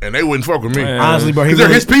tried," and they wouldn't fuck with me. Honestly, bro, they're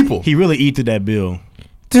his people. He really eated that bill.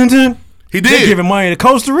 Dun, dun. He did. They're giving money to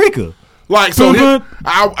Costa Rica. Like so,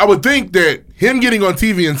 I would think that him getting on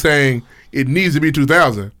TV and saying it needs to be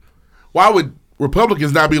 2,000. Why would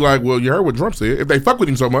Republicans not be like, "Well, you heard what Trump said"? If they fuck with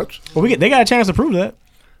him so much, well, they got a chance to prove that.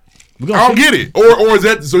 I don't get it. Or is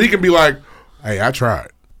that so he can be like, "Hey, I tried."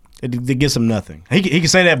 It gets him nothing. He can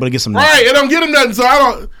say that, but it gets him nothing. Right, it don't get him nothing. So I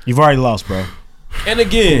don't. You've already lost, bro. And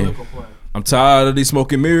again, I'm tired of these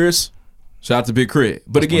smoking mirrors. Shout out to Big Crit.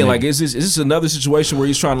 But again, like, is this another situation where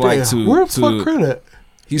he's trying to like to where the fuck Crit at?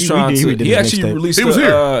 He's trying to. He actually released.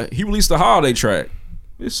 He released the holiday track.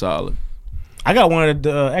 It's solid. I got one of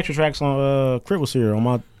the extra tracks on Crit was here on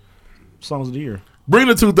my songs of the year. Bring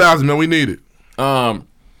the 2,000, man. We need it. But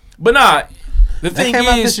nah. The thing came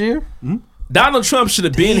out is, this year? Donald Trump should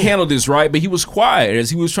have been handled this right, but he was quiet as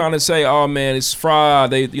he was trying to say, "Oh man, it's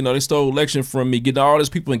fraud. They stole election from me, getting all these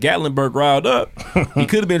people in Gatlinburg riled up." He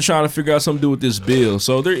could have been trying to figure out something to do with this bill.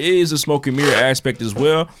 So there is a smoke and mirror aspect as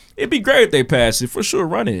well. It'd be great if they pass it for sure.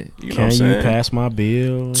 Run it. You know what I'm saying? Can you pass my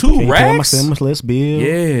bill? 2 racks? My list bill.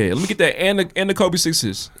 Yeah, let me get that and the Kobe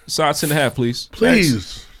 6s. Size 10.5, please.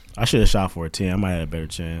 Please. I should have shot for a 10. I might have a better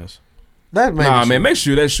chance. Nah, man, make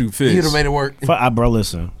sure that shoe fits. You'd have made it work. Bro,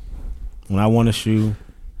 listen. When I want a shoe,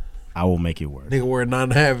 I will make it work. Nigga wear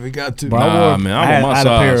 9.5 if he got to. Bro, I had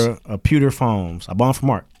a pair of pewter foams. I bought them from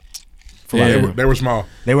Mark. They were small.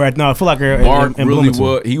 They were at Foot Locker. Mark in really Bloomington.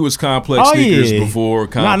 was. He was complex sneakers before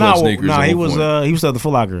complex sneakers. No, he was at the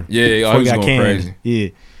Foot Locker. Yeah, he was going crazy. Yeah,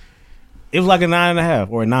 it was like a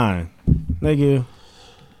 9.5 or a 9. Nigga,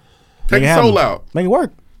 take your soul out. Make it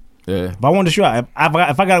work. Yeah. If I want to shoot, if I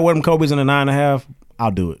got to wear them Kobe's in a 9.5,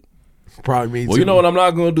 I'll do it. Probably me too. Well, you know what I'm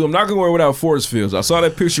not going to do? I'm not going to wear without force fields. I saw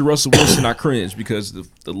that picture of Russell Wilson. I cringed because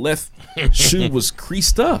the left shoe was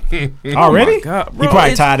creased up. Already? Oh my God, bro, he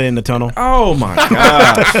probably tied it in the tunnel. Oh my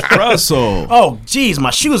God, Russell. Oh, jeez,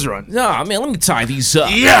 my shoes are on. Nah, man, let me tie these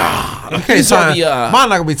up. Yeah. You can't tie. Mine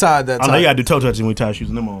not going to be tied that time. I know you got to do toe touching when we tie shoes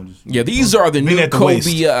in them on. Yeah, these are the new Kobe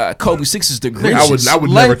 6s, the Grinches. I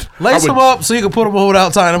would never. Lace them up so you can put them on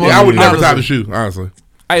without tying them up. Yeah, I would never tie the shoe, honestly.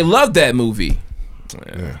 I love that movie.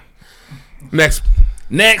 Yeah. Next.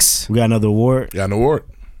 We got another award. Got an award.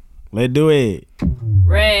 Let's do it.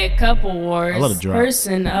 Red Cup Awards. I love the drop.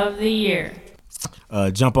 Person of the Year.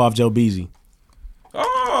 Jump off Joe Beasy.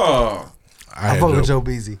 Oh. I fuck with Joe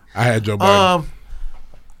Beasy. I had Joe Biden.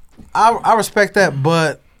 I respect that,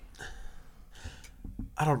 but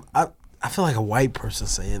I feel like a white person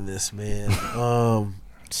saying this, man.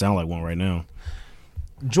 Sound like one right now.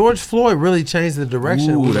 George Floyd really changed the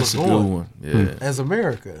direction we that's was a going good one. Yeah. as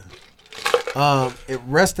America. It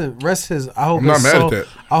rest his. I hope I'm not his mad at soul. that.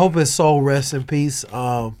 I hope his soul rests in peace.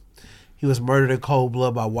 He was murdered in cold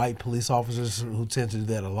blood by white police officers who tend to do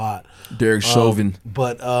that a lot. Derek Chauvin.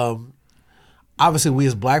 But obviously, we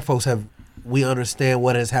as black folks we understand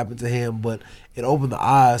what has happened to him, but it opened the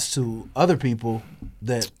eyes to other people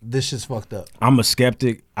that this shit's fucked up. I'm a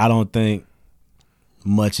skeptic. I don't think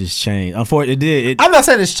much has changed. Unfortunately, it did. I'm not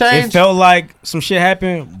saying it's changed. It felt like some shit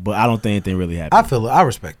happened, but I don't think anything really happened. I feel it. I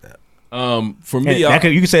respect that. For me, you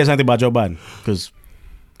can say the same thing about Joe Biden because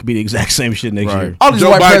it could be the exact same shit next year. All these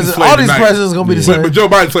presidents are gonna be the same. But Joe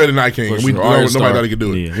Biden played the Night King. For We sure. nobody Stark. thought he could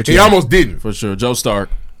do it. Yeah. He almost didn't. For sure. Joe Stark.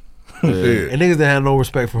 Yeah. And niggas that had no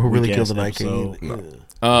respect for who really killed the Night episode. King.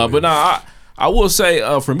 But I will say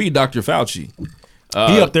for me, Dr. Fauci.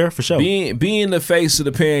 He up there for sure. Being the face of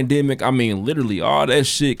the pandemic, I mean, literally all that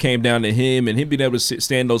shit came down to him and him being able to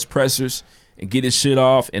stand those pressers and get his shit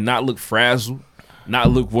off and not look frazzled, not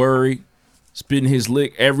look worried, spitting his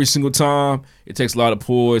lick every single time. It takes a lot of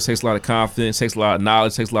poise, takes a lot of confidence, takes a lot of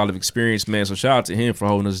knowledge, takes a lot of experience, man. So shout out to him for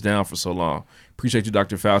holding us down for so long. Appreciate you,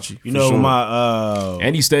 Dr. Fauci. You know, my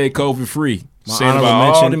and he stayed COVID free. my Saying honorable about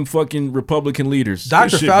all mention- them fucking Republican leaders.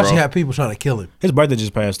 Dr. Good shit, Fauci bro. had people trying to kill him. His birthday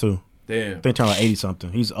just passed too. Damn. I think trying like 80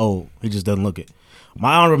 something. He's old. He just doesn't look it.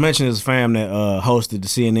 My honorable mention is a fam that hosted the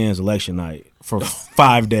CNN's election night for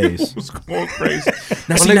 5 days. It's going crazy.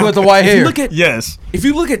 Now, nigga with the white hair. If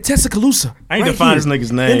you look at Tuscaloosa, I need to find this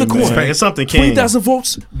nigga's name. in the corner, man. It's something King. 20,000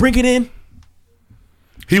 votes. Bring it in.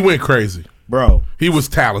 He went crazy. Bro. He was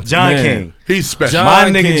talented. John Man. King. He's special. John My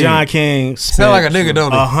nigga King. John King Sound like a nigga,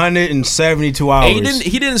 don't he? 172 hours. And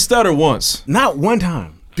he didn't stutter once. Not one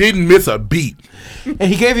time. Didn't miss a beat. And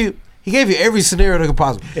he gave you every scenario that could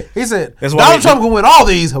possible. He said That's why Donald they- Trump can win all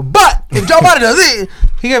these, but if Joe Biden does it,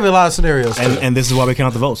 he gave me a lot of scenarios. And this is why we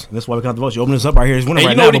count the votes. This is why we count the votes. You open this up right here. He's winning And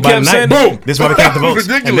right you know now. what he But by the kept night, saying? Boom. this is why we count the votes.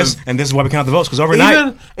 Ridiculous. And this is why we count the votes. Because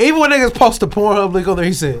overnight, even when niggas post the Pornhub link on there,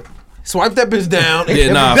 he said, "Swipe that bitch down."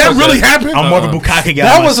 Yeah, nah, That fuck really happened? I'm more of a Bukkake guy.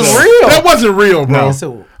 That wasn't myself. real. That wasn't real, bro. I I thought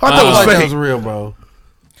thought it was that fake. was real, bro.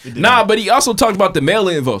 Nah, but he also talked about the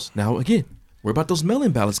mail-in votes. Now, again, we're about those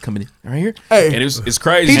mail-in ballots coming in right here. Hey. And it's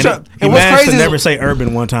crazy. He He And what's managed crazy to is- never say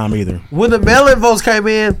urban one time either. When the mail-in votes came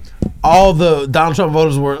in, all the Donald Trump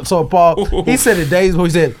voters were. So Paul, he said it days before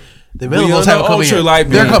he said the mail-in We votes on haven't the come ultra in. light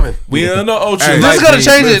They're beam. coming. We on the ultra Hey, light this is gonna beam.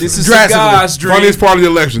 change it This is drastically. God's dream. Funniest part of the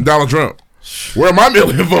election, Donald Trump. Where are my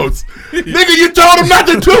million votes? Nigga, you told him not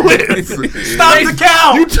to do it. Stop the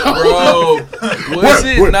count. You told Bro, him. was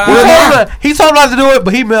it where- not? where He told him not to do it,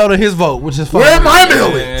 but he mailed in his vote, which is fine. Where are my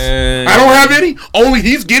millions? Man. I don't have any. Only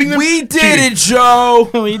he's getting them. We did it, Joe.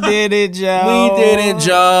 We did it, Joe. We did it,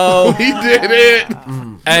 Joe. He did it.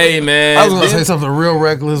 Hey, man. I was gonna say something real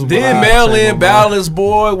reckless. Then mail-in ballots,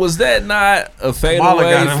 boy. Was that not a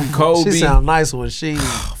fadeaway from Kobe She sound nice when she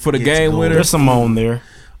for the gets game going. winner? There's some on there.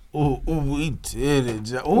 Ooh, we did it,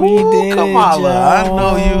 Joe. Ooh,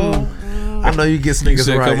 Kamala. I know you get You niggas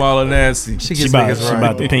said right. Kamala nasty. She She gets about, niggas she right.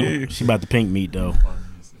 about the pink. She about the pink meat though.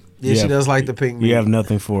 Yeah, she Yeah. does like the pink meat. You have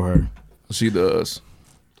nothing for her. She does.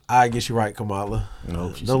 I guess you're right, Kamala.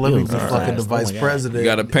 No, she's Don't let me be still fucking the fast. vice Oh my God. president. You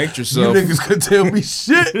gotta paint You yourself. niggas could tell me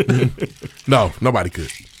shit. No, nobody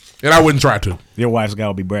could. And I wouldn't try to. Your wife's guy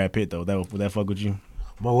would be Brad Pitt though. Would that fuck with you?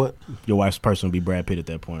 My what? Your wife's person would be Brad Pitt at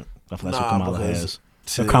that point. I feel that's what Nah, Kamala because has.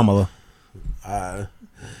 shit. Kamala.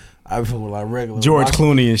 I feel like regular. George Washington.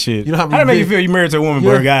 Clooney and shit. You know how How many did it make you big- feel? You married to a woman, You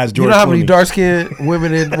but know- her guy's George You know how many Clooney. dark skinned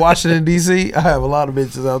women in Washington D.C.? I have a lot of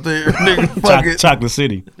bitches out there. Nigga, fuck it. Chocolate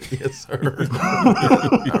City. Yes, sir.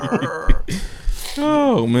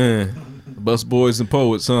 Oh man, bus boys and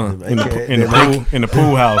poets, huh? In the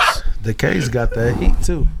pool house. The K's got that heat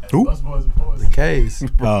too. Who? The K's.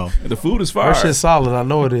 Oh, The food is fire. That shit's solid. I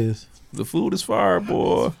know it is. The food is fire,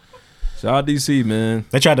 boy. Shout out DC, man.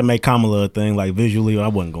 they tried to make Kamala a thing like visually. I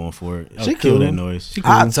wasn't going for it. I She would kill cool. that noise. She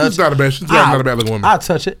I cool. touch She's not a bad. She's not a bad looking woman. I'll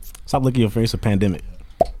touch it. Stop licking your face. A pandemic.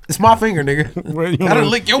 It's my finger, nigga. You I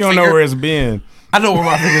didn't lick your you don't finger. know where it's been. I know where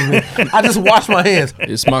my finger's been. I just wash my hands.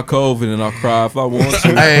 It's my COVID, and I'll cry if I want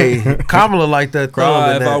to. Hey, Kamala like that. Cry thumb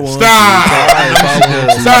in if I that. want Stop. to. Cry if I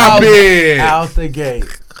want to. Stop it. Out the gate.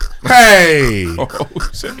 Hey.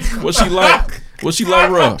 What she like? What she like,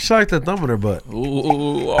 rough? She like that thumb in her butt.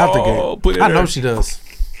 Ooh, Out the oh, gate. put it I in know her. she does.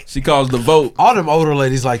 She calls the vote. All them older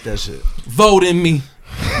ladies like that shit. Vote in me.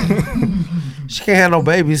 She can't have no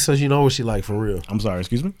babies, so you know what she like for real. I'm sorry.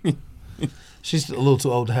 Excuse me. She's a little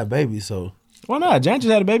too old to have babies, so Why not? Janet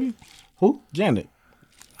just had a baby. Who? Janet.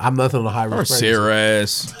 I'm nothing on a high Or risk. Sarah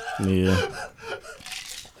ass. Yeah.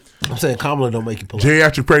 I'm saying Kamala don't make you pull up.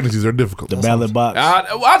 Geriatric pregnancies are difficult. The ballot box. I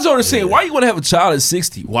just understand why you want to have a child at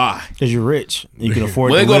 60. Why? Because you're rich. You can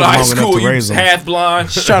afford When to they go live to high long enough school, to you raise them. half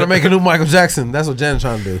blind. She's trying to make a new Michael Jackson. That's what Janet's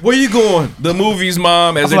trying to do. Where you going? The movies,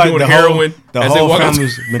 mom, as I they're feel doing like heroin. The as they whole walk out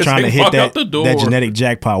family's the- been as trying they to hit walk out the that door. genetic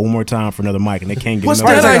jackpot one more time for another mic, and they can't get What's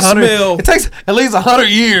enough. that It takes I 100 smell? It takes at least 100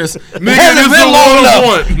 years. It Nigga, hasn't this been is long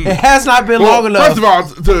one. enough. It has not been Well, long enough. First of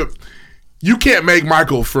all, you can't make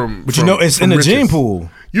Michael from. But you know, it's in the gene pool.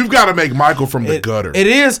 You've got to make Michael from the gutter. It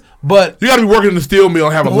is, but You got to be working in the steel mill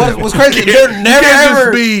and have a what's crazy? You They're can't never just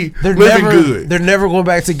ever be they're living never good. they're never going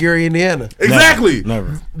back to Gary, Indiana. Exactly.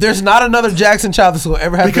 Never. There's not another Jackson child that's going to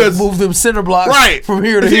ever have Because- to move them cinder blocks Right from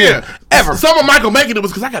here to here ever. Some of Michael making it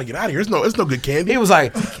was because I got to get out of here. It's no good candy. He was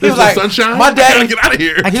like, There's no sunshine. my I gotta daddy. get out of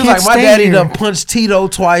here. He was like, my daddy done punched Tito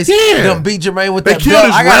twice. Yeah. Done beat Jermaine with They that killed belt.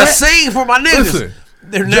 his I gotta rat. sing for my niggas. Listen,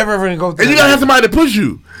 They're never ever gonna go through And you that. gotta have somebody to push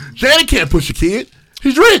you. Janet can't push a kid.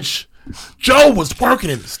 He's rich. Joe was working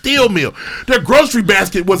in the steel mill. Their grocery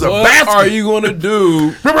basket was a What basket. are you going to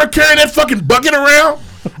do? Remember her carrying that fucking bucket around?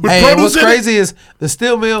 With Hey, produce what's in it? crazy is the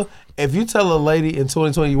steel mill. If you tell a lady in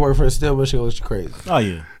 2020 you work for a steel mill, she goes, "You crazy." Oh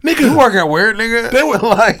yeah, Nigga, You work at where, nigga? They were-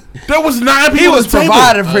 like there was 9 people he at was the table.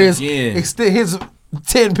 providing for Again. his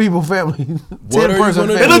 10 people family, What are you 10-person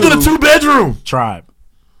gonna They family. lived in a 2-bedroom. tribe.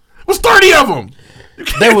 It was 30 of them.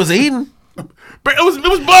 They was eating. But it was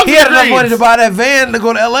bugs. He and had enough greens. money to buy that van to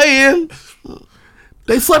go to LA in.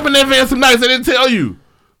 They slept in that van some nights. They didn't tell you.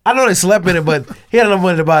 I know they slept in it, but he had enough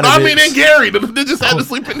money to buy that. I mean, in Gary, they just had to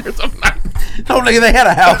sleep in there some nights. No, nigga, they had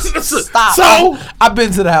a house. Stop. So- I've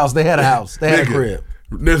been to the house. They had a house. They had a Nigga, crib.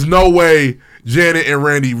 There's no way Janet and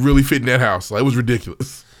Randy really fit in that house. Like, it was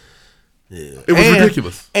ridiculous. Yeah. It was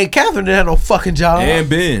ridiculous. And Catherine didn't have no fucking job. And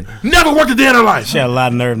Ben. Never worked a day in her life. She had a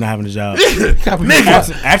lot of nerve not having a job.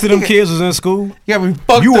 Nigga. After them kids was in school, You got me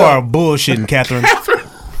fucked you up. are bullshitting, Catherine.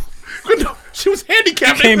 She was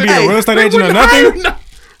handicapped. You can't be a Hey, real estate they agent or wouldn't nothing? hire no-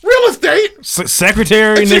 Real estate.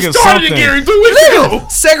 Secretary, And she nigga, started something. in Gary 2 weeks ago.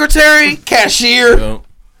 Secretary, cashier,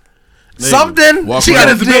 something. Walk She around.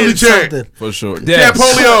 got a Disability check. something. For sure. That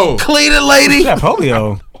polio. Cleaning lady. Yeah,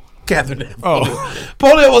 polio. Catherine. Oh,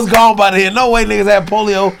 Polio was gone by then. No way niggas had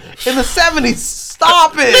polio in the 70s.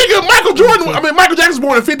 Stop it. Nigga, Michael Jackson was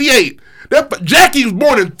born in 58. Jackie was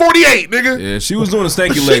born in 48, nigga. Yeah, she was doing a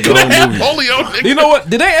stanky She leg the could whole have movie. polio, nigga. You know what?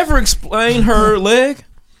 Did they ever explain her leg?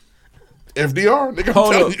 FDR, nigga.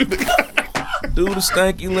 Hold I'm up. telling you, nigga. Do the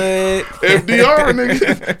stanky leg. FDR,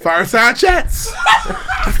 nigga. Fireside chats.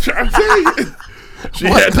 I'm trying to tell you. She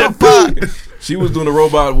What had the that fuck? food. She was doing the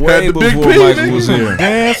robot way the big before P, Michael nigga. was here.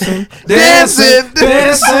 dancing, Dancing.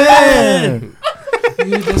 dancing.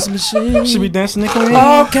 Dancing. Should be dancing, Nicole.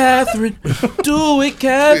 Oh, Catherine. Do it, Who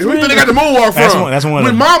Catherine. they got the moonwalk That's from? one- that's one of when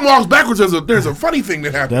them. mom walks backwards, there's a funny thing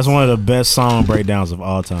that happens. That's one of the best song breakdowns of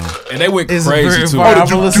all time. And they went It's crazy very too. fire. I'm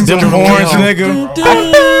gonna listen to Them the horns, video.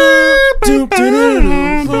 nigga.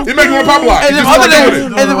 It make you want to pop lock. And them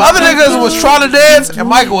other niggas was trying to dance, and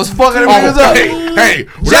Michael was fucking them niggas up. Hey,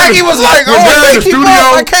 Jackie was like, "Oh, I can't keep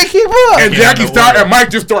up. I can't keep up." And Jackie started, and Mike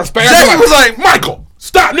just started spazzing. Jackie was like, Michael,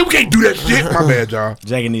 stop. We can't do that shit. My bad, y'all.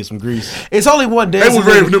 Jackie needs some grease. It's only one They dancing. was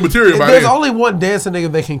ready for nigga. new material by There's then. only one dancing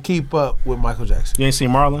nigga that can keep up with Michael Jackson. You ain't seen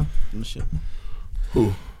Marlon? Shit.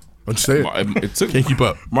 Who? What you say? It took Can't keep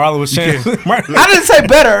up. Marlon was chanting. I didn't say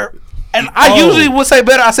better, and I Oh. usually would say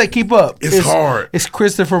better. I say keep up. It's hard. It's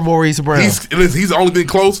Christopher Maurice Brown. He's the only thing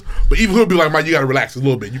close, but even he'll be like, Mike, you gotta relax a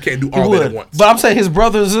little bit. You can't do He all that would. at once. But I'm saying his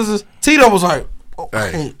brothers and sisters. Tito was like, oh,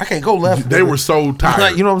 Hey. I can't go left. They nigga. were so tired.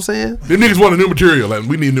 Like, you know what I'm saying? Them niggas wanted new material. Like,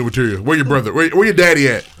 we need new material. Where your brother? Where your daddy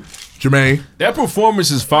at? Jermaine. That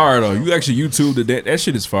performance is fire though. You actually YouTube that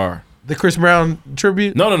shit is fire. The Chris Brown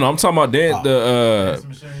tribute. No. I'm talking about the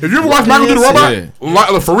Have you ever watched Michael do the robot?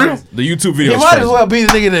 Yeah. For real? the YouTube He video. might as well be the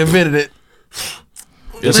nigga that invented it.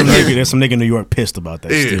 There's some nigga in New York pissed about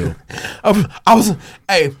that still. I was,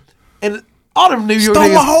 hey, and all them New York Stole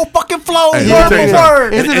niggas. my whole fucking flow. Hey, Word let me tell you for something.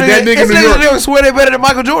 word. It's And the that nigga in New York- New York swear they better than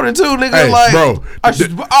Michael Jordan too. Nigga, Hey, like, bro, I was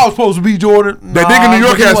supposed to be Jordan. That nigga in New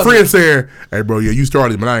York but he has wasn't. friends saying, "Hey, bro, yeah, you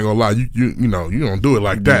started, but I ain't gonna lie, you know, you don't do it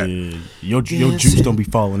like that." Yeah. Your juice don't be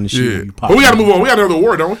falling this shit. Yeah, when you pop but we gotta it. move on. We got another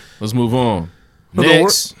award, don't we? Let's move on. Another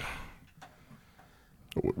Next.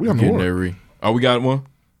 We got an Getting award. there, Ree. Oh, we got one.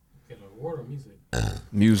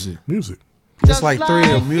 Music. Music. It's like 3 of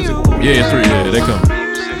them music. Yeah, 3. Yeah, they come.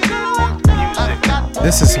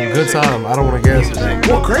 This is some good time. I don't want to guess.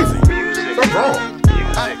 What crazy? What's wrong?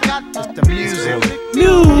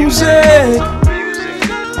 Music.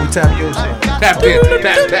 We tapped in. Tap in.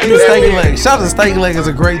 Tap. The Stanky Leg. Shout out to Stanky Leg. It's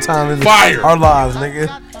a great time in Fire. our lives, nigga.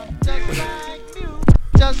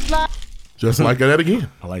 Just like that again.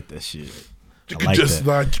 I like that shit. I like just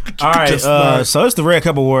that. All right, so it's the Red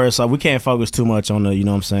Cup Awards, so we can't focus too much on the, you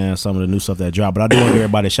know what I'm saying, some of the new stuff that dropped. But I do want to give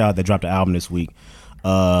everybody a shout out that dropped the album this week.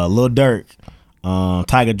 Lil Durk,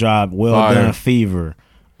 Tiger dropped Well Fire. Done Fever,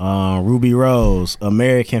 Ruby Rose,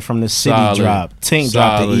 American from the City Solid. dropped, Tink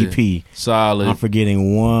dropped the EP. Solid. I'm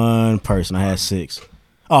forgetting one person. I had 6.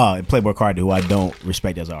 Oh, and Playboy Cardi, who I don't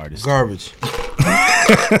respect as an artist. Garbage.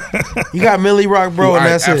 You got Millie Rock, bro, Who and I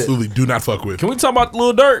that's absolutely do not fuck with. Can we talk about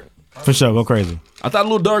Lil Durk? For sure, go crazy. I thought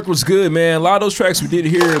Lil Durk was good, man. A lot of those tracks we did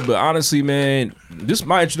hear, but honestly, man, this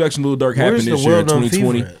my introduction to Lil Durk happened this year in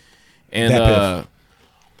 2020. And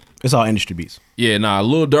it's all industry beats. Yeah,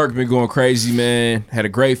 Lil Durk been going crazy, man. Had a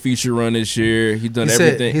great feature run this year. He done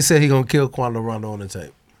everything. He said he gonna kill Quando Rondo on the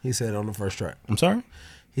tape. He said it on the first track. I'm sorry?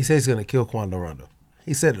 He said he's gonna kill Quando Rondo.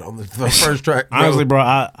 He said it on the first track. Bro. Honestly, bro,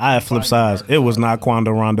 I have flip sides. It was not Quando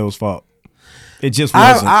Rondo's fault. It just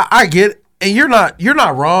wasn't. I get it. And you're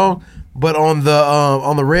not wrong, but on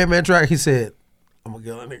the Redman track, he said, I'm gonna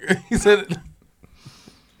kill that nigga. He said it.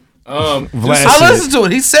 I listened to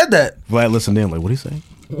it. He said that. Vlad listened in, like, what'd he say?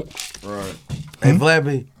 Right. Hey,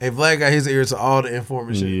 Vlad got his ears to all the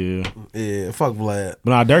informant shit. Yeah, fuck Vlad.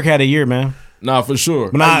 But nah, Dirk had a year, man. Nah, for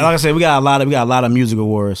sure. But like I said, we got a lot of music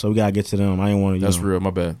awards, so we gotta get to them. I didn't want to. That's real.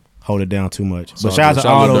 My bad. Hold it down too much. It's But all shout out good. to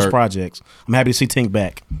Shout all out those Dirk. projects. I'm happy to see Tink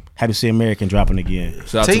back. Happy to see American dropping again.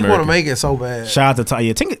 Tink want to make it so bad. Shout out to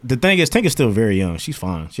Tink. The thing is, Tink is still very young. She's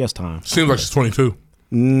fine. She has time. Seems like she's 22.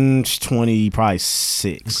 She's 20, probably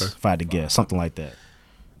 6, if I had to guess, something like that.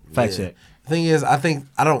 Fact check. The thing is, I feel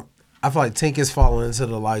like Tink is falling into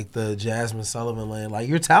the Jasmine Sullivan land. Like,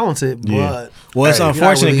 you're talented, but well, it's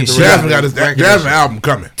unfortunate because Jasmine got his Jasmine album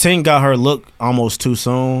coming. Tink got her look almost too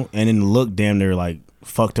soon, and then the look damn near like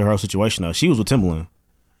fucked her whole situation up. She was with Timbaland.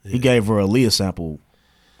 He gave her a Leah sample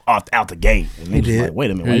out the gate. And he did. Like,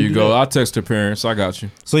 wait a minute. Here you go. I'll text her parents. I got you.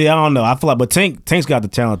 So yeah, I don't know. I feel like, but Tink's got the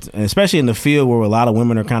talent, and especially in the field where a lot of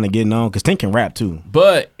women are kind of getting on, because Tink can rap too.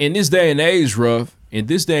 But in this day and age,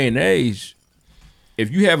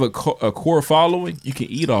 if you have a core following, you can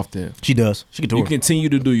eat off them. She does. She can tour. You continue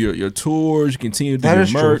to do your tours. You continue to do That your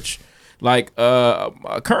is true. merch. Like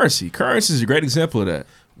Currency. Currency is a great example of that.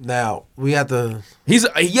 Now we have to. He's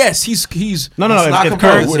no. not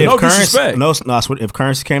compared with no disrespect. If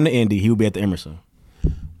Currency came to Indy, he would be at the Emerson.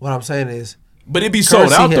 What I'm saying is, but it'd be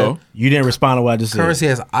sold out though. You didn't respond to what I just said. Currency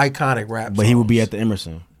has iconic rap, but he would be at the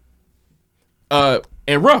Emerson.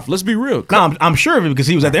 And Ruff, let's be real. No, I'm sure of it because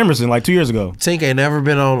he was at the Emerson like 2 years ago. Tink ain't never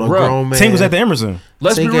been on a grown man. Tink was at the Emerson.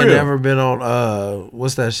 Let's be Tink real. ain't never been on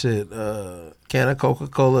what's that shit? Can of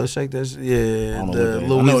Coca-Cola, shake that shit. Yeah, the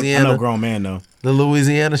Louisiana. I know grown man though. The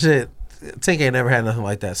Louisiana shit. Tink ain't never had nothing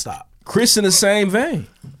like that. Stop. Chris in the same vein.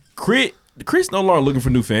 Chris no longer looking for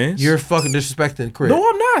new fans. You're fucking disrespecting Chris. No,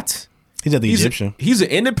 I'm not. He's at the Egyptian. He's an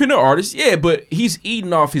independent artist, yeah, but he's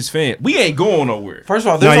eating off his fans. We ain't going nowhere. First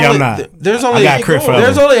of all, I'm not. there's only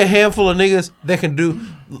a handful of niggas that can do.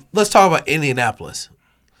 Let's talk about Indianapolis.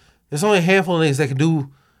 There's only a handful of niggas that can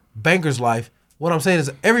do Banker's Life. What I'm saying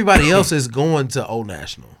is everybody else is going to Old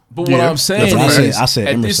National. But what I'm saying is, I said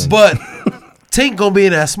Emerson. But Tink gonna be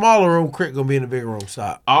in that smaller room. Crit gonna be in the bigger room.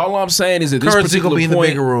 Stop. All I'm saying is at this Currency particular gonna be in point,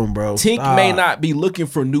 the bigger room, bro. Tink Stop. may not be looking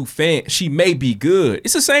for new fans. She may be good.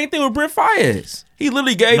 It's the same thing with Brent Faiyaz. He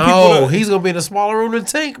literally gave people. He's gonna be in a smaller room than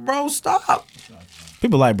Tink, bro. Stop.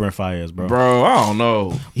 People like Brent Faiyaz, bro. Bro, I don't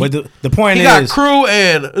know. But the point He is, got crew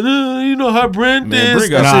and you know how Brent Man, is.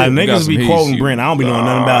 Brent got some- niggas be heat. quoting Brent. I don't be knowing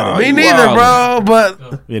nothing about it. Me neither, bro.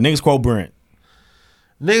 But Yeah, niggas quote Brent.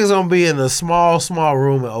 niggas gonna be in a small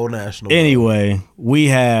room at Old National. Anyway, we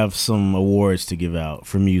have some awards to give out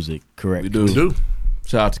for music, correct? We do.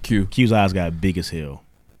 Shout out to Q. Q's eyes got big as hell.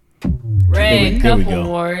 Red Here we Couple go.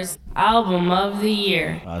 Wars Album of the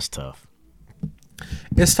Year. That's tough.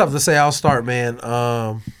 It's tough to say. I'll start, man.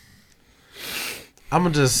 I'm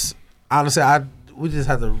gonna just honestly, we just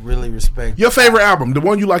have to really respect Your favorite album, the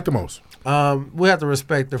one you like the most. We have to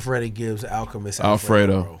respect the Freddie Gibbs Alchemist.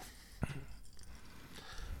 Alfredo. Bro.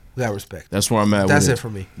 We gotta respect. That's where I'm at. That's with it for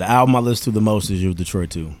me. The album I listen to the most is your Detroit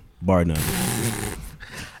 2, bar none.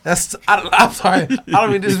 I'm sorry. I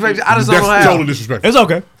don't mean disrespect. I just don't That's know how. totally disrespectful. It's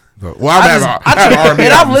okay. Well, I have R&B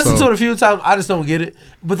and I've albums, listened so- to it a few times. I just don't get it.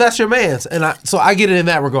 But that's your man's, and so I get it in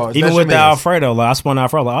that regard. Even That's with the your man's. Alfredo, like I spun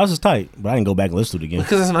Alfredo, like, I was just tight, but I didn't go back and listen to it again.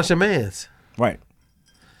 Because that's not your man's. Right.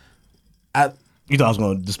 You thought I was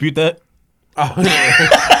going to dispute that? Oh,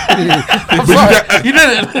 yeah. I'm sorry. You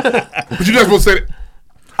didn't. But you just supposed to say it.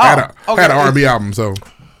 I had an R&B album, so.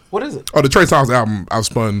 What is it? Oh, the Trey Songz album I've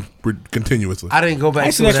spun continuously. I didn't go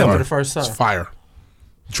back to it after the first time. It's fire.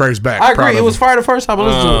 Trey's back. I Proud agree. It of was him. fire the first time I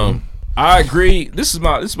listened to it. I agree. This is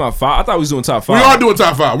my 5. I thought we was doing top 5. We are doing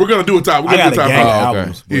top 5. We're gonna do a top. We're I gonna got do a top gang of 5.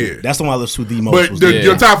 albums. Yeah, That's the one I listen to the most. but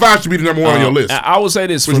your top 5 should be the number 1 on your list. I would say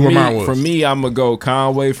this Which for one me. mine was. For me, I'm gonna go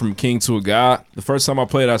Conway from King to a God. The first time I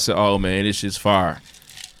played, I said, "Oh man, this shit's fire."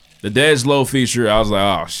 The Dej Low feature, I was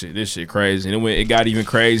like, "Oh shit, this shit crazy." And it got even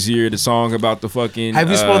crazier. The song about the fucking Have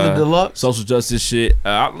you spun the deluxe? social justice shit.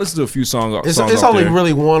 I listened to a few songs. It's off only there.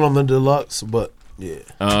 really one on the deluxe, but yeah.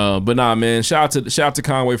 But nah, man. Shout out to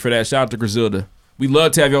Conway for that. Shout out to Griselda. We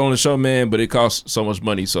love to have you on the show, man, but it costs so much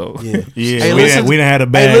money. So Yeah. Yeah, we didn't have a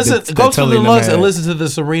bag. Hey, listen, that go to the Tully and them deluxe had. and listen to the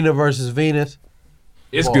Serena versus Venus.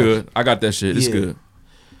 it's Bars. good. I got that shit. It's Yeah.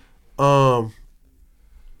 good. Um,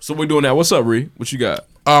 So we're doing that. What's up, Ree? What you got?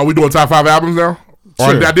 We doing top 5 albums now.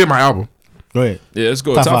 Or Sure. I did my album. Go ahead. Yeah, let's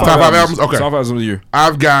go. Top Top five. 5 albums? Okay. Top 5 albums of the year.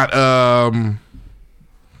 I've got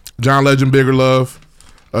John Legend, Bigger Love,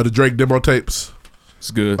 the Drake demo tapes.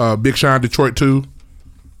 It's good. Big Sean, Detroit 2.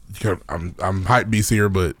 I'm hype beast here,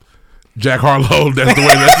 but Jack Harlow. That's the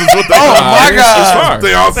way. That's what they my God. It's fire.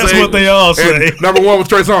 They all That's say. what they all say. And number 1 was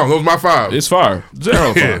Trey Songz. Those my 5. It's fire.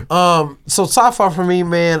 Zero fire. So top 5 for me,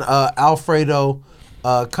 man. Alfredo,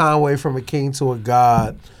 Conway from a King to a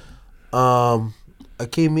God,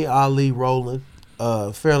 Akimi Ali, Rolling.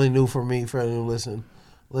 Fairly new for me. Fairly new. Listen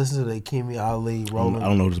to the Akimi Ali, Rolling. I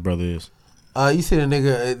don't know who this brother is. You see the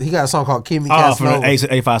nigga? He got a song called Kimi Oh, from Casanova.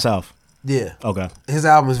 the A5 South. Yeah. Okay. His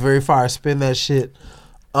album is very fire. Spin that shit.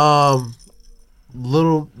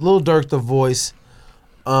 Little Durk the voice.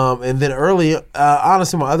 And then early,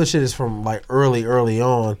 honestly, my other shit is from like early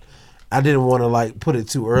on. I didn't want to like put it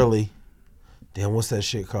too early. Damn, what's that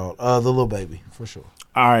shit called? The Lil Baby, for sure.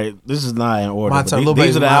 All right, this is not in order. My but turn, Lil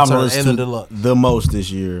these Baby, are the My albums Turn, I listened and the to Deluxe. the most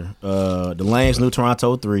this year. The Lane's New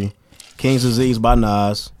Toronto 3, King's Disease by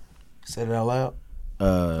Nas. Said it out loud.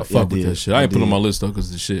 I fuck with that shit. I ain't put it on my list though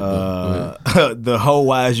because the shit. The whole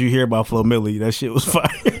Why Is You Here by Flo Milli. That shit was fire.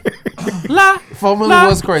 Flo Milli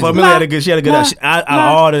was crazy. Flo Milli had a good. She had a good. Out of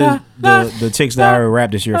all the chicks that I heard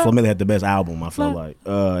rap this year, Flo Milli had the best album. I feel like,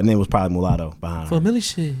 and then it was probably Mulatto behind her. Milli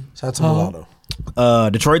shit. Shout out to Mulatto.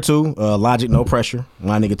 Detroit 2, Logic, No Pressure.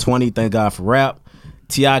 My nigga 20, Thank God for Rap.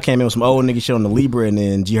 T.I. came in with some old nigga shit on the Libra, and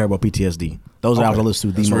then G Herbo PTSD. Those are albums I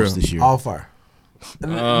listened to the most this year. All fire.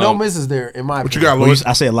 No misses there in my What you opinion. got, Lloyd?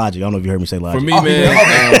 I said Logic. I don't know if you heard me say Logic. For me,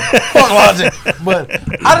 man. Fuck Logic. But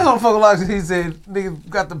I just don't fuck with Logic. He said, nigga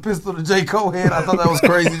got the pistol to J. Cole head. I thought that was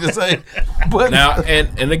crazy to say. But Now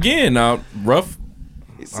and again, Rough.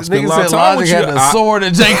 I spent a nigga lot of said time Logic with you. had a sword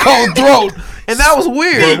in J. Cole's throat. And that was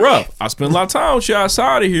weird. But Rough, I spent a lot of time with you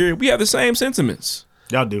outside of here. We have the same sentiments.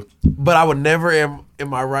 Y'all do. But I would never in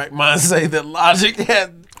my right mind say that Logic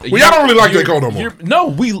had. Well, y'all don't really like J. Cole no more. No,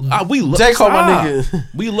 we love J. Cole, my nigga.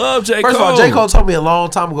 We love J. First Cole. of all, J. Cole told me a long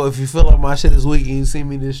time ago, if you feel like my shit is weak and you see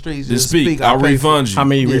me in the streets, just speak. I'll pay for it. refund you. How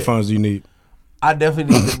many refunds do you need? I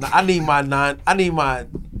definitely need. I need my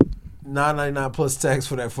 $9.99 plus tax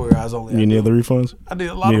for that 4 years only. You need other refunds? I need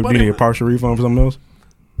a lot of You money. need a partial refund for something else?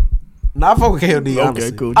 Not fuck with KOD. Okay,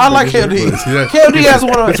 honestly. cool. I like KOD. KOD has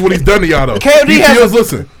one of. That's what he's done to y'all though.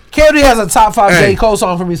 KOD KOD has a top 5 Hey. J. Cole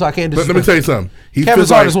song for me, so I can't Let disrespect. me tell you something. He Kevin's feels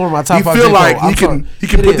Heart like is one of my top 5 He feel J. like Cole. he I'm can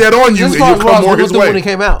sorry. put It that is. on you This and is you'll what come I more was his going through when way. it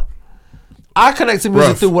came out. I connect to music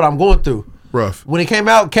Rough. through what I'm going through. Rough. When it came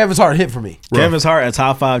out, Kevin's Heart hit for me. Kevin's Heart, a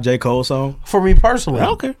top 5 J. Cole song? For me personally.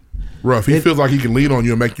 Okay. Rough. He feels like he can lean on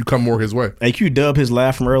you and make you come more his way. Hey, can you dub his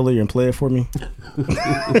laugh from earlier and play it for me?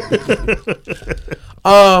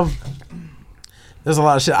 There's a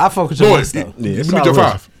lot of shit. I fuck with your list though. Yeah, Give me your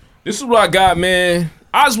 5. This is what I got, man.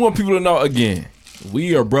 I just want people to know again,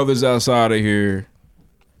 we are brothers outside of here.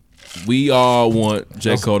 We all want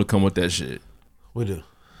J. Cole to come with that shit. We do.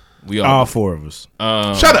 We All 4 of us.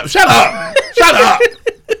 Shut up. Shut up. Shut up.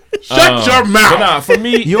 Shut your mouth. But nah, for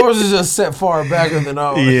me, Yours is just set far back than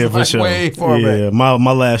ours. Yeah, Like, for sure. Way far Yeah, back.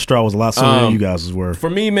 my last straw was a lot sooner than you guys' were. For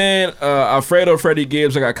me, man, Alfredo, Freddie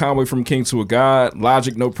Gibbs, I got Conway from King to a God,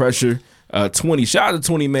 Logic, No Pressure, 20. Shout out to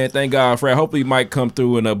 20, man. Thank God, Fred. Hopefully, Mike come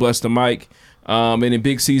through and bless the mic. And in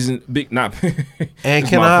big season, And It's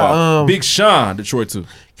can my I fault. Big Sean, Detroit 2.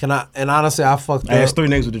 Can I? And honestly, I fucked Hey, up. that's 3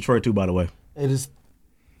 niggas with Detroit too, by the way. It is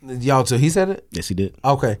y'all too. He said it. Yes, he did.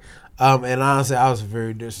 Okay. And honestly, I was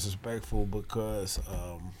very disrespectful because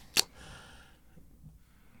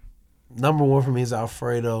number 1 for me is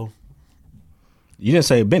Alfredo. You didn't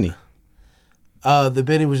say Benny. The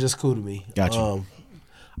Benny was just cool to me. Gotcha.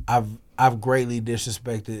 I've greatly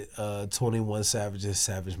disrespected 21 Savage's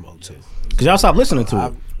Savage Mode 2. Cause y'all stopped listening to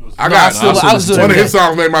it. I got I still one of his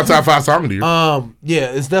songs made my top 5 song of the year.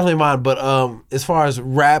 Yeah, it's definitely mine. But as far as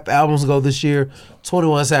rap albums go this year,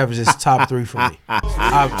 21 Savage is top 3 for me.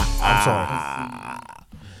 I'm sorry.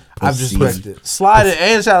 I just respect it. Slide it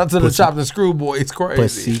and shout out to the Chopped and Screw Boy. It's crazy.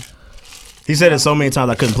 Pussy. He said it so many times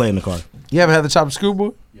I couldn't play in the car. You haven't had the Chopped and Screw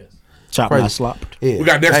Boy? Chopped, not slopped. Yeah. We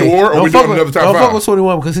got next award, or we doing another top Don't fuck five? with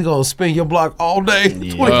 21 because he's gonna spin your block all day,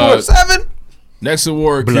 24/7. Next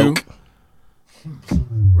award, Q.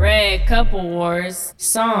 Red Couple Wars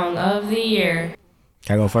Song of the Year.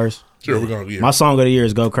 Can I go first? Sure, we're going to. My song of the year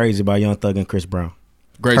is "Go Crazy" by Young Thug and Chris Brown.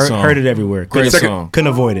 Great song. Heard it everywhere. Great song. Couldn't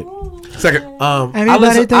avoid it. Second. I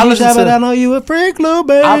listen to. I know you a freak, little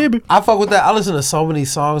baby. I fuck with that. I listen to so many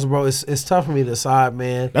songs, bro. It's tough for me to decide,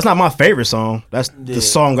 man. That's not my favorite song. That's the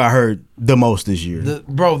song I heard the most this year.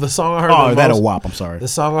 The song I heard. Oh, that a most, WAP. I'm sorry. The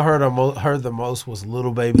song I heard the most was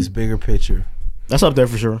Little Baby's "Bigger Picture." That's up there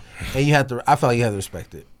for sure. And you have to. I feel like you have to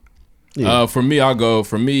respect it. Yeah. For me, I'll go.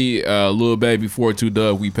 For me, Lil Baby 42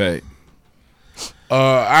 Dub, We Paid.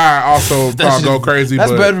 I also probably go crazy.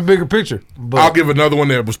 That's but better than Bigger Picture. But I'll give another one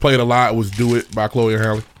that was played a lot. Was "Do It" by Chloe and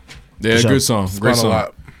Halle. Yeah, good song. Great song.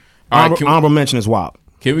 Lot. All right, honorable mention is WAP.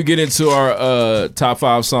 Can we get into our top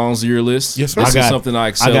 5 songs of your list? Yes, sir. This is something I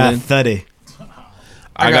excel I got in. 30.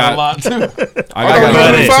 I got a lot too. I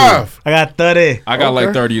got like 5. I got 30. I got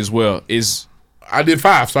like 30 as well. I did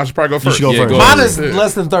 5, so I should probably go first. You should go first. Mine is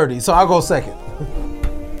less than 30, so I'll go second.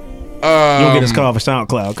 You don't get this cut off of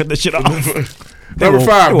SoundCloud. Cut this shit off. Number 5,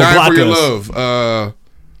 Dying "Dying for Your Love,"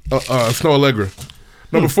 Snow Allegra.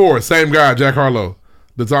 Number 4, "Same Guy," Jack Harlow.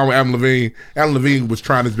 The song with Adam Levine. Adam Levine was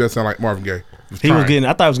trying his best to sound like Marvin Gaye. He was getting.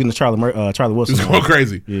 I thought he was getting Charlie Wilson. He was going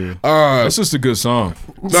crazy. Yeah. That's just a good song.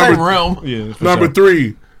 Same realm. Yeah. Number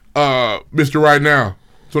 3, "Mr. Right Now,"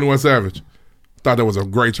 21 Savage. Thought that was a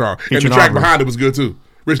great song. And the track behind it was good too.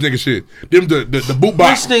 Rich nigga shit. Them the boot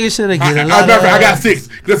box. Rich nigga shit again. I got 6.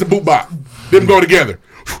 That's a boot box. Them go together.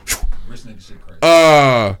 Rich nigga shit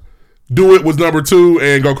crazy. "Do It" was number 2,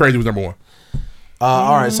 and "Go Crazy" was number 1.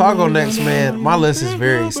 All right, so I'll go next, man. My list is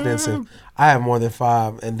very extensive. I have more than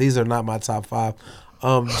 5, and these are not my top 5.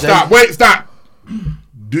 Stop.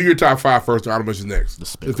 Do your top 5 first. I'll mention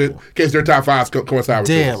next. In case their top 5s coincide with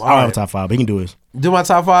Damn. yours. All I don't have right. a top 5, but he can do his. Do my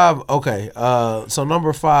top 5? Okay. So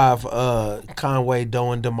number 5, Conway,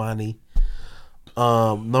 Doe and Damani.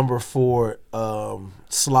 Number 4,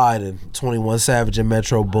 Sliding, 21 Savage and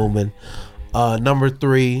Metro Boomin. Number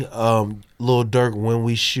 3, Lil Durk, When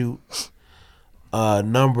We Shoot.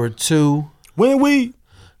 Number 2, When We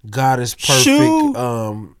God Is Perfect, Shoot.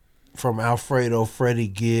 from Alfredo, Freddie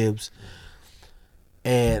Gibbs.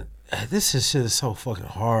 And this shit is so fucking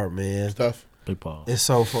hard, man. Tough. Big pause. It's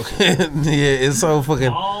so fucking it's so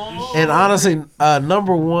fucking. And honestly,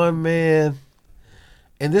 number 1, man.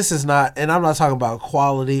 And this is not, and I'm not talking about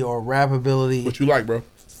quality or rap ability. What you like, bro?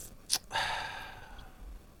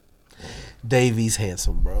 Davies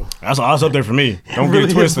Handsome, bro. That's up there for me. Don't Really get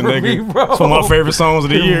it twisted, is for nigga. me, bro. It's one of my favorite songs of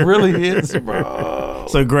the year. It really is, bro.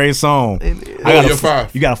 It's a great song. I got your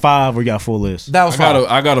 5. You got a 5 or you got a full list? That was 5.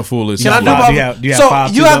 I got a full list. Can I do five? my? Do you have so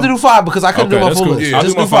 5 you too, have to though? do 5 because I couldn't do my that's full cool. list. I'll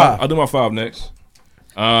Just do my do 5. I'll do my 5 next.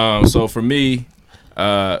 So for me,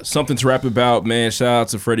 something to rap about, man. Shout out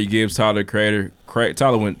to Freddie Gibbs, Tyler, Creator.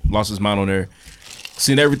 Tyler lost his mind on there.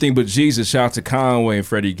 Seen Everything But Jesus. Shout out to Conway and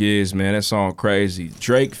Freddie Gibbs, man. That song crazy.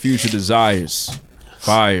 Drake, Future Desires,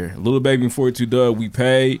 fire. Little Baby and 42 Dub, We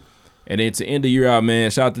Paid. And then to end the year out, man,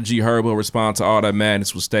 shout out to G Herbo. Respond to All That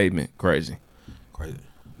Madness with Statement. Crazy.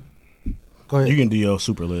 Go ahead. You can do your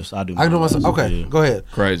super list. I do. I can do mine. myself. Okay, Yeah. go ahead.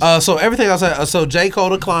 Crazy. So everything else. So J. Cole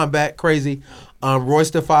to Climb Back, crazy. Royce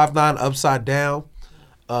the 5'9", Upside Down,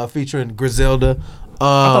 featuring Griselda.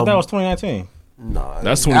 I thought that was 2019. No,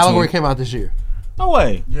 that's 2020. Allegory came out this year. No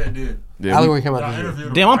way. Yeah, it did. Allegory came out this year.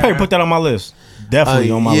 Damn, I'm paper put that on my list.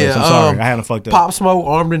 Definitely on my list. I'm sorry, I hadn't fucked up. Pop Smoke,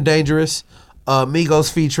 Armed and Dangerous.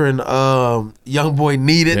 Migos featuring Young Boy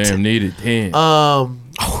Need It. Damn, Need It.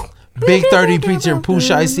 Damn. Big 30 featuring Pooh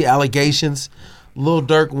Shiesty, Allegations. Lil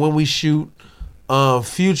Durk, When We Shoot.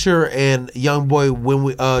 Future and Young Boy, When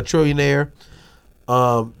We Trillionaire.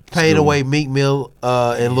 Pain Away, Meek Mill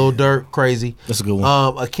and Lil Durk, crazy. That's a good one.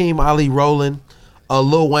 Akeem Ali Rollin'.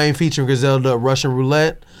 Lil Wayne featuring Griselda, Russian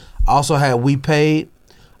Roulette. Also had We Paid.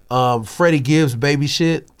 Freddie Gibbs, Baby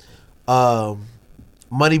Shit.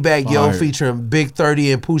 Moneybag Yo featuring Big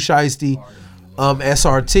 30 and Pooh Shiesty.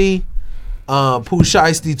 SRT. Pooh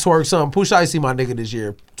Shiesty, Twerk Something. Pooh Shiesty, my nigga this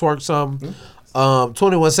year. Twerk Something.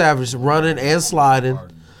 21 Savage, Running and Sliding.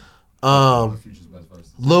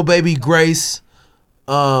 Lil Baby Grace.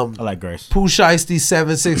 I like Grace. Pooh Shiesty,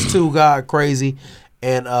 762, God Crazy.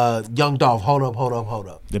 And Young Dolph, Hold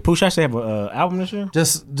Up. Did Pooh Shiesty have an album this year?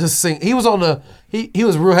 Just sing. He was on the he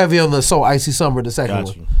was real heavy on the So Icy Summer, the second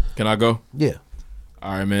one. Can I go? Yeah.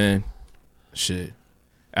 All right, man. Shit.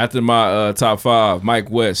 After my top 5, Mike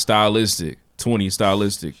West, Stylistic, 20,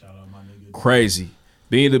 stylistic. Crazy.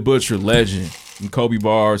 Being the Butcher, legend. And Kobe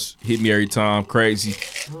bars, hit me every time, crazy.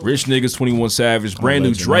 Rich Niggas, 21 Savage. Brand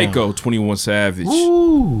new Draco, 21 Savage.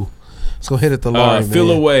 Ooh. Let's go hit at the Laurie, Feel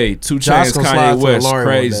man. Away, 2 Josh Chainz, gonna slide to Kanye the West, Laurie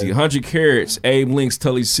crazy. one day. 100 Carats, Abe Links,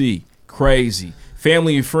 Tully C, crazy.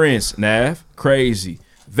 Family and Friends, Nav, crazy.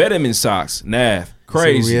 Vitamin Socks, Nav,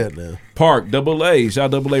 crazy. where we at now. Park, Double A, shout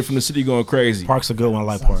out Double A from the city going crazy. Park's a good one, I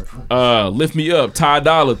like Park. Lift Me Up, Ty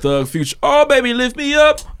Dolla, Thug Future. Oh, baby, lift me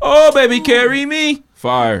up. Oh, baby, carry me.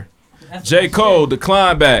 Fire. J. Cole,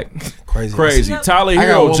 Decline Back. Crazy. Tyler I got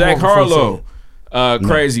Hero, one Jack more before Harlow.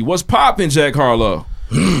 Crazy. What's poppin', Jack Harlow?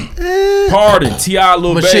 Pardon, T.I.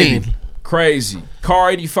 Lil Machine. Baby. Crazy.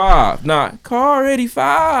 Car 85. Car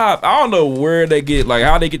 85. I don't know where they get, like,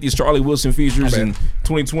 how they get these Charlie Wilson features in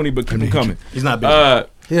 2020, but keep them coming. He's not big.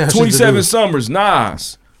 Yeah, 27 Summers,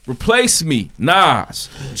 Nas. Replace Me, Nas.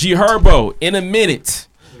 G Herbo, In a Minute.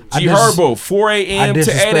 G Herbo, 4 a.m. to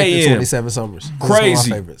 8 a.m. 27 Summers. That's Crazy. one of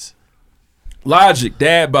my favorites. Logic,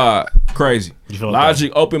 Dad Bod, crazy. feel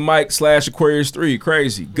Logic, Open Mic / Aquarius 3,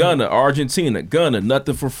 crazy. Gunna, Argentina, Gunna,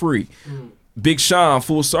 Nothing for Free. Big Sean,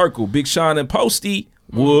 Full Circle. Big Sean and Posty,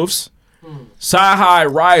 Wolves. Sci-Hi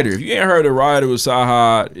Rider. If you ain't heard of Rider with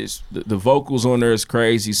Sci-Hi, it's the vocals on there is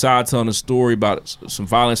crazy. Sci telling a story about some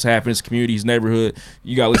violence happening in his community, his neighborhood.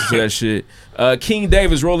 You gotta listen to that shit. King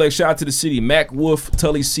Davis, Rolex, Shout Out to the City. Mac Wolf,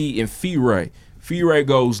 Tully C, and Fee-Ray. Fee-Ray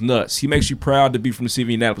goes nuts. He makes you proud to be from the city of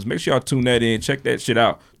Indianapolis. Make sure y'all tune that in. Check that shit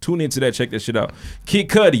out. Tune into that. Check that shit out. Kid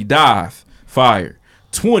Cudi, Dive, fire.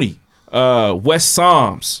 20, West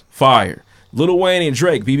Psalms, fire. Lil Wayne and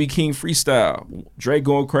Drake, BB King freestyle. Drake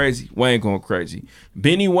going crazy, Wayne going crazy.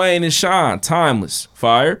 Benny Wayne and Sean, Timeless,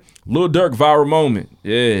 fire. Lil Durk, Viral Moment,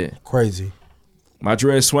 yeah. Crazy. My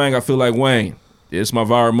dread swang, I feel like Wayne. It's my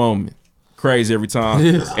viral moment. Crazy every time.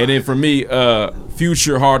 And then for me,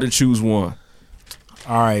 Future, hard to choose one.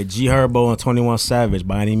 All right, G Herbo and 21 Savage,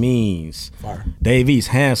 By Any Means. Fire. Dave East,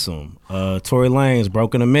 Handsome. Tory Lanez,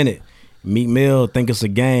 Broken a Minute. Meek Mill, Think It's a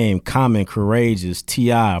Game. Common, Courageous.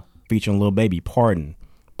 T.I., featuring Lil Baby, Pardon.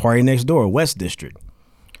 Party Next Door, West District.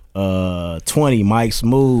 20, Mike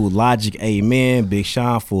Smooth, Logic, Amen. Big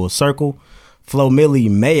Sean, Full Circle. Flo Milli,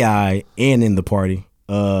 May I, and In the Party.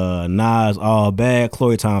 Nas, All Bad.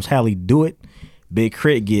 Chloe Times, Halle, Do It. Big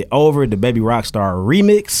Crit, Get Over. The Baby Rockstar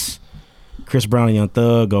Remix. Chris Brown and Young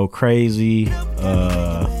Thug, Go Crazy.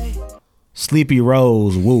 Sleepy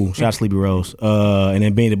Rose, Woo. Shout out Sleepy Rose. And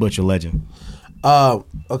then Being the Butcher, Legend. A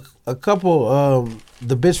couple,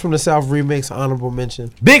 the Bitch from the South remix, honorable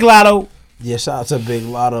mention. Big Lotto. Yeah, shout out to Big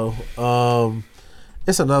Lotto.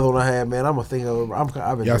 It's another one I had, man. I'm gonna think of. I've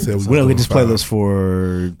been. Y'all said We don't get this playlist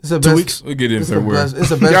for It's the 2 best- weeks. We'll get in It's the February. best. It's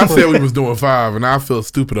the best. Y'all play- said we was doing 5, and I feel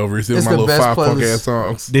stupid over here. Seeing It's my the little best 5 punk playlist. ass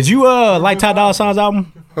songs. Did you like Ty Dolla Sign's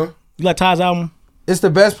album? Huh? You like Ty's album? It's the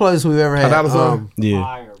best playlist we've ever had. Ty Dolla Sign?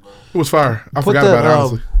 Yeah. It was fire. I Put forgot the, about it,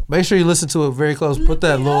 honestly. Make sure you listen to it very close. Put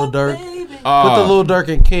that Lil Durk. Put the Lil Durk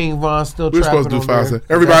and King Von Still We were Trapping supposed to do on 5 there. songs.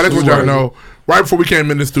 Everybody, that's what y'all Crazy. know. Right before we came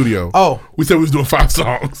in the studio, we said we was doing 5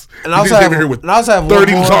 songs. And I also came have, in here with and I also have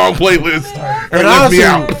 30 one more. song playlist. And And left me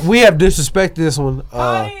honestly, out. we have disrespected this one.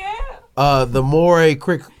 The Moray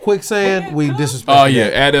Quicksand, we disrespected. Oh, yeah.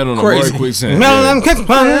 Add that on the Crazy. Moray Quicksand. Fire,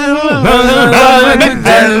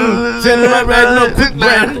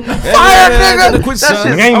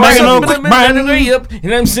 nigga. You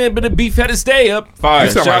know what I'm saying? But the beef had to stay up. Fire.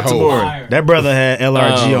 You sound Shout out like to Hov. Moray. That brother had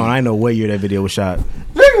LRG on. I know what year that video was shot.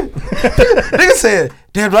 Nigga said,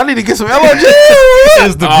 "Damn, do I need to get some LRG?"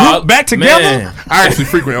 Is the group back together? Man. I actually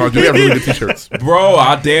frequent LRG. They have really good t-shirts. Bro,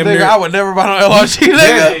 I damn Nigga, near. I would never buy no LRG,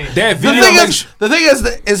 nigga. That The video thing makes.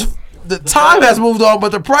 is, the time has moved on,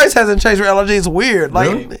 but the price hasn't changed for LRG. It's weird.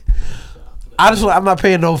 Like, I'm not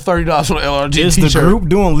paying no $30 for an LRG Is t-shirt. the group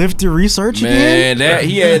doing lifted research again? Man, that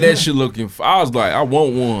he had that shit looking. I was like, I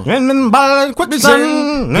want one. Quick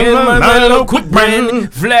Get my little quick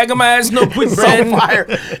brand, flag on my ass, no quick So brand. fire.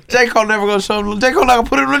 J. Cole never gonna show him. J. Cole not gonna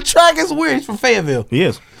put it on the track. It's weird. He's from Fayetteville. He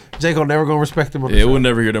is. J. Cole never gonna respect him on the Yeah, track. we'll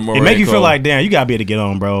never hear them more. It make you feel like, damn, you gotta be able to get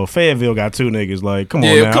on, bro. Fayetteville got 2 niggas. Like, come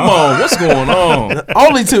on Yeah, now. come on. What's going on?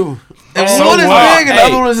 Only 2. And So one is what? big and the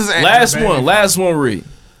other one is just last one, Reed.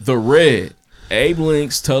 The Red. Abe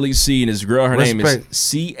Links, Tully C, and his girl, her name is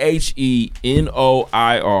Chenoir.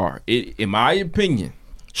 In my opinion,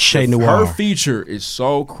 Chez her Noir. feature is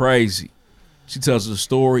so crazy. She tells a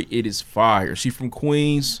story. It is fire. She from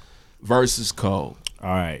Queens versus Cole. All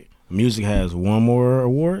right. Music has one more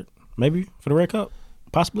award, maybe, for the Red Cup?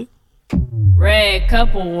 Possibly? Red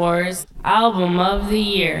Cup Awards, Album of the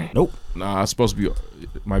Year. Nope. Nah, it's supposed to be.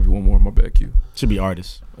 It might be one more. My bad, Q. Should be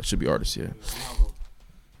artist. It should be artist, yeah.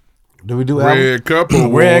 Do we do Red Cup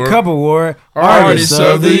Award? Red Cup Award. Artist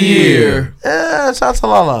of the Year. Shout out to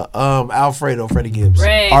Lala. Alfredo, Freddie Gibbs.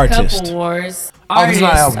 Red Artist. Cup Awards. Oh, it's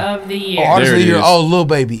not Artist album. of the Year. Artist of the There it Year. is. Oh, Lil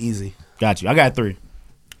Baby, easy. Got you. I got 3.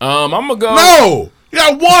 I'm gonna go. No, you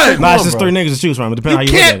got one. Nah, it's just 3 niggas to choose from. It depends how You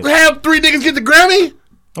you look can't at it. have 3 niggas get the Grammy.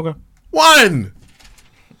 Okay. One.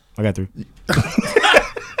 I got 3.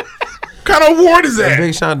 What kind of award is And that?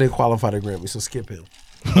 Big Sean didn't qualify the Grammy, so skip him.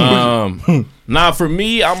 Nah, for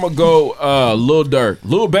me, I'm gonna go Lil Durk.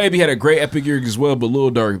 Lil Baby had a great epic year as well, but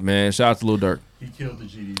Lil Durk, man, shout out to Lil Durk. He killed the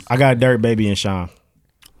GDs. I got Dirt Baby and Sean.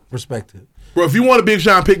 Respect it. Bro, if you want a Big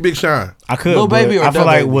Sean, pick Big Sean. I could, Lil but Baby or I feel Dub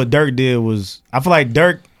like Baby? what Dirk did was I feel like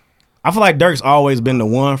Dirk's always been the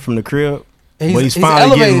one from the crib. And But he's finally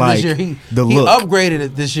elevated getting like this year. He look. upgraded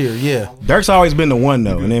it this year. Yeah. Dirk's always been the one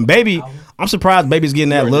though, and then Baby, I'm surprised Baby's getting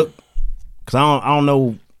that look because I don't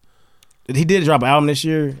know. He did drop an album this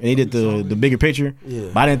year, and he did the bigger picture. Yeah.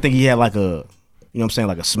 But I didn't think he had like a, you know what I'm saying,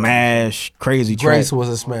 like a smash crazy track. Grace was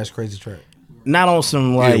a smash crazy track. Not on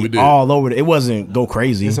some we like did. all over. It wasn't go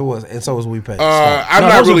crazy. Yes, it was, and so was We Pay. I'm No,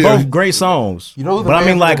 not those really. are both great songs. You know who the but I man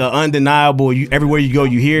mean like from- an undeniable. Everywhere you go,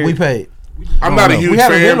 you hear. We it. Paid. I'm not a huge We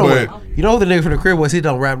haven't fan, been but on. You know who the nigga from the crib was? He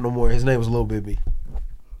don't rap no more. His name was Lil Baby.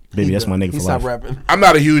 Baby, that's my nigga He for stopped life. rapping. I'm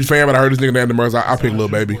not a huge fan. But I heard this nigga named the Murs. I pick Lil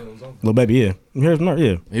Baby. Lil Baby, yeah. Here's no,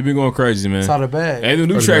 yeah. He been going crazy, man. It's out of bag. And the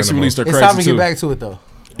new What's tracks he that released are It's crazy time to too. get back to it though.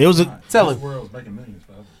 It was a. Tell him. World's making millions,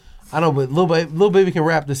 fam. I know, but Lil Baby can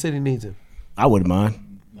rap. The city needs him. I wouldn't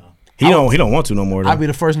mind. He don't want to no more. Though. I'd be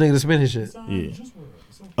the first nigga to spin his shit. Yeah.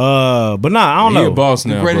 But nah, I don't He know. a boss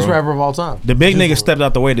now, The greatest bro. rapper of all time. The big niggas stepped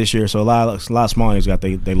out the way this year, so a lot of small niggas got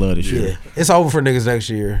they love this year. Yeah, it's over for niggas next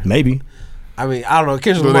year. Maybe. I mean, I don't know.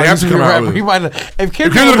 Kendrick So they Lamar have used to to be a come out rapper. with- He might not, if Kendrick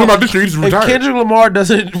Kendrick come Lamar, out this year, he just if retired. Kendrick Lamar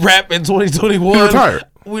doesn't rap in 2021, He retired.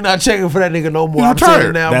 we're not checking for that nigga no more. He I'm saying it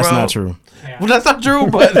retired. now, That's bro. not true. Well, that's not true,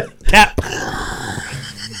 but Cap.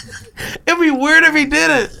 it'd be weird if he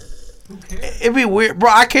didn't. It'd be weird, bro.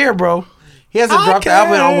 I care, bro. He hasn't dropped the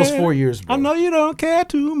album in almost 4 years, bro. I know you don't care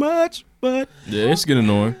too much, but Yeah, it's getting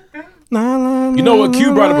annoying. you You know what?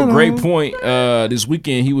 Q brought up a great point this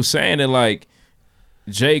weekend. He was saying that like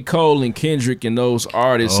J. Cole and Kendrick and those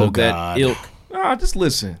artists Oh, of that God. ilk. Nah, just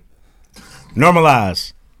listen.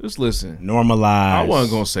 Normalize. Just listen. Normalize. I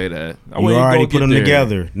wasn't gonna say that. I You wasn't already gonna put get them there.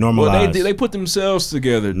 together. Normalize. Well, they put themselves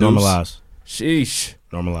together. Deuce. Normalize. Sheesh.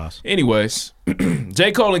 Normalize. Anyways,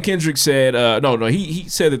 J. Cole and Kendrick said, he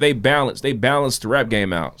said that they balanced the rap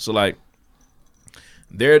game out. So like,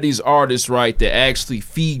 there are these artists, right, that actually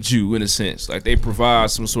feed you in a sense. Like they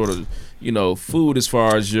provide some sort of, food as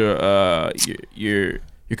far as your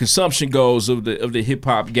consumption goes of the hip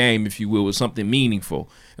hop game, if you will, with something meaningful.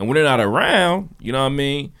 And when they're not around, you know what I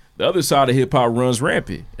mean, the other side of hip hop runs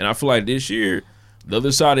rampant. And I feel like this year, the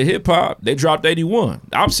other side of hip hop, they dropped 81.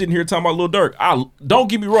 I'm sitting here talking about Lil Durk. Don't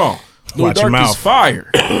get me wrong. Lil Watch your Durk is mouth.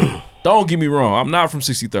 fire. Don't get me wrong. I'm not from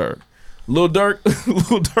 63rd. Lil Durk.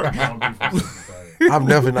 I'm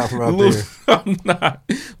definitely not from out there. I'm not.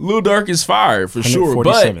 Lil Durk is fire for sure.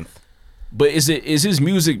 147th. But is his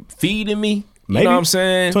music feeding me? You Maybe. know what I'm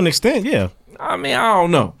saying? To an extent, yeah. I mean, I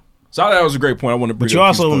don't know. So I thought that was a great point. I want to bring But you up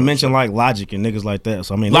also Q's point. mentioned like Logic and niggas like that.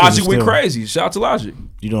 So I mean, niggas Logic is went still- crazy. Shout out to Logic.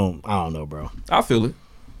 I don't know, bro. I feel it.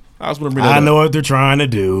 I just want to bring that I up. know what they're trying to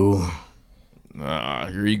do.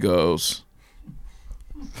 Here he goes.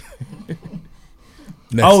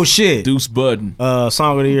 Oh shit. Deuce Budden.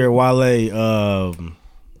 Song of the year, Wale,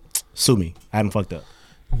 Sue Me. I hadn't fucked up.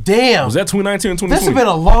 Damn. Was that 2019 or 2020? This has been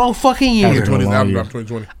a long fucking year. 2020, Long album year. dropped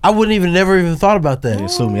 2020. I wouldn't never even thought about that. Yeah,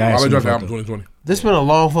 Sue Me. I Wale actually dropped the fucked album up. 2020. This has been a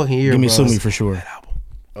long fucking year. Give me bro. Sue Me for sure.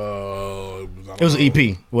 It was an EP.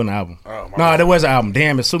 It wasn't an album. No, there was an album.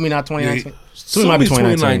 Damn, it's Sue Me not 2019. Sue Me might be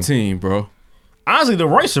 2019, bro. Honestly, the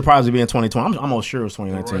Royce should probably be in 2020. I'm almost sure it was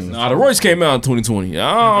 2019. Nah, the Royce came out in 2020.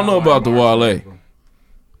 I don't know about the Wale.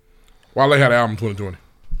 Wale had an album 2020.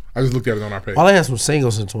 I just looked at it on our page. Wale had some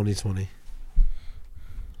singles in 2020.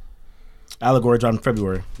 Allegory dropped in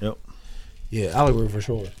February. Yep. Yeah, Allegory for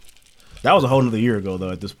sure. That was a whole nother year ago, though,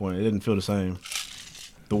 at this point. It didn't feel the same.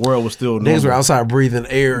 The world was still normal. Niggas were outside breathing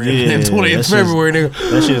air Yeah, in 20th that shit's- February, nigga.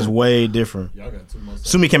 That shit is way different.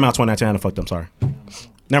 Sue Me came out 2019. I done fucked up. I'm sorry.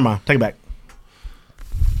 Never mind. Take it back.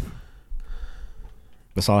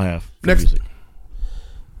 That's all I have. for Next. music.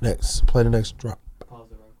 Next. Play the next drop.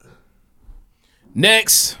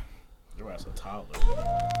 Next.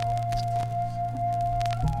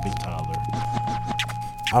 Big toddler.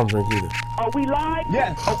 I don't drink either. Are we live?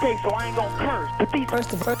 Yes. Okay, so I ain't gonna curse. But these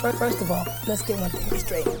First of all, let's get one thing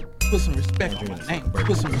straight. Put some respect on my name.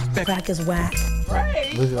 Put some respect. Crack is whack.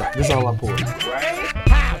 This is all I pour. You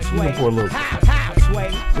can pour a little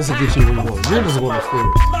bit. This will get you where you want. Yours is going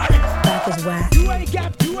upstairs. is whack. You ain't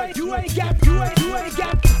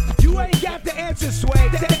got the answer, Sway.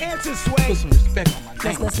 The answer, Sway. Put some respect on my name.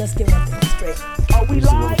 Let's get one thing straight. Are we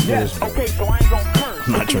live? Yes. Okay, so I ain't gonna curse.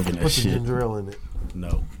 I'm not drinking that Put some shit. ginger ale in it.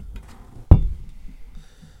 No.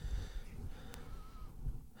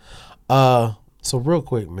 So real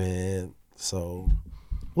quick, man. So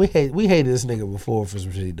we hated this nigga before for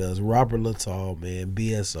some shit he does. Robert Littal, man,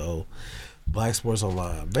 BSO, Black Sports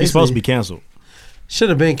Online. Basically, He's supposed to be canceled. Should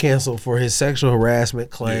have been canceled for his sexual harassment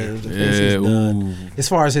claims. The things he's done. As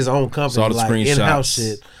far as his own company, like in-house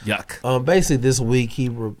shit. Yuck. Basically, this week he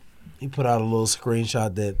put out a little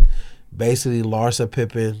screenshot that basically Larsa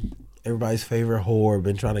Pippen, everybody's favorite whore,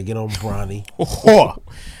 been trying to get on Bronny.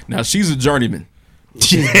 Now she's a journeyman.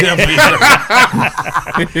 She's definitely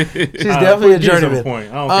a journeyman. Point.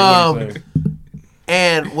 I don't care what you say.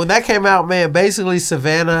 And when that came out, man, basically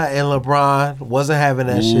Savannah and LeBron wasn't having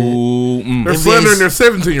that shit. They're slandering their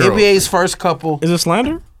 17-year-old. NBA's first couple. Is it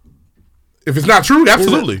slander? If it's not true,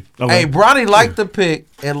 absolutely. Hey, Bronny liked the pick,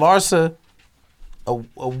 and Larsa,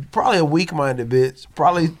 probably a weak-minded bitch,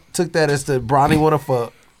 probably took that as the Bronny wanna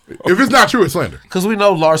fuck. If it's not true, it's slander. Because we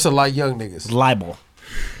know Larsa like young niggas. Libel.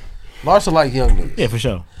 Larsa like young niggas. Yeah, for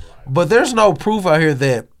sure. But there's no proof out here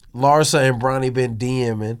that Larsa and Bronny been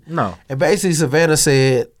DMing. No. And basically Savannah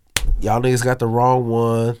said, y'all niggas got the wrong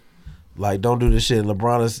one. Like, don't do this shit. And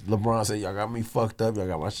LeBron said, y'all got me fucked up. Y'all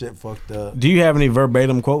got my shit fucked up. Do you have any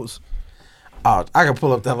verbatim quotes? I can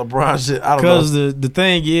pull up that LeBron shit. I don't know. Because the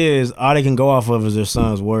thing is, all they can go off of is their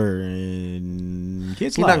son's word. And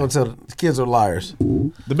kids You're lie. not going to tell the kids are liars.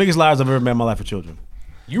 The biggest liars I've ever met in my life are children.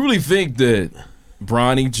 You really think that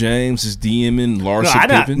Bronny James is DMing Larsa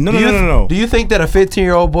Pippen? No. Do you think that a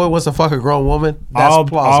 15-year-old boy wants to fuck a grown woman? That's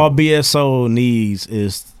plausible. All BSO needs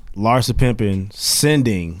is Larsa Pippen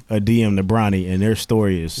sending a DM to Bronny, and their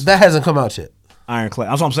story is That hasn't come out yet. ironclad.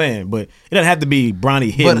 That's what I'm saying. But it doesn't have to be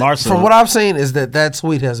Bronny hitting But Larsa. from what I've seen is that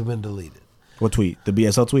tweet hasn't been deleted. What tweet? The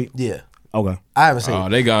BSO tweet? Yeah. Okay. I haven't seen Oh, it.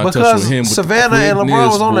 they got in touch because with him with the Savannah and LeBron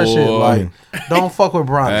quickness, was on that shit. boy. Like, don't fuck with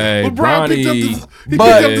Bronny. Hey, LeBron picked up Bronny. he picked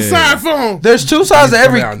up the side phone. There's two sides to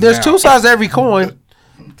every. Come out There's now. two sides to every coin.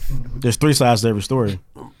 There's three sides to every story.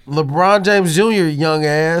 LeBron James Jr. young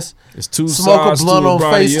ass. It's two Smoke a sides blunt to on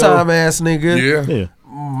LeBron, FaceTime yo. ass nigga. Yeah.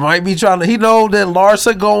 Might be trying to. He know that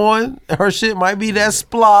Larsa going. Her shit might be that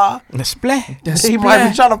splah. The splat. He might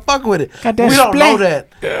be trying to fuck with it. Got that We don't know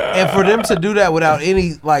splat. that. And for them to do that without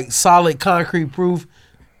any like solid concrete proof.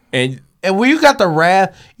 And when you got the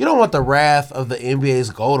wrath, you don't want the wrath of the NBA's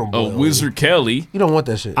golden boy. Wizard Kelly. You don't want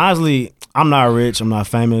that shit. Honestly, I'm not rich. I'm not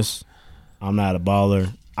famous. I'm not a baller.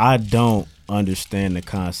 I don't understand the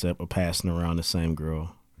concept of passing around the same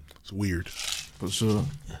girl. It's weird. For sure.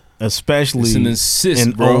 Especially It's an assist,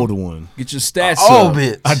 an bro. old one. Get your stats Old up.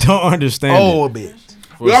 bitch. I don't understand Old it.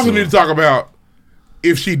 bitch. We also need to talk about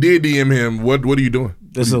if she did DM him, what are you doing?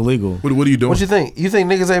 It's illegal. What are you doing? What you think? You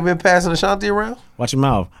think niggas ain't been passing Ashanti around? Watch your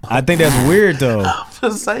mouth. I think that's weird though.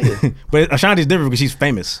 Just saying. But Ashanti's different because she's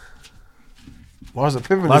famous. Larsa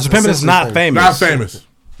Pippen. Larsa Pippen is not famous. Not famous.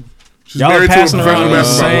 She's Y'all are married to a passing around professional the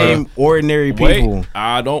basketball player. same ordinary people. Wait,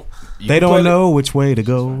 I don't. They don't know which way to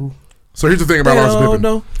go. So here's the thing about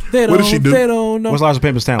Larsa Pippen. What does she do? They don't know. What's Larsa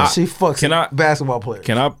Pippen's talent? She fucks basketball players.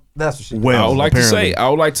 Can I? That's what she. Well, I would like apparently. to say. I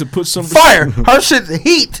would like to put some Fire. Her shit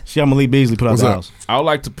heat. She got Malik Beasley put out What's the up? house. I would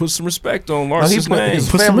like to put some respect on No, he Larsa's put name. his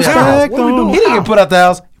Put some family out the house. respect on He didn't get put out the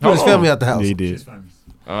house. He put his Hold on. family out the house. Yeah, he did.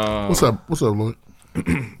 What's up? What's up, Lloyd?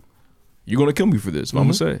 You're gonna kill me for this. But I'm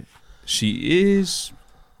gonna say she is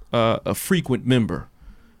a frequent member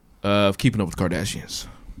of Keeping Up with the Kardashians.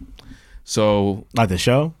 So Like the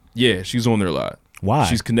show? yeah, she's on there a lot. Why?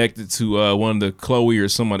 She's connected to one of the Chloe or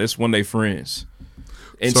somebody. That's one of their friends.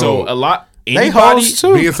 And so a lot. They Anybody, hoes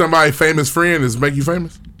too. Being somebody's famous friend is make you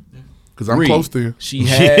famous? Because I'm Reed, close to you. She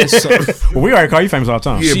has some, Well, we already call you famous all the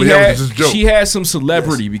time. Yeah, she, but that had, was just a joke. she has some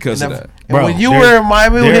celebrity because of And that. Bro, when you there- were in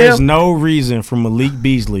Miami with There is him, no reason for Malik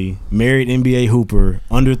Beasley, married NBA hooper,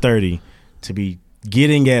 under 30, to be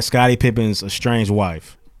getting at Scottie Pippen's estranged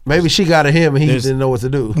wife. maybe she got at him and he There's- didn't know what to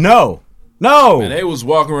do. No. And they was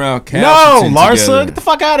walking around No, Castleton Larsa, together. get the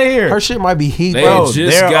fuck out of here. Her shit might be heat, They bro.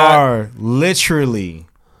 just There got- are literally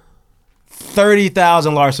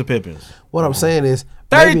 30,000 Larsa Pippens. What I'm saying is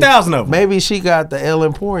 30,000 of them. Maybe she got the El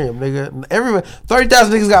Emporium, nigga. Everybody,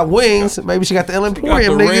 30,000 niggas got wings. Maybe she got the El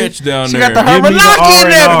Emporium, the nigga. ranch down she there. got the Give me the Hermanaki in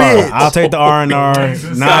that R&R. bitch. I'll take the R&R,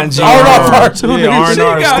 non-G. R&R part two, Yeah, nigga. R&R is She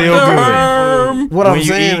got still the good. Herm. What when I'm you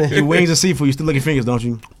saying, eat wings and seafood, you still lick your fingers, don't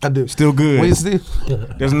you? I do. Still good.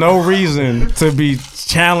 There's no reason to be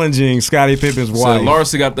challenging Scottie Pippen's So wife.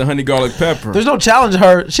 Larsa got the honey garlic pepper. There's no challenge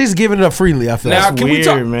her. She's giving it up freely. I feel. Now, like. can we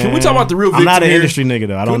talk? man. Can we talk about the real victim? I'm not an here? industry nigga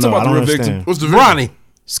though. I Can we don't talk know. about I the don't real understand. victim? What's the victim? Ronnie.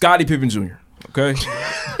 Scottie Pippen Jr. Okay.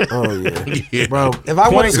 Oh yeah, bro. If I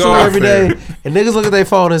went Point to school guard. every day and niggas look at their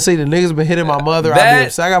phone and see the niggas been hitting my mother, I'd be That-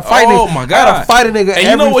 upset. I got to fight. oh nigga. my I God. gotta fight a nigga And every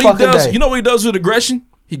you know what he fucking does? day. You know what he does with aggression?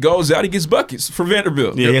 He goes out, he gets buckets for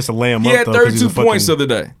Vanderbilt. Yeah, he has to lay him He up. had though, 'cause he's 32 a points the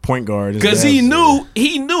fucking other day. Point guard. His Because dad's-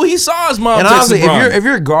 he saw his mom And text honestly, LeBron. if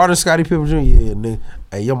you're guarding Scottie Pippen Jr., yeah, nigga,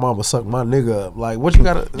 hey, your mama sucked my nigga up. Like, what you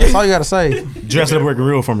gotta? That's all you gotta say. Dress it up like a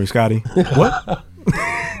real for me, Scotty. What?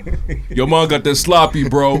 Your mom got that sloppy,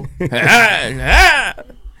 bro.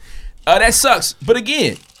 That sucks. But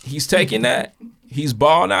again, he's taking that. He's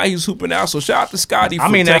balling out. He's hooping out. So shout out to Scotty. I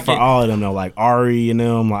mean that for taking, all of them though, like Ari and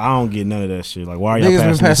them. Like I don't get none of that shit. Like why are y'all Niggas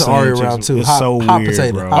been passing, passing the Ari same around chicks? too. It's Hot- so hot weird,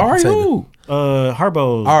 potato. bro. Hot Ari potato. who?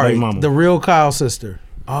 Harbo's All baby right, mama. the real Kyle sister.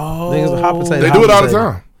 Oh, Niggas hot potato. They hot do it all the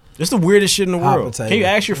potato. time. It's the weirdest shit in the Hot world. potato. Can you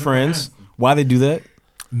ask your friends why they do that?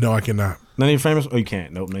 No, I cannot. None of your famous? Oh, you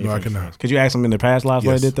can't. Nope. No, I cannot. Could you ask them in their past lives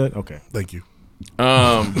why Yes. they did that? Okay. Thank you.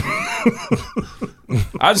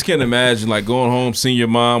 I just can't imagine like going home, seeing your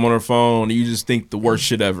mom on her phone, and you just think the worst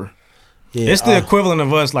shit ever. Yeah, It's the equivalent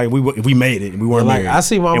of us like we made it and we weren't like, married. I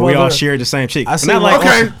see my and we all mother- shared the same chick. I see not my- like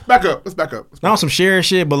Okay, on some, back up. Let's back up. not on some share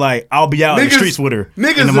shit, but like I'll be out in the streets with her. Niggas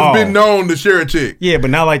in the has mall. been known to share a chick. Yeah, but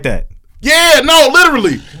not like that. Yeah, no,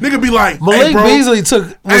 literally. Nigga be like, Malik hey, bro. Beasley was Hey,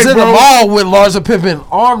 in the bro. mall with Larsa Pippen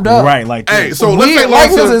armed up. Right, like Hey, that. so let's say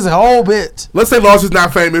Like this Larsa, is a whole bitch. let's say Larsa's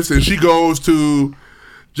not famous and she goes to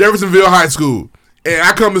Jeffersonville High School, and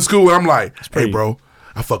I come to school and I'm like, hey, bro,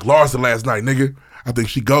 I fucked Larsa last night, nigga. I think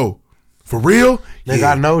she go. For real?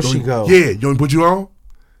 Nigga, I know she go. Yeah, you want me to put you on?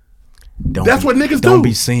 That's what niggas Don't do.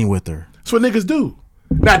 be seen with her. That's what niggas do.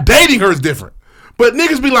 Now, dating her is different. But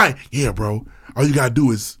niggas be like, yeah, bro, all you gotta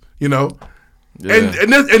do is, you know. Yeah.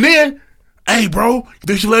 And then, hey, bro, you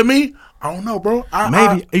think she let me? I don't know, bro.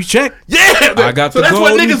 Maybe. You check? Yeah. I got so the that's what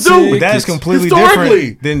golden niggas do. But that's completely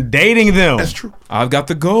Historically. different than dating them. That's true. I've got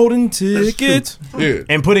the golden ticket. Yeah.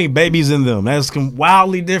 And putting babies in them. That's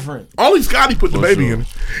wildly different. Only Scotty put the baby in it.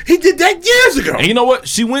 He did that years ago. And you know what?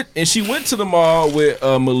 She went to the mall with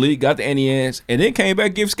Malik, got the Annie Ants, and then came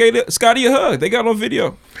back, give Scotty a hug. They got on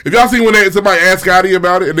video. If y'all seen when somebody asked Scotty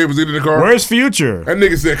about it and they was in the car, Where's Future? that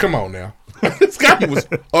nigga said, come on now. Scotty was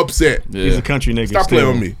upset. He's a country nigga. Stop still.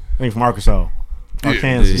 playing with me. I think from Arkansas. Yeah.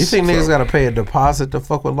 Kansas. You think niggas gotta pay a deposit to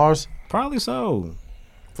fuck with Larsa? Probably so.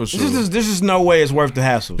 For sure. There's just no way it's worth the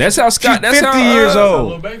hassle. That's how Scott. She's That's 50 how, years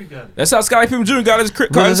old. That's how Scottie Pippen Jr. got his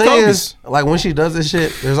But the his thing Kobe's. is, like when she does this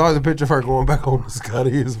shit, there's always a picture of her going back home with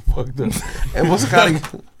Scotty is fucked up. And what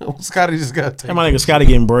Scotty just got Hey, my nigga Scotty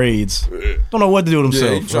getting braids. Don't know what to do with Yeah,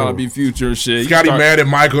 himself. he trying to be Future and shit. He Scotty start- mad at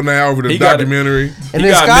Michael now over the He got it. documentary. And He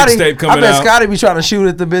then got a Scotty, mixtape I coming bet out. Scotty be trying to shoot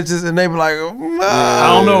at the bitches, and they be like, I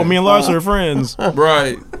don't know. Me and Larsa are friends.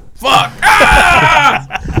 Right. Fuck.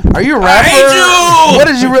 Ah! "Are you a rapper? hate you!" What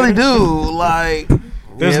did you really do?" Like,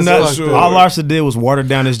 There's it's nothing. fucked sure. up. All Larsa did was water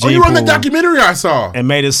down his Oh, G you on that pool documentary I saw? and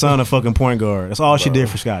made his son a fucking point guard. That's all she did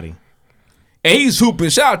for Scotty. And he's hooping.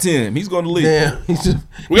 Shout out to him. He's going to league. Damn,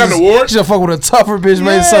 We got an award? He just fuck with a tougher bitch,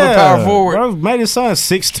 made his son a power forward. Bro, made his son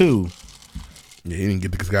 6'2". Yeah, he didn't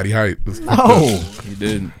get the Scotty height. No. He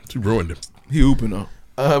didn't. She ruined him. He hooping though.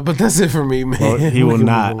 But that's it for me, man. Bro, he will We can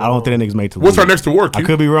not. move I don't think that nigga's made to What's league. our next award? I Q?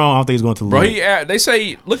 could be wrong. I don't think he's going to the Bro, league. they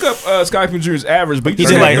say look up Scottie Pippen Jr.'s average, but He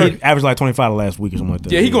did he averaged like 25 last week or something like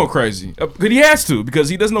that. yeah, he going crazy. But he has to because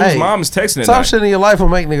he doesn't know his Hey, mom is texting at Some night. shit in your life will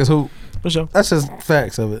make niggas hoop. For sure. That's just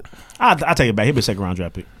facts of it. I take it back. He'll be a second round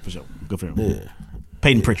draft pick for sure. Good for him. Yeah.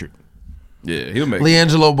 Peyton Pritchard. Yeah, he'll make it.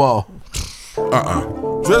 LiAngelo Ball.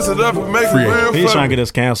 Dress it up and make it real He's trying to funny. get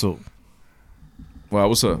us canceled. Wow,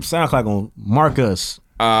 what's up? SoundCloud gonna mark us.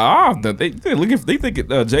 They think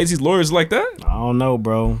Jay-Z's lawyers like that? I don't know,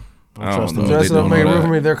 bro. I don't trust know. them. They Dress it up, don't make it know real that.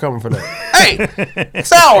 for me. They're coming for that. Hey,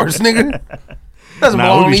 it's ours, nigga. Doesn't Nah,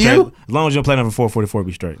 we'll belong be to straight. you. As long as you don't play number 444,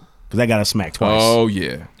 be straight. Because that got us smacked twice. Oh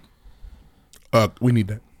yeah. We need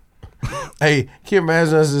that. Hey, can you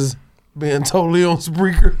imagine us just being totally on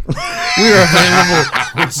Spreaker? We are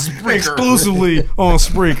available on Spreaker. Exclusively on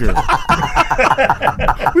Spreaker.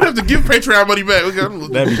 We'd have to give Patreon money back. We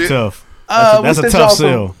got That'd be tough. We That's a sent tough y'all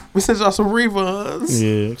sell. We sent y'all some refunds.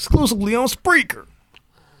 Yeah, exclusively on Spreaker.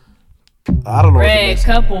 I don't know. Red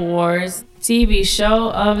Couple Wars TV Show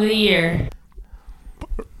of the Year.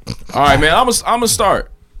 All right, man. I'm gonna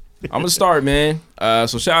start. Man.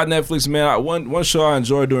 So shout out Netflix, man. One show I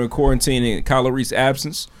enjoyed during quarantine in Kyle Reese's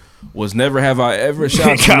absence was Never Have I Ever.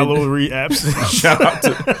 Shout out to Kylo Reaps. Shout out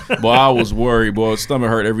to boy, I was worried, boy. Stomach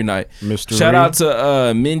hurt every night. Mr. Shout Reed. out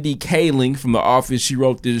to Mindy Kaling from The Office. She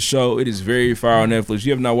wrote this show. It is very fire on Netflix. If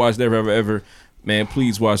you have not watched Never Have I Ever, man,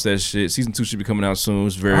 please watch that shit. Season 2 should be coming out soon.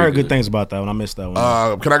 It's very I heard good things about that one. I missed that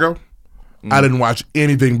one. Can I go? I didn't watch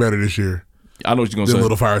anything better this year. I know what you're gonna than say.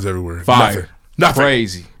 Little Fires Everywhere. Fire. Nothing.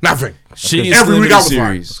 Crazy. Nothing. Shittiest Every week I was fine.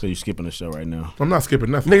 series. So you're skipping the show right now. I'm not skipping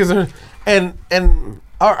nothing. Niggas are, and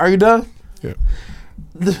are you done? Yeah.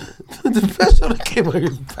 The best show that came out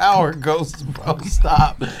is Power Ghost, bro.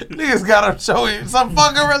 Stop. Niggas gotta show it some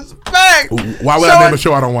fucking respect. Why would I name a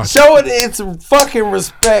show I don't watch? Show it its fucking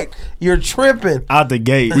respect. You're tripping. Out the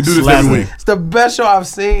gate. We do this every week. It's the best show I've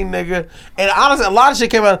seen, nigga. And honestly, a lot of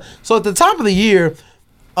shit came out. So at the top of the year,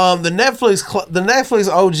 the Netflix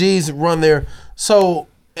OGs run there. So,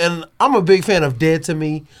 and I'm a big fan of Dead to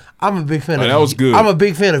Me. I'm a big fan of that was good. I'm a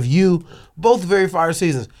big fan of You. Both very fire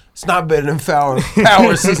seasons. It's not better than Power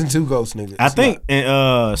season 2 Ghost, nigga. I think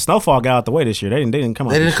Snowfall got out the way this year. They didn't come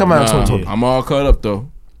out. They didn't come out in 2020. I'm all caught up though.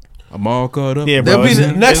 Yeah, bro.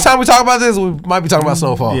 Next time we talk about this, we might be talking about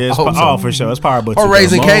Snowfall. Yeah, I hope so. for sure. It's Power Book. Or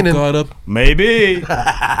Raising Canaan. Maybe.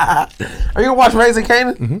 Are you gonna watch Raising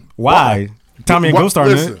Canaan? Mm-hmm. Why? Tommy and Ghost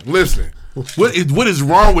starting it. Listen. What is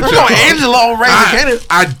wrong with There's y'all? no Angela on Raising Canaan.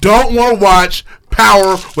 I don't want to watch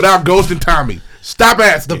Power without Ghost and Tommy. Stop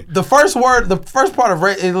asking. The first part of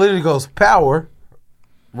it literally goes Power,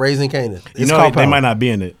 Raising Canaan. You know they might not be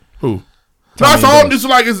in it. Who? No, it's all. It's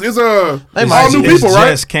like it's all new It's people,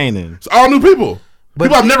 right? just Kanan. It's all new people.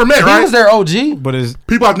 People I've never met, right? He was their OG. But it's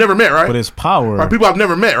people I've never met, right? But it's Power. Right, people I've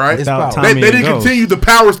never met, right? It's Power. They didn't continue the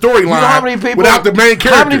Power storyline. You know how many people without the main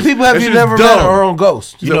characters? How many people have That you shit is never dumb. met or on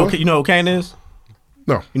Ghost? You know who Kanan is?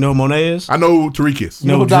 No. You know who Monet is? I know who Tariq is. You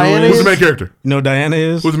know who Diana Drew is? Who's the main character? You know who Diana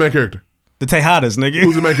is? Who's the main character? The Tejadas, nigga.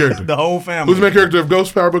 Who's the main character? The whole family. Who's the main character of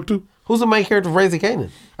Ghost Power Book 2? Who's the main character of Raising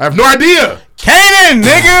Canaan? I have no idea. Kanan,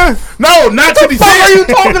 nigga. No, not 50 Cent. What are you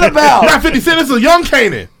talking about? Not 50 Cent. It's a young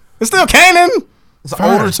Kanan. It's still Kanan. It's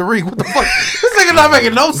older Tariq. What the fuck? This nigga not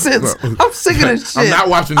making no sense. I'm sick of this shit. I'm not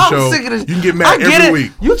watching the show. I'm sick of this. You can get mad I get every it.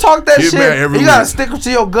 week. You talk that Get shit. mad every You gotta week. stick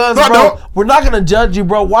to your guns, No, I bro. don't. We're not gonna judge you,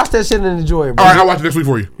 bro. Watch that shit and enjoy it, bro. All right, I'll watch it next week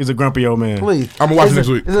for you. He's a grumpy old man. Please. I'm gonna watch It's it next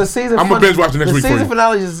week. It's a season. I'm gonna binge watch it next week The for season you.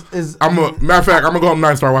 finale is. Matter of fact, I'm gonna go home tonight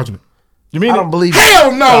and start watching it. You mean I don't believe it.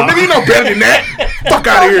 Hell no, nigga. You know better than that. Fuck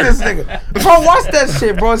out of here. This nigga. Bro, watch that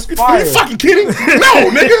shit, bro. It's Are fire. you fucking kidding? No,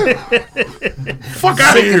 nigga. Fuck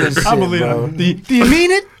out of here. I believe it. Do you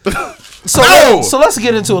mean it? So let's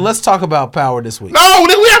get into it. Let's talk about Power this week. No,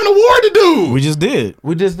 nigga, we have an award to do. We just did.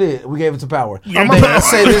 We gave it to Power. They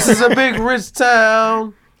say this is a big rich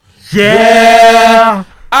town. Yeah,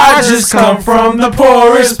 I just come from the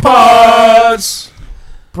poorest parts.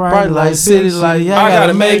 Bright light, city light. I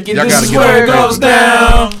gotta make it. Y'all This gotta is get where on it the goes game.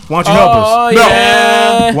 down. Why don't you help us? Oh, No.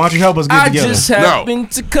 yeah. Why don't you help us get I together? just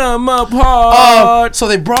happened to come up hard. So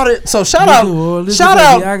they brought it. So shout out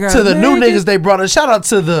to the new niggas they brought it. Shout out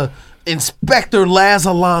to the Inspector Laz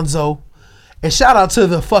Alonso, and shout out to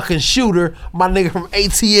the fucking shooter, my nigga from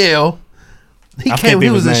ATL. He I came. can't He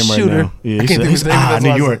think was of a his name shooter. right now. Yeah, I can't think of his name. That's New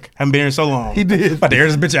why I York. Haven't been here so long. He did. About to air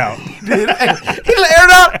this bitch out. said- he aired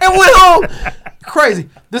out and went home. Crazy.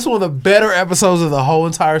 This is one of the better episodes of the whole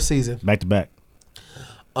entire season. Back to back.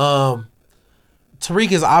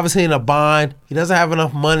 Tariq is obviously in a bind. He doesn't have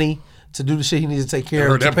enough money to do the shit he needs to take care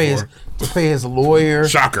of. heard that To pay his lawyer.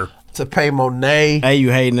 Shocker. To pay Monet. Hey,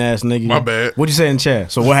 you hating ass nigga. My bad. What'd you say in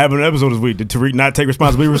chat? So what happened in the episode this week? Did Tariq not take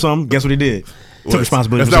responsibility for something? Guess what he did? Took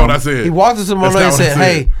responsibility That's for not what I something. said. He walked into Monet and said,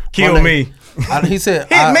 "Hey, Kill Monet." me. He said,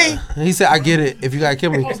 Hit me. He said, "I get it. If you gotta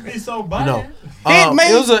kill me, Be so no." Hit me.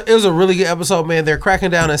 It was a really good episode, man. They're cracking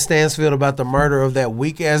down in Stansfield about the murder of that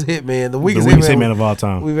weak ass hitman, the weakest hitman of all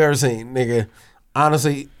time we've ever seen, nigga.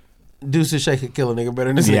 Honestly, Deuce and Shay could kill a nigga better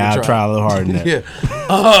than this. Yeah, nigga I'll try a little harder than that.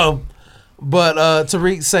 Yeah. But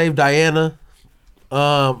Tariq saved Diana.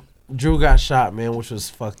 Drew got shot, man, which was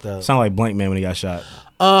fucked up. Sound like Blank Man when he got shot.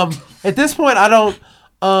 At this point, I don't.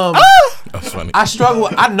 That's funny. I struggle.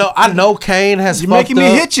 I know Kane has. You're fucked making me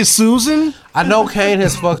up. hit you, Susan. I know Kane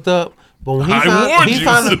has fucked up, but when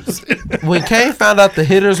when Kane found out the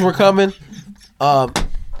hitters were coming,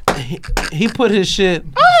 he put his shit.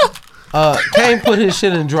 Kane put his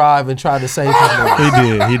shit in drive and tried to save his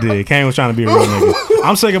nigga. He did. Kane was trying to be a real nigga.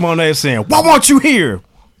 I'm sick of Monet saying, "Why won't you here?"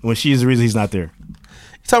 when she's the reason he's not there.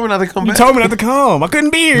 You told me not to come back. You told me not to come. I couldn't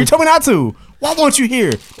be here. You told me not to. Why won't you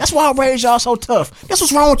here? That's why I raised y'all so tough. That's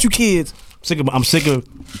what's wrong with you kids. I'm sick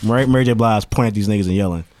of Mary J. Blige pointing at these niggas and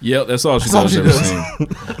yelling. Yep, that's all she does.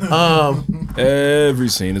 Every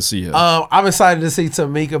scene to see her. I'm excited to see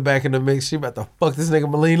Tamika back in the mix. She about to fuck this nigga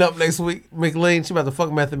Malene up next week. McLean, she about to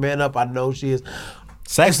fuck Method Man up. I know she is.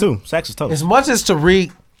 Sax too. Sax is tough. As much as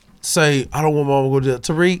Tariq say, I don't want my mama to go to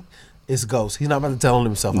jail. Tariq is Ghost. He's not about to tell on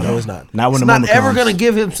himself. I know he's not. Not when he's the not moment ever comes. gonna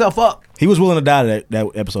give himself up. He was willing to die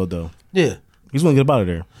that episode though. Yeah. He's willing to get up out of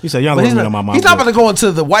there. He said, "Y'all But gonna he's on not, my mom." he's not about to go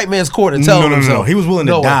into the white man's court and tell on himself. No. He was willing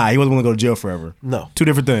to No way. die. He wasn't willing to go to jail forever. No. Two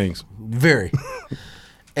different things. Very.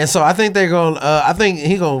 And so I think they're going. I think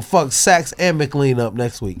he gonna fuck Sax and McLean up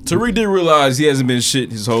next week. Tariq did realize he hasn't been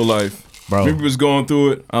shit his whole life. Bro. People was going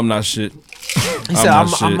through it. I'm not shit. He said,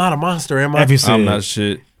 "I'm not a monster, am I?" Effie said, I'm not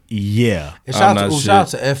shit. Yeah. And shout out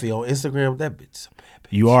to Effie on Instagram. That bitch.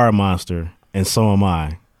 You are a monster, and so am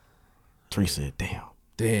I. Tariq said,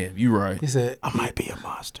 "Damn, you right." He said, I might be a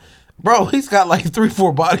monster." Bro, he's got like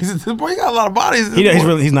 3-4 bodies. Boy, he got a lot of bodies.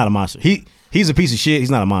 He's not a monster. He's a piece of shit.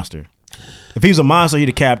 He's not a monster. If he was a monster, he'd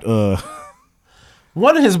have capped.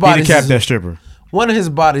 One of his bodies. He'd have capped that stripper. One of his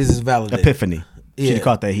bodies is validated. Epiphany. She'd have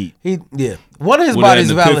caught that heat. One of his bodies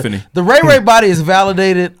is validated. The Ray body is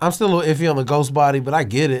validated. I'm still a little iffy on the Ghost body, but I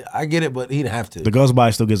get it, but he didn't have to. The Ghost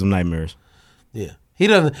body still gives him nightmares. Yeah. He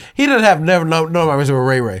doesn't have no nightmares with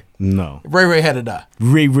Ray. No. Ray had to die.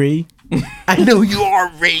 Ray. I know you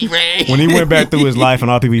are Ray. When he went back through his life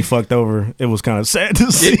and all the people he fucked over, it was kind of sad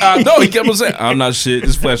to see. No, he kept on saying, "I'm not shit.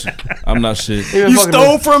 It's flesh. I'm not shit. You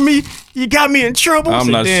stole from me. You got me in trouble."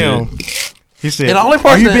 I'm not shit. He said, And the only "Are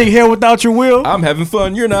person you being held without your will?" I'm having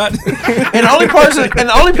fun. You're not. And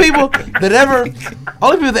the only people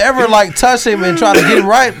that ever like touched him and tried to get him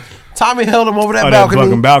right, Tommy held him over that balcony. That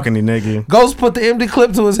fucking balcony, nigga. Ghost put the empty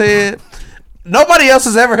clip to his head. Nobody else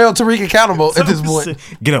has ever held Tariq accountable at this point.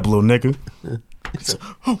 Get up, little nigga.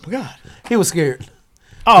 Oh my god, he was scared.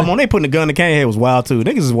 Oh, when they putting the gun in Kane's head was wild too.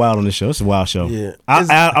 Niggas is wild on this show. It's a wild show. Yeah, I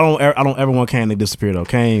don't ever want Kane to disappear though.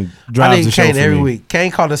 Kane drives I need the show Kane for every me. week.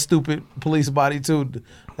 Kane caught a stupid police body too.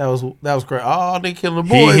 That was crazy. Oh, they killing the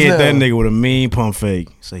boys. He hit now. that nigga with a mean pump fake.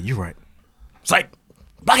 Say, "You right." It's like,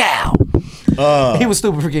 black out. He was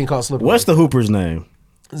stupid for getting caught slipping. What's the Hooper's name?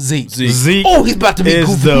 Zeke. Oh, he's about to be is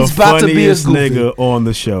goofy. the He's about to be a funniest goofy nigga on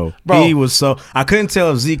the show. Bro. He was so. I couldn't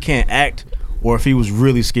tell if Zeke can't act or if he was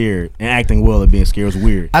really scared and acting well at being scared. It was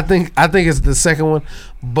weird. I think it's the second one,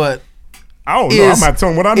 but I don't know. I'm not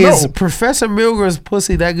telling what I know. Is Professor Milgram's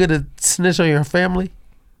pussy that good to snitch on your family?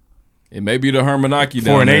 It may be the Hermanaki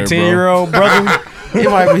For an 18-year-old brother. It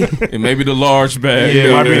might be. It may be the large bag. Yeah,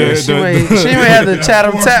 it might be She may have the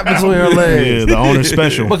Chatham tap between her legs. Yeah, the owner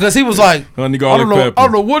special. Because he was like, honey I garlic pepper.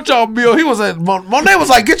 don't know what y'all bill. He was like, Monet was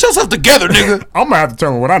like, get yourself together, nigga. I'm gonna have to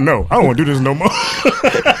tell him what I know. I don't want to do this no more.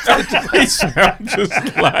 He sound just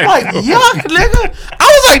Like, yuck, nigga.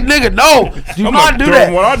 I was like, nigga, no, do not do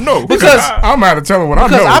that. What I know Because I'm gonna have to tell him what I know.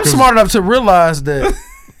 Because I'm smart enough to realize that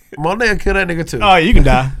Monet will kill that nigga too. Oh, you can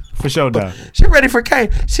die. For sure, die. She ready for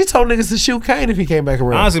Kane. She told niggas to shoot Kane if he came back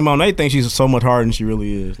around. Honestly, Monet thinks she's so much harder than she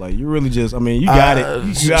really is. Like, you really just, I mean, you got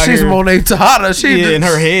it. You out She's here- Monet Tejada. in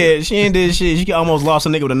her head. She ain't did shit. She almost lost a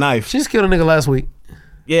nigga with a knife. She's killed a nigga last week.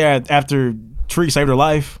 Yeah, after Tree saved her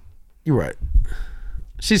life. You right.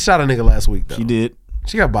 She shot a nigga last week, though. She did.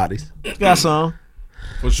 She got bodies. She got some.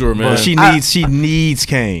 For sure, man. But she needs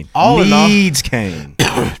Kane. All in all- Needs Kane.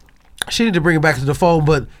 She need to bring it back to the fold,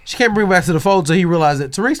 but she can't bring it back to the fold until he realized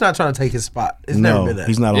that Tariq's not trying to take his spot. It's never been that.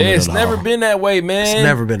 He's not on Yeah, it it's at never all. been that way, man. It's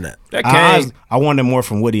never been that. That I Kane. wanted more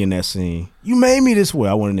from Woody in that scene. You made me this way.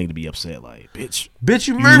 I wanted a nigga to be upset, like, bitch. Bitch,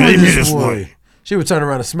 you made me this way. She would turn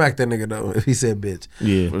around and smack that nigga, though, if he said bitch.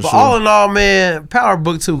 Yeah. But all in all, man, Power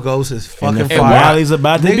Book 2 Ghost is fucking And the fire. finale's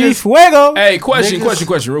about to be Niggas- fuego. Hey, question,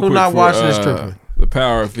 Niggas real who quick. not for, watching this tripping. The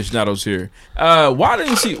Power aficionados here. Why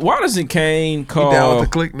doesn't Kane call? He down with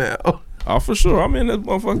the click now. Oh, for sure. I'm in that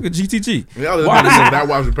motherfucker GTG. Y'all let Why this does nigga it- without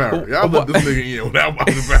watching Power. Y'all let this nigga in without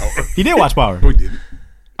watching Power. He did watch Power. We did.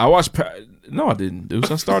 I watched. No, I didn't.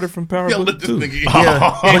 Dude, I started from Power Y'all Book let this 2. nigga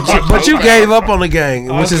in. Yeah, but you gave up on the gang,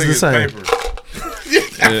 which is the same.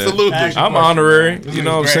 Absolutely. I'm honorary. You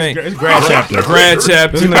know what I'm saying? It's grad chapter. Grad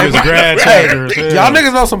chapter. This nigga's grad chapter. Hey, y'all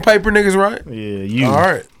niggas know some paper niggas, right? Yeah, you. All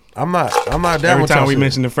right. I'm not down Every with time y'all we shit.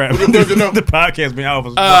 mention the frat, the podcast been out.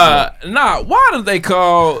 Nah. Why did they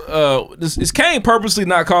call? Is Kane purposely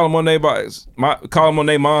not calling Monet calling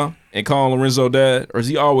Monet mom and calling Lorenzo dad, or has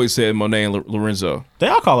he always said Monet and Lorenzo? They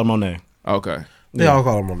all call her Monet. Okay. They all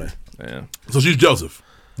call her Monet. Yeah. So she's Joseph.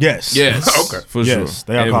 Yes. Yes. Okay. For Yes.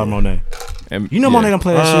 sure. They all call her Monet. And, You know Monet don't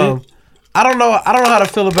play that shit. I don't know how to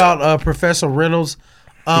feel about Professor Reynolds.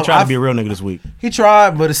 He tried to be a real nigga this week. He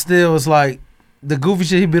tried, but it's like the goofy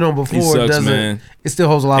shit he been on before sucks, doesn't. man. It still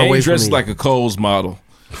holds a lot of And he weight for dresses me. like a Kohl's model.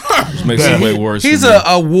 Which makes it way worse. He's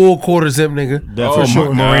a wool quarter zip nigga. That for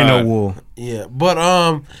sure. Merino wool. Yeah, but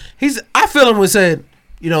I feel him when said,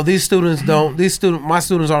 you know, my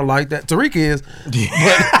students aren't like that. Tariq is,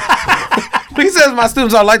 but he says my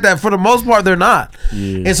students are like that. For the most part, they're not.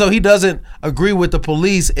 Yeah. And so he doesn't agree with the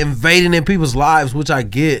police invading in people's lives, which I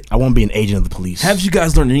get. I won't be an agent of the police. Have you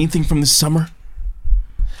guys learned anything from this summer?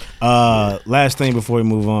 Last thing before we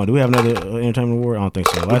move on, do we have another entertainment award? I don't think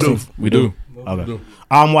so. We do. Okay.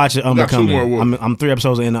 I'm watching Unbecoming. I'm 3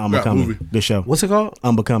 episodes in Unbecoming. Good show. What's it called?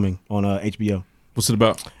 Unbecoming on HBO. What's it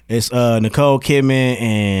about? It's Nicole Kidman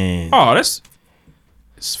and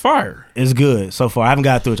it's fire. It's good so far. I haven't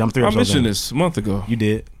got through it. I'm 3 episodes in. I mentioned this a month ago. You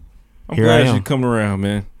did. I'm glad you coming around,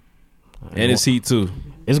 man. And it's Heat too.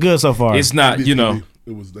 It's good so far. It's not, It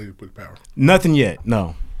was they put power. Nothing yet.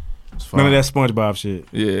 No. None of that SpongeBob shit.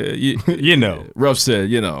 Yeah, you know. Ruff said,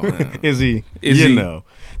 you know. Is he? Know.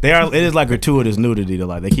 They are. It is like gratuitous nudity.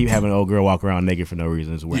 Like they keep having an old girl walk around naked for no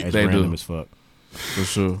reason. It's random as fuck. For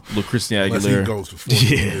sure. Little Christina Aguilera. Unless he goes for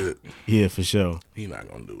 40. Yeah, for sure. He not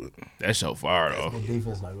gonna do it. That show fire though. The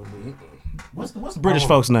defense not gonna do it. What's the British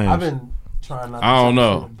folks' names? I've been trying not to. I don't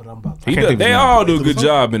know. But I'm about to. They all do a good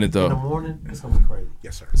job in it though. In the morning, it's gonna be crazy.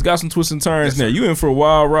 Yes, sir. It's got some twists and turns there. You in for a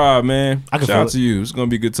wild ride, man. Shout out to you. It's gonna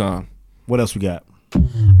be a good time. What else we got?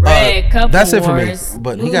 Red Couple that's it for me. Wars,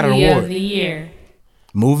 But he got an Movie award. of the year.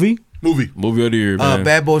 Movie of the year, man.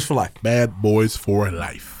 Bad Boys for Life. Bad Boys for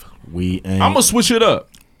Life. We ain't. I'm gonna switch it up.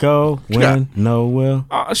 Go win, no will.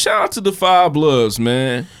 Shout out to the Five Bloods,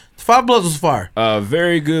 man. Five Bloods was fire.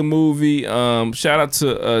 Very good movie. Shout out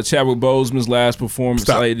to Chadwick Boseman's last performance.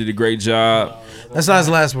 He did a great job. That's not his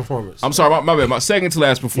last performance. I'm sorry, my bad. My second to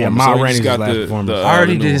last performance. Ma so Rainey's last performance. I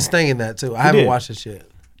already did his thing in that too. I haven't watched it yet.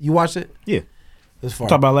 You watched it? Yeah. It was fire.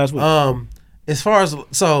 Talk about last week. As far as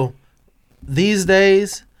these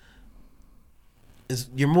days,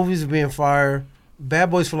 your movies are being fire. Bad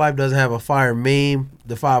Boys for Life doesn't have a fire meme.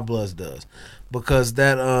 The Five Bloods does, because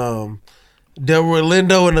that Delroy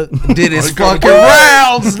Lindo did his fucking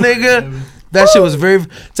rounds, nigga. That shit was very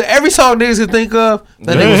to every song niggas could think of.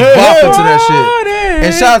 That nigga was bopping to that shit.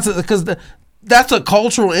 And shout out to because that's a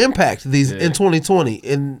cultural impact in 2020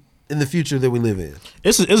 in the future that we live in.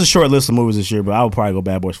 It's a short list of movies this year, but I would probably go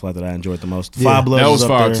Bad Boys for Life that I enjoyed the most. Yeah. Five Bloods That was up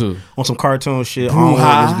fire there. too. On some cartoon shit. Onward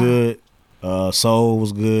was good. Soul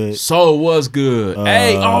was good. Soul was good.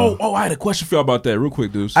 Hey, I had a question for y'all about that real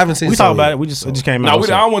quick, dudes. I haven't seen. We Soul talked about yet. it. It just came No, out.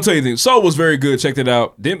 I don't want to tell you anything. Soul was very good. Checked it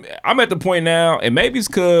out. I'm at the point now, and maybe it's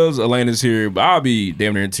because Elena's here, but I'll be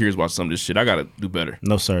damn near in tears watching some of this shit. I gotta do better.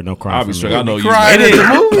 No, sir. No crime. I'll be straight. I know you.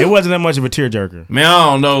 It wasn't that much of a tearjerker. Man,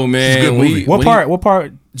 I don't know, man. What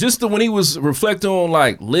part? Just when he was reflecting on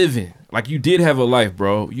like living. Like you did have a life,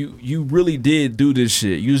 bro. You really did do this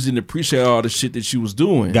shit. You just didn't appreciate all the shit that you was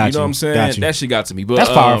doing. Got you know what I'm saying? Got you. That shit got to me. But That's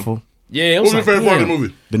powerful. Yeah, it What was was your favorite part of the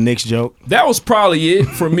movie? The Knicks joke. That was probably it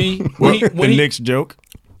for me. The Knicks joke.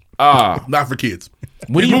 Not for kids.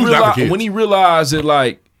 When he realized that,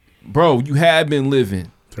 like, bro, you had been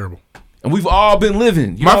living. Terrible. And we've all been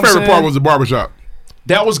living. You know My what I'm favorite part saying? was the barbershop.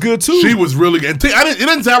 That was good too. She was really good. It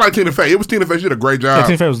didn't sound like Tina Fey. It was Tina Fey. She did a great job.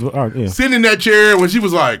 Tina Fey was yeah. Sitting in that chair when she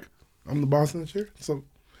was like, I'm the boss in the chair. So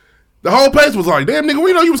the whole place was like, damn nigga,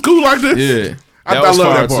 we know you was cool like this. Yeah. I was love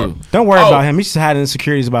fire that part. too. Don't worry about him. He's just had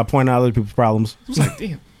insecurities about pointing out other people's problems. I was like,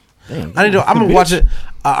 damn. I'm gonna watch it.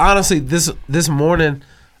 Honestly, this morning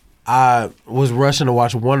I was rushing to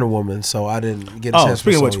watch Wonder Woman, so I didn't get a chance.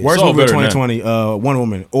 Speaking of which, worst movie of 2020, Wonder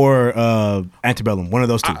Woman or Antebellum, one of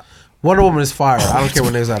those two. Wonder Woman is fire. I don't care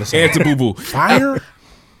what niggas out of say. Anteboo. Fire.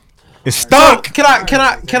 It's stuck. Can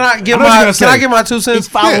I get my 2 cents? It's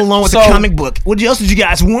following along with the comic book. What else did you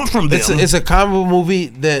guys want from them? It's a comic book movie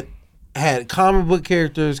that had comic book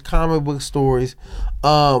characters, comic book stories.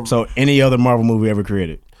 So any other Marvel movie ever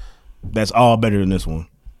created, that's all better than this one.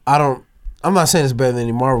 I'm not saying it's better than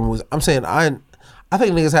any Marvel movies. I'm saying I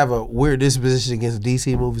think niggas have a weird disposition against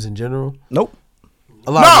DC movies in general. Nope.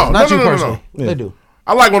 A lot of them. Not you personally. No. They do.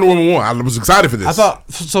 I like Wonder Woman 1. I was excited for this. I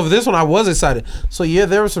thought so. For this one, I was excited. So yeah,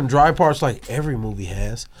 there were some dry parts, like every movie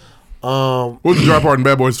has. What was the dry part in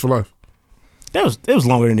Bad Boys for Life? It was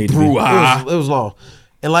longer than it needed to be. It was long,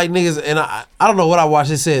 and like niggas, and I don't know what I watched.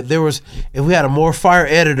 It said there was, if we had a more fire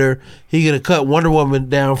editor, he could have cut Wonder Woman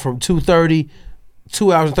down from 2 hours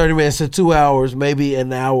and 30 minutes to 2 hours, maybe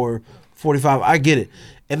an hour 45. I get it,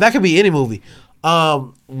 and that could be any movie.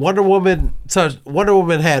 Wonder Woman had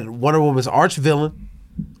Wonder Woman's arch villain.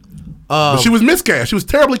 But she was miscast. She was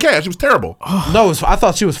terribly cast. She was terrible. No, I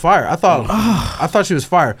thought she was fire. I thought she was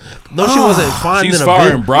fire. No, she wasn't fine. She's in a fire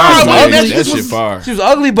bit. in Bridesmaids. That shit fire. She was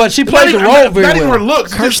ugly, but she played the role very not even well. her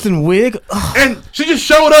looks. Kirsten Wig. And she just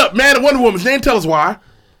showed up mad at Wonder Woman. She didn't tell us why.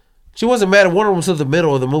 She wasn't mad at one of them until the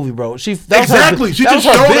middle of the movie, bro. She She just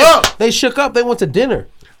showed up. They shook up. They went to dinner.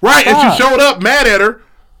 Right, and she showed up mad at her.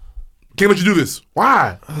 Can't let you do this.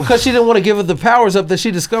 Why? Because she didn't want to give her the powers up that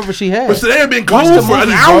she discovered she had. But they had been cool for an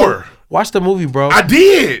hour. Watch the movie, bro. I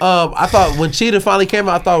did. I thought when Cheetah finally came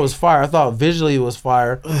out, I thought it was fire. I thought visually it was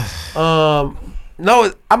fire.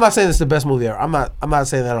 No, I'm not saying it's the best movie ever. I'm not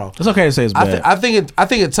saying that at all. It's okay to say it's bad. I think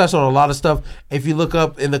it touched on a lot of stuff. If you look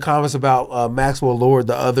up in the comments about Maxwell Lord,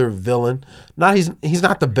 the other villain, he's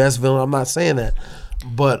not the best villain. I'm not saying that,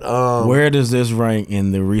 but where does this rank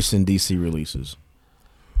in the recent DC releases?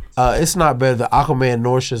 It's not better than Aquaman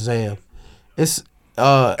nor Shazam. It's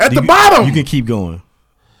at the bottom. You can keep going.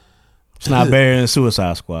 It's not better than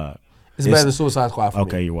Suicide Squad. It's better than Suicide Squad for me.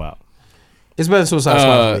 Okay, you're wild. It's better than Suicide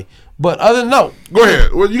Squad for me. But other than no. Go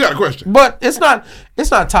ahead. Well, you got a question. But it's not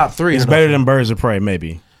top 3. It's better than Birds of Prey,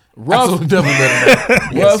 maybe. Ruff, definitely better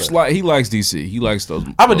than Ruff's he likes DC. He likes those.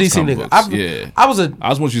 I'm a those DC comic nigga. books. I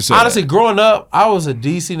just want you to say honestly, that. growing up, I was a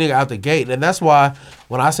DC nigga out the gate, and that's why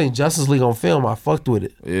when I seen Justice League on film, I fucked with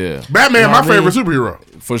it. Yeah, Batman, my favorite superhero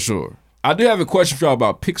for sure. I do have a question for y'all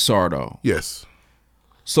about Pixar though. Yes.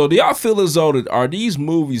 So do y'all feel as though are these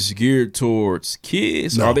movies geared towards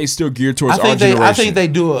kids? No. Or are they still geared towards our generation? I think they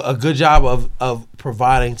do a good job of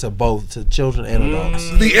providing to both to children and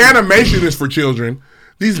adults. The animation is for children.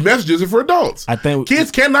 These messages are for adults. I think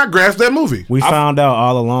kids cannot grasp that movie. We found out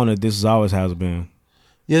all along that this always has been.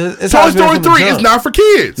 Yeah, Toy Story 3 is not for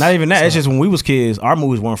kids. Not even that. It's just when we was kids, our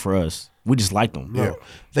movies weren't for us. We just liked them. No.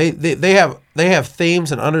 Yeah. They have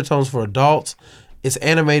themes and undertones for adults. It's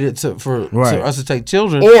animated for us to take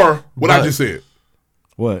children. Or what I just said.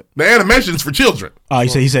 What? The animation is for children. Oh,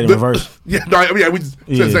 he said in reverse. Yeah, we just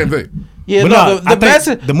said the same thing. Yeah, but the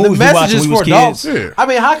message. The movies the message is for adults. Yeah. I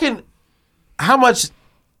mean, how much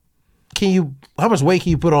weight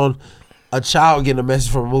can you put on a child getting a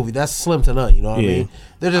message from a movie? That's slim to none. You know what I mean?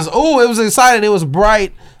 They're just it was exciting. It was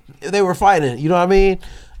bright. They were fighting. You know what I mean?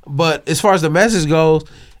 But as far as the message goes,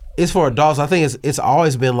 it's for adults. I think it's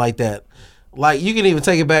always been like that. Like you can even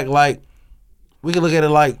take it back. Like we can look at it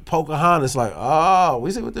like Pocahontas. Like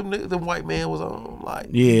we see what them white man was on.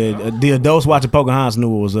 Like the adults watching Pocahontas knew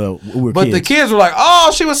what was up. We were but kids. the kids were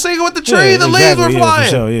like, she was singing with the tree. The leaves were flying. For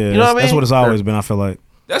sure, yeah. You know what I mean? That's what it's always been. I feel like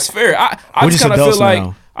that's fair. I just kind of feel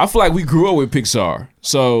like I feel like we grew up with Pixar,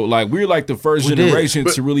 so like we're like the first generation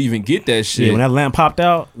to really even get that shit. Yeah, when that lamp popped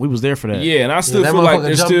out, we was there for that. Yeah, and I still feel like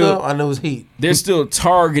they're still. I know it was heat. They're still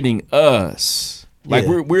targeting us. Like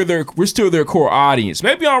we're still their core audience.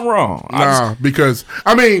 Maybe I'm wrong. Because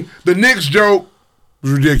I mean the Knicks joke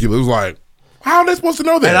was ridiculous. It was like, how are they supposed to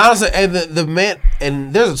know that? And honestly, and the man,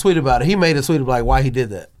 and there's a tweet about it. He made a tweet of like why he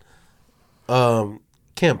did that.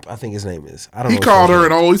 Kemp, I think his name is. I don't know. He called her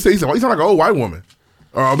an old. He sounded like an old white woman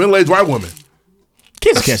or a middle-aged white woman.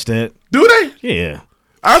 Kids catch that. Do they? Yeah.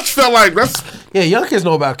 I just felt like that's. Yeah, young kids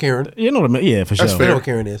know about Karen. You know what I mean? Yeah, for sure. They know what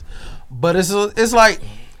Karen is, but it's like.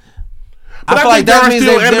 But I feel like that means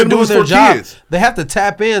they're doing their job. Kids. They have to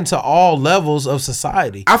tap into all levels of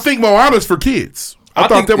society. I think Moana's for kids. I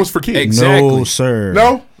thought that was for kids. Exactly. No, sir.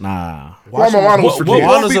 No? Nah. Why Moana was for kids?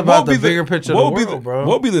 Moana's about the bigger picture of the world, bro.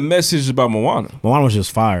 What would be the message about Moana? Moana was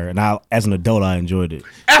just fire, and as an adult, I enjoyed it.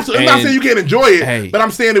 Absolutely. I'm not saying you can't enjoy it, but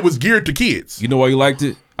I'm saying it was geared to kids. You know why you liked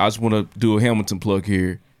it? I just want to do a Hamilton plug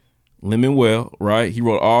here. Lin-Manuel, right? He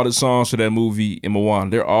wrote all the songs for that movie in Moana.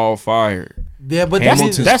 They're all fire. Yeah, but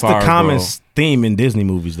that's the common theme in Disney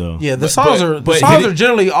movies, though. Yeah, the songs are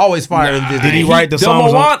generally always fire in Disney. Did he write the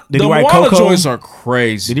songs? Did he write Moana Coco? joints are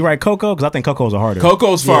crazy. Did he write Coco? Because I think Coco's a harder.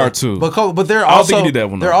 Coco's fire too. But there I don't think he did that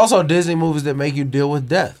one. There are also Disney movies that make you deal with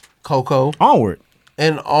death. Coco, Onward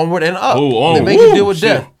and Up. Oh, they make you deal with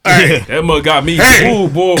death. Hey, that mug got me. Hey, ooh,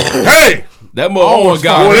 boy. Hey. That mug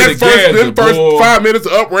got me. That first 5 minutes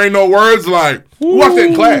of Up where ain't no words. Like, who watched that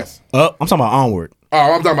in class? I'm talking about Onward. Oh,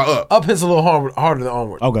 I'm talking about Up. Up hits a little harder than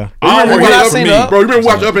Onward. Okay. Bro, you remember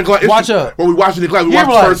watching Up in class? Watch Up. When we watched it in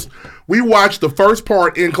class, we watched the first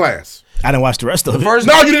part in class. I didn't watch the rest of it. No,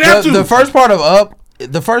 you didn't have to. The first part of Up,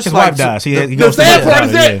 the first his wife dies. He the goes sad part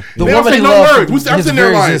is that the they woman don't say he no loved words. I'm his sitting there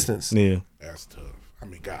very like, existence. Yeah. That's tough. I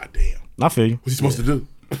mean, goddamn. I feel you. What's he supposed to do?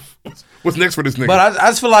 What's next for this nigga? But I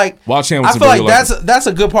just feel like Watch I feel like that's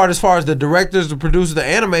a good part as far as the directors, the producers, the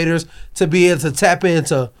animators to be able to tap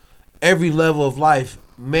into every level of life,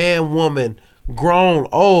 man, woman, grown,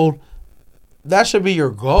 old. That should be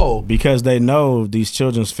your goal. Because they know these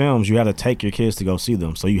children's films, you have to take your kids to go see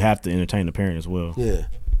them, so you have to entertain the parent as well. Yeah.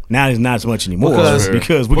 Now it's not as much anymore because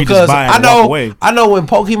we can just buy it and walk away. I know when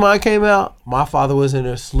Pokemon came out, my father was in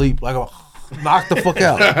there asleep like knocked the fuck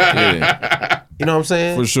out. You know what I'm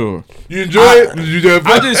saying? For sure. You enjoy it? Did you just,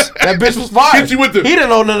 that bitch was fire. Hit you with the, he didn't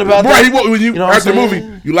know nothing about right, that. When you know watch the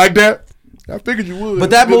movie, you like that? I figured you would. But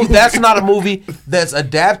that movie, that's not a movie that's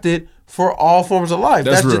adapted for all forms of life.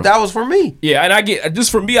 That's real. Just, that was for me. Yeah, and I get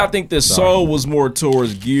just for me, I think the Soul was more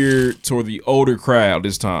geared toward the older crowd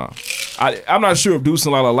this time. I'm not sure if Deuce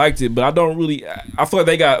and Lala liked it, but I don't really. I feel like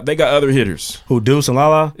they got other hitters. Who, Deuce and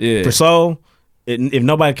Lala? Yeah. For Soul, if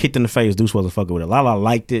nobody kicked in the face, Deuce wasn't fucking with it. Lala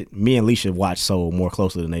liked it. Me and Leisha watched Soul more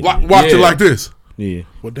closely than they did. Watched it like this. Yeah.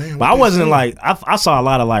 Well, damn. But I wasn't like I saw a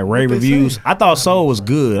lot of like rave reviews. I thought Soul was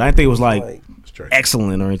good. I didn't think it was like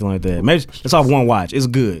excellent or anything like that. Maybe it's off one watch. It's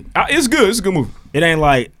good. It's good. It's a good movie. It ain't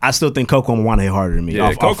like I still think Coco and Moana hit harder than me.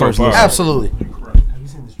 Yeah, Coco first fire. listen. Absolutely.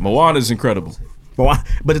 Moana's incredible.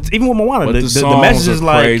 But it's, even with Moana, But the songs message is are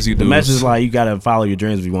like crazy, the dudes. message is like you gotta follow your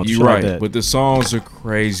dreams if you want to. You're right, like that. but the songs are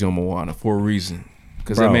crazy on Moana for a reason.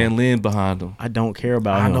 Because that Bro. man Lynn behind him. I don't care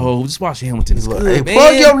about I him. know. Just watch Hamilton. It's good, Hey, man.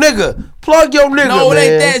 plug your nigga. Plug your nigga. No, it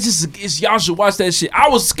man. ain't that. It's y'all should watch that shit. I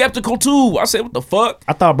was skeptical too. I said, what the fuck?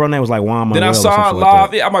 I thought bro name was like Juan Manuel. Then I or saw it something live.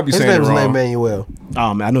 Like that. I might be His saying name it was wrong. Emmanuel.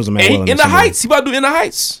 Oh man, I know it was Emmanuel. In the Heights. He about to do In the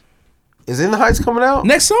Heights. Is In the Heights coming out?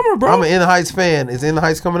 Next summer, bro. I'm an In the Heights fan. Is In the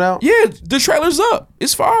Heights coming out? Yeah, the trailer's up.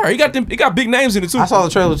 It's fire. He got big names in it too. I saw the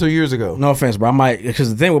trailer 2 years ago. No offense, bro. I might because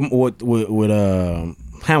the thing with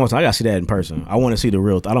Hamilton, I gotta see that in person. I want to see the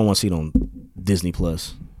real. I don't want to see it on Disney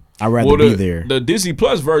Plus. I'd rather be there. The Disney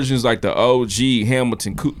Plus version is like the OG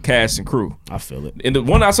Hamilton cast and crew. I feel it. And the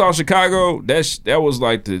one I saw in Chicago, that was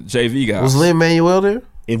like the JV guys. Was Lin Manuel there?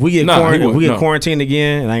 If we get quarantined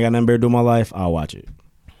again and I ain't got nothing better to do in my life, I'll watch it.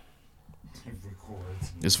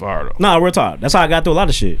 It's fire though. Nah, real talk. That's how I got through a lot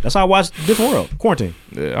of shit. That's how I watched Different World. Quarantine.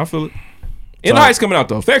 Yeah, I feel it. In the Heights coming out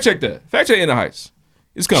though. Fact check that. Fact check In the Heights.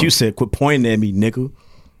 It's coming. You said quit pointing at me, nickel.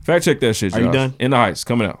 Fact check that shit. Are you Josh. done? In the Heights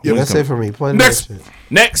coming out. Yeah, that's it for me. Play Next. that shit.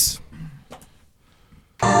 Next.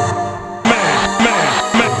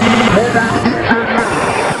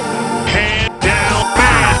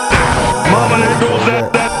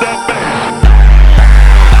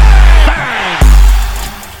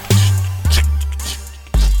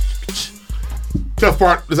 Tough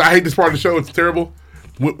part. I hate this part of the show. It's terrible.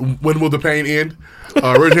 When will the pain end?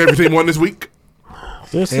 Red Hammer team won this week.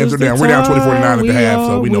 Hands are down. We're down 24-9 at the half,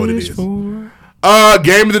 so we know what it is.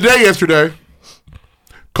 Game of the day yesterday.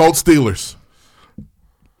 Colts Steelers.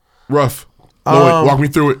 Rough. Lloyd, walk me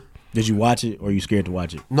through it. Did you watch it or are you scared to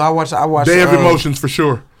watch it? No, I watched. Day of emotions for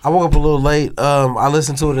sure. I woke up a little late. I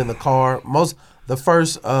listened to it in the car. The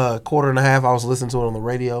first quarter and a half, I was listening to it on the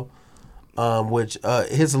radio, which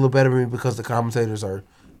hits a little better for me because the commentators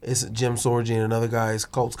it's Jim Sorgi and another guy's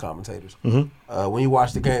Colts commentators. Mm-hmm. When you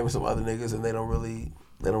watch the game with some other niggas and they don't really.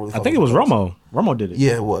 I think it was Romo. Romo did it.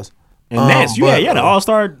 Yeah, it was. And Nats, you had the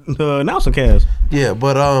All-Star announcing cast. Yeah,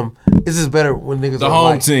 but it's just better when niggas The are home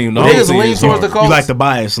like, team. The when home niggas team lean is towards hard. the Colts. You like the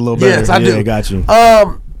bias a little better. Yes, I do. I got you.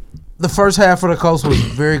 The first half for the Colts was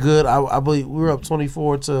very good. I believe we were up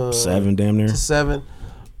 24-7, damn near. to 7.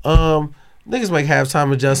 Niggas make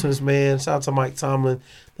halftime adjustments, man. Shout out to Mike Tomlin.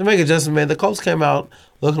 They make adjustments, man. The Colts came out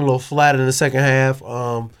looking a little flat in the second half.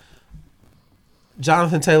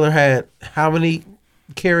 Jonathan Taylor had how many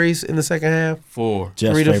carries in the second half? 4.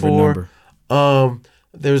 Jeff's 3 to favorite 4. number.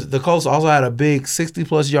 The Colts also had a big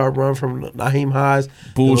 60+ yard run from Naheem Hines.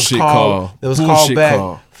 Bullshit call. That was Bullshit called back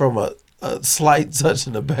call. from a slight touch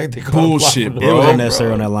in the back. They called Bullshit, block from the bro. It was back,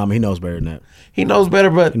 unnecessary on that lineman. He knows better than that. He knows better,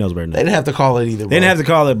 but He knows better than they that. didn't have to call it either. They didn't have to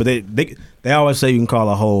call it, but they always say you can call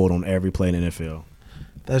a hold on every play in the NFL.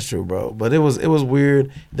 That's true, bro. But it was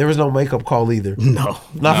weird. There was no makeup call either. No.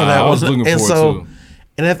 Not for that I was one. looking And forward so, to it.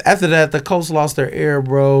 and after that, the Colts lost their air,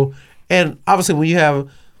 bro. And obviously, when you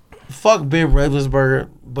have fuck Ben Roethlisberger,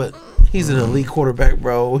 but he's an elite quarterback,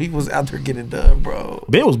 bro. He was out there getting done, bro.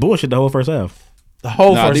 Ben was bullshit the whole first half. The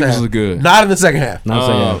whole Nah, first defense half, was good. not in the second half.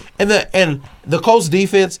 Not saying that. And the Colts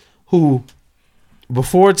defense, who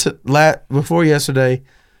before yesterday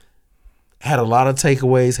had a lot of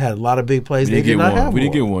takeaways, had a lot of big plays. They did not have We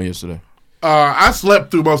one. didn't get one yesterday. I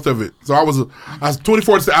slept through most of it, so I was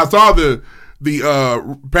 24. I saw the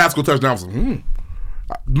Pascal touchdown. I was like,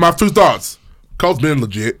 My two thoughts: Colts been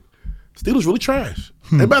legit. Steelers really trash.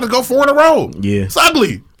 They about to go 4 in a row. Yeah, it's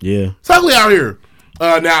ugly. Yeah, it's ugly out here.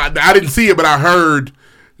 Now I didn't see it, but I heard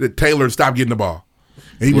that Taylor stopped getting the ball.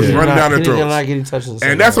 And he was running down their throats. Not getting touches.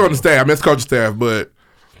 And that's on the staff. I mean, it's coaching staff, but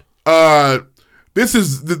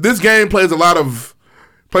this game plays a lot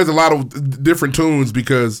of different tunes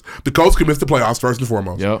because the Colts can miss the playoffs first and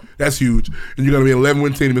foremost. Yep. That's huge. And you're going to be an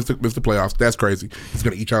 11-win team and miss the playoffs. That's crazy. He's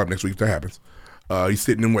going to eat you out next week if that happens. He's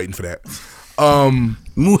sitting and waiting for that. The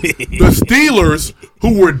Steelers,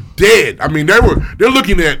 who were dead. I mean, they're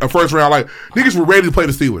looking at a first round like niggas were ready to play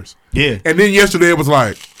the Steelers. Yeah. And then yesterday it was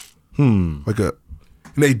like, and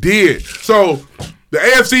they did. So the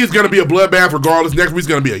AFC is going to be a bloodbath regardless. Next week's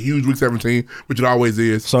going to be a huge week 17, which it always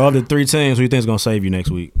is. So of the 3 teams, who do you think is going to save you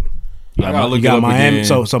next week? You got Miami.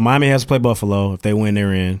 So Miami has to play Buffalo. If they win,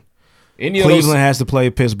 they're in. Cleveland has to play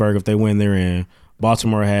Pittsburgh. If they win, they're in.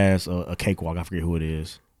 Baltimore has a cakewalk. I forget who it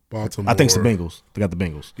is. Baltimore. I think it's the Bengals. They got the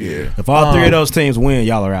Bengals. Yeah. If all 3 of those teams win,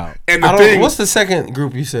 y'all are out. And what's the second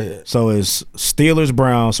group you said? So it's Steelers,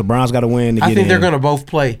 Browns. So Browns got to win to get in. I think they're going to both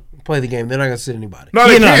play the game. They're not going to sit anybody. No,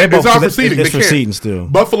 they can't. It's all for seeding. It's for seeding still.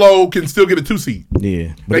 Buffalo can still get a 2 seed.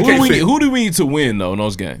 Yeah. Who do we need to win though in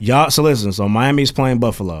those games? Y'all. So listen. So Miami's playing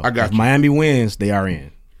Buffalo. If Miami wins, they are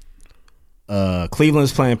in.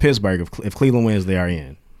 Cleveland's playing Pittsburgh. If Cleveland wins, they are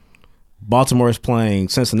in. Baltimore is playing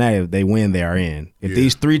Cincinnati. If they win, they are in. If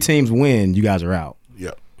these 3 teams win, you guys are out.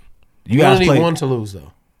 Yep. You only need 1 to lose,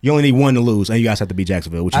 though. You only need 1 to lose, and you guys have to beat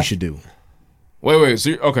Jacksonville, which you should do. Wait.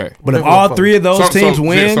 So okay. But if all 3 of those teams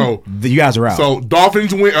win, you guys are out. So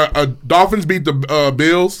Dolphins win. Dolphins beat the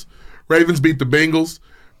Bills. Ravens beat the Bengals.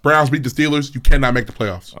 Browns beat the Steelers. You cannot make the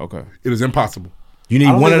playoffs. Okay. It is impossible. You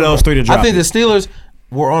need one of those 3 to drop. I think the Steelers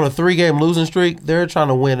were on a 3-game losing streak. They're trying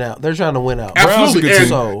to win out. Absolutely.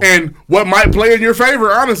 And what might play in your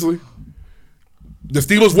favor, honestly, the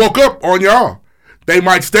Steelers woke up on y'all. They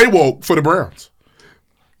might stay woke for the Browns.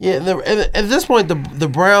 Yeah, at this point, the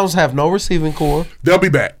Browns have no receiving core. They'll be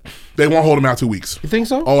back. They won't hold them out 2 weeks. You think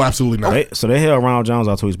so? Oh, absolutely not. So they held Ronald Jones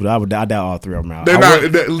out 2 weeks, but I doubt all 3 of them out. They're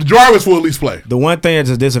not. Jarvis will at least play. The one thing that's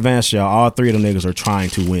a disadvantage, y'all, all 3 of them niggas are trying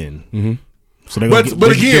to win. Mm-hmm. So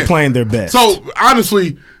they're playing their best. So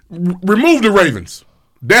honestly, remove the Ravens.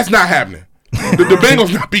 That's not happening. The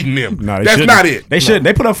Bengals not beating them. No, that's not it. They should.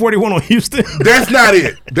 They put up 41 on Houston. That's not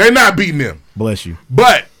it. They're not beating them. Bless you.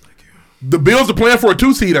 But the Bills are playing for a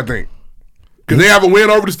 2 seed, I think, because they have a win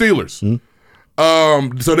over the Steelers.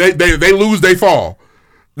 So they lose, they fall.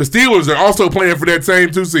 The Steelers are also playing for that same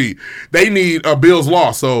 2 seed. They need a Bills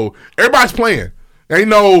loss. So everybody's playing. Ain't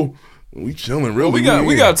no. We chilling, really.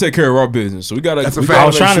 We got to take care of our business. So we got to. I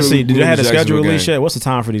was trying to see. Did you have the schedule release yet? What's the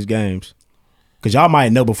time for these games? Because y'all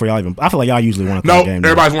might know before y'all even. I feel like y'all usually 1 o'clock game.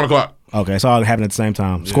 Everybody's 1 o'clock. Okay, it's all happening at the same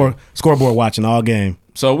time. Scoreboard watching all game.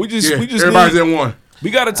 So we just everybody's in 1.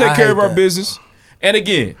 We got to take care of our business. And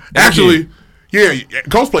again, Coach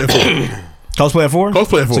play at 4. Coach play at 4? Coach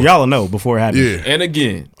play at 4. So y'all will know before it happens. Yeah. And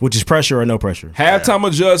again, which is pressure or no pressure? Halftime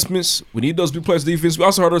adjustments. We need those big players defense. We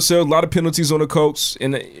also hurt ourselves. A lot of penalties on the coach.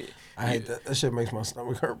 And I hate that. That shit makes my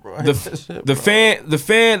stomach hurt, bro.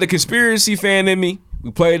 The conspiracy fan in me. We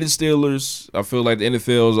played the Steelers. I feel like the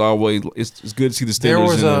NFL is always. It's good to see the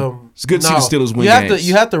Steelers. It's good to see the Steelers win games.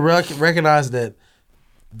 You have to recognize that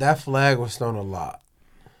flag was thrown a lot.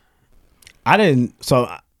 I didn't.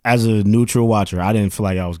 So as a neutral watcher, I didn't feel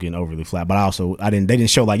like I was getting overly flat. But I didn't. They didn't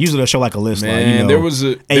show like usually they'll show like a list. Man, there was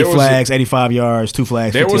 8 flags, 85 yards, 2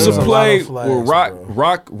 flags. There was a yards. play where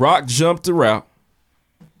Rock jumped the route.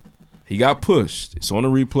 He got pushed. It's on the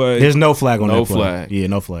replay. There's no flag on that play. No flag. Yeah,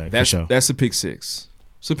 no flag. That's a pick 6.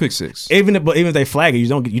 It's a pick 6. Even if they flag it, you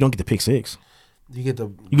don't get the pick 6. You get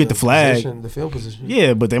the flag, position, the field position.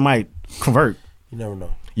 Yeah, but they might convert. You never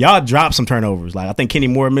know. Y'all dropped some turnovers. Like I think Kenny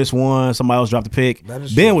Moore missed one. Somebody else dropped the pick.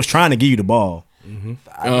 Ben was trying to give you the ball. Mm-hmm.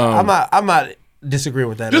 I'm not disagreeing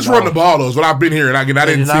with that. Just run the ball though. Is what I've been hearing. I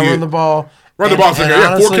didn't see it. Run the ball. Run the ball second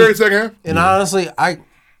half. 4 carries second half. And honestly,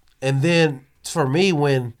 and then for me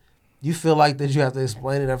when you feel like that you have to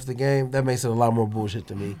explain it after the game, that makes it a lot more bullshit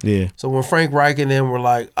to me. Yeah. So when Frank Reich and them were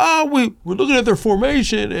like, we're looking at their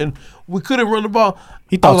formation and we couldn't run the ball.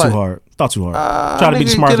 He thought too hard. Trying to be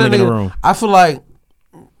the smartest nigga in the room. I feel like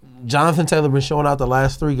Jonathan Taylor been showing out the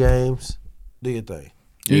last 3 games. Do your thing.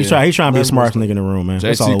 Yeah. He's trying to be the smartest nigga in the room, man.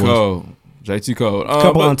 JT Cole. A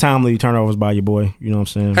couple untimely turnovers by your boy. You know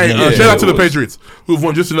what I'm saying? Hey, shout out to the Patriots who've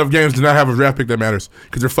won just enough games to not have a draft pick that matters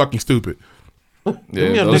because they're fucking stupid. Yeah,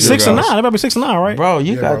 they're 6-9. They better be 6-9, right? Bro,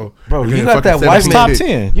 you got that that white man. Top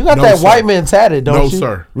 10. You got that white man tatted, don't you? No,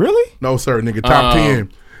 sir. Really? No, sir, nigga. Top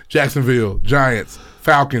 10. Jacksonville, Giants,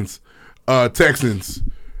 Falcons, Texans,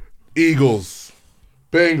 Eagles,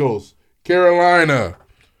 Bengals, Carolina,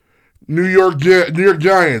 New York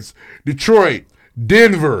Giants, Detroit,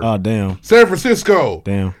 Denver. Oh, damn. San Francisco.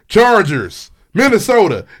 Damn. Chargers,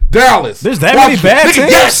 Minnesota, Dallas. There's that many bad teams?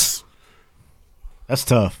 Yes. That's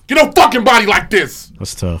tough. Get no fucking body like this.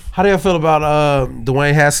 That's tough. How do you feel about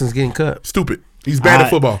Dwayne Haskins getting cut? Stupid. He's bad at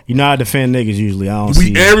football. You know I defend niggas usually. I don't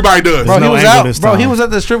see. Everybody does. Bro, he was out. Bro, he was at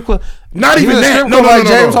the strip club. Not even that. No,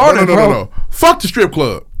 James Harden, bro. Fuck the strip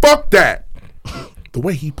club. Fuck that. the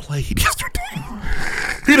way he played yesterday,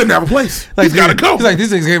 he didn't have a place. Like, He's got to go. He's like,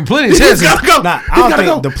 these niggas getting plenty of He's chances. got to go. Nah, He's I don't got to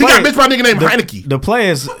go. think He got bitched by a nigga named Heineke. The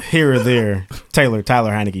players here or there, Tyler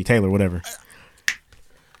Heineke, Taylor, whatever.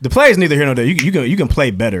 The players neither here nor there. You can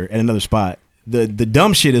play better at another spot. The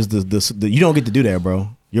dumb shit is the you don't get to do that, bro.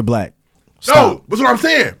 You're black. Stop. No, that's what I'm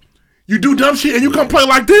saying. You do dumb shit and you come play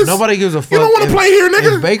like this. Nobody gives a fuck. You don't want to play here,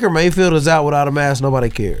 nigga. If Baker Mayfield is out without a mask, nobody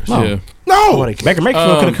cares. No. Yeah. No. Nobody cares. Baker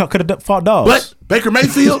Mayfield could have fought dogs. But Baker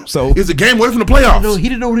Mayfield So- is a game away from the playoffs. He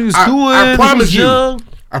didn't know what he was I doing. promise He you. was young.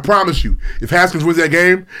 I promise you. If Haskins wins that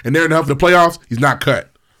game and they're enough for the playoffs, he's not cut.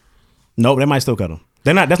 Nope, they might still cut him.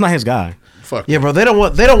 That's not his guy. Fuck. Yeah, bro. They don't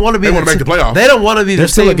want to be. They wanna make the playoffs. They don't want to be the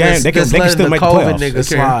There's still a team game. that's They can letting still the make the COVID playoffs. nigga They can.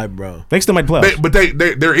 slide, bro. They can still make the playoffs. But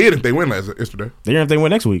they're in if they win yesterday. They're in if they win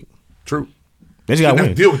next week. True. They just got to Have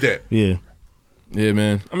win. to deal with that. Yeah. Yeah,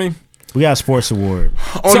 man. I mean, We got a sports award.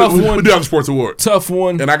 Tough we one. do have a sports award. Tough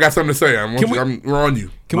one. And I got something to say. We're on you.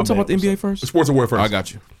 Can we talk about the NBA first? The sports award first. I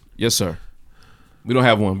got you. Yes, sir. We don't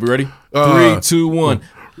have one. We ready? 3, Uh, 2, 1.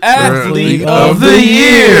 Athlete of of the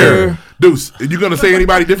year. Deuce, are you going to say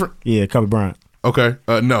anybody different? Yeah, Kobe Bryant. Okay.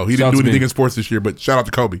 No, he Shout didn't do out to anything me. in sports this year, but shout out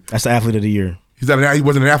to Kobe. That's the athlete of the year. He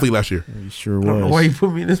wasn't an athlete last year. He sure I don't know was. why you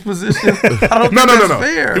put me in this position. I don't No, think that's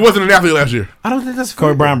fair. He wasn't an athlete last year. I don't think that's fair.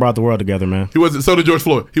 Kobe Bryant brought the world together, man. He wasn't. So did George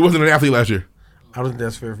Floyd. He wasn't an athlete last year. I don't think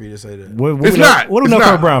that's fair for you to say that. What It's we know- not. What do we It's know not.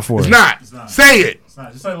 Kobe Bryant for? It's not. Say it.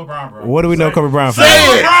 Just say LeBron, bro. What do we know Kobe Bryant for? Say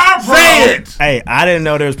it. Say it. Hey, I didn't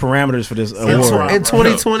know there's parameters for this award. In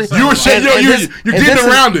 2020, You were saying you're getting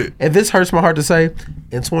around it. And this hurts my heart to say.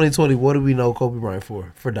 In 2020, what do we know Kobe Bryant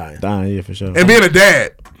for? For dying. Dying, yeah, for sure. And being a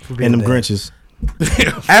dad. And them Grinches.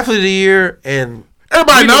 Athlete of the year, and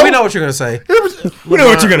everybody know. We know what you're gonna say. We know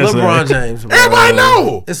what you're gonna say. LeBron James. Bro. Everybody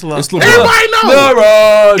know. It's LeBron. Everybody know.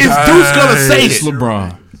 LeBron. Is Deuce gonna say It's it?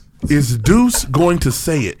 LeBron. Is Deuce going to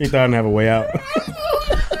say it? He thought I didn't have a way out.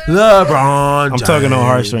 LeBron. I'm tugging on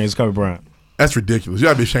heartstrings, Kobe Bryant. That's ridiculous. You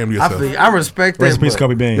gotta be ashamed of yourself. I respect that. Rest in peace, but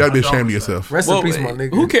Kobe Bean. You gotta be ashamed of yourself. Rest in peace, my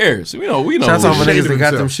nigga. Who cares? We know. Shout out to all my Ashamed niggas of that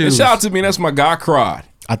got them himself. shoes. Shout out to me. That's my guy. Cried.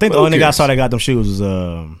 I think the Who only nigga I cares? saw that got them shoes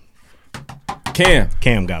was Cam.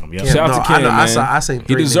 Cam got them. Yeah. Shout out no, to Cam, I know. man. I seen He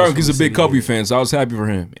three deserved. niggas He's a from big the Kobe city. fan, so I was happy for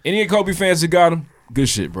him. Any Kobe fans that got him, good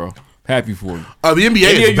shit, bro. Happy for you. The NBA Any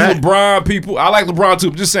is of you back. LeBron people, I like LeBron too.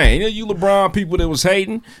 I'm just saying, any of you LeBron people that was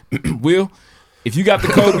hating, Will, if you got the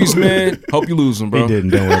Kobe's, man, hope you lose them, bro. He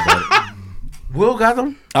didn't. Don't worry about it. Will got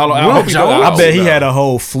them. I hope he Jones? does. I bet he had a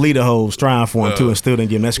whole fleet of hoes trying for him too and still didn't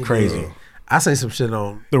get him. That's crazy. I say some shit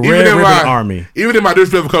on. The Even Red in Ribbon my- Army. Even in my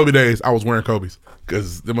disrespectful Kobe days, I was wearing Kobe's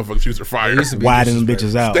because them motherfucking shoes are fire. used to be Widening them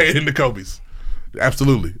bitches out. Staying in the Kobe's.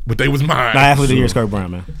 Absolutely. But they was mine. Nah, athlete of the year is Kobe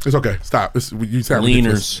Bryant, man. It's okay. Stop. You sound Leaners.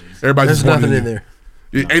 ridiculous. Everybody's There's just wanting nothing in you.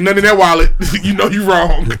 there. Ain't nothing in that wallet. You know you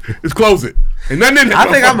wrong. Just close it. Ain't nothing in there.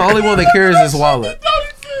 I think I'm the only one that carries this wallet.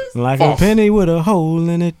 Like False. a penny with a hole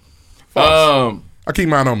in it. I keep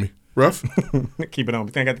mine on me. Rough. Keep it on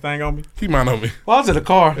me. Think I got the thing on me? Keep mine on me. Well, I was in the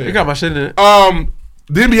car. It got my shit in it.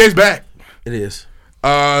 The NBA's back. It is.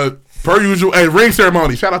 Per usual. Hey, ring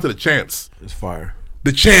ceremony. Shout out to the champs. It's fire.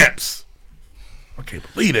 The champs. I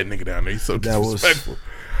can't believe that nigga down there. He's so That was- disrespectful.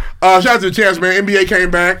 Shout out to the champs, man. NBA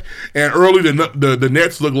came back, and early the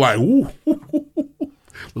Nets look like, ooh, look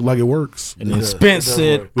like it works. And then Spence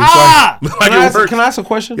said, Look like Can it I, ask, works. can I ask a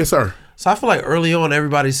question? Yes, sir. So I feel like early on,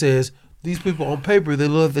 everybody says these people on paper they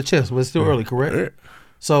love the champs, but it's still early, correct? Yeah.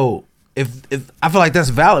 So if I feel like that's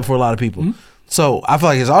valid for a lot of people. So I feel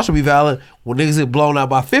like it's also be valid when niggas get blown out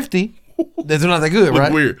by 50. That they're not that good, Look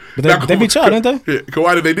right? weird. But they beat y'all, didn't they? Yeah,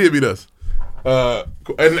 Kawhi, they did beat us.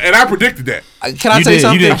 And I predicted that. Can I You tell you did.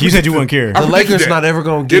 something? You said you wouldn't care. The I predicted Lakers that. not ever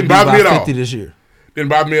gonna get Didn't beat bother me by at all. 50 this year. Didn't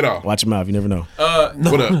bother me at all. Watch your mouth. You never know.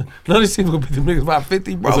 No, What up? none of these teams gonna beat them niggas by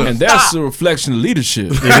 50, bro. And that's a reflection of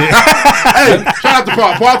leadership. Hey, shout out to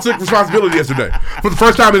Paul. Paul took responsibility yesterday for the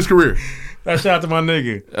first time in his career. Shout out to my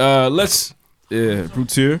nigga.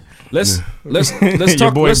 Brutier. Let's Your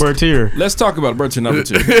talk. boy Bertier. Let's talk about Bertier, not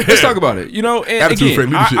Bertier. Let's talk about it. You know, and Attitude again,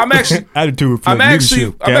 reflect leadership. I'm actually. Attitude reflect I'm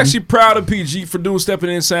leadership, actually proud of PG for stepping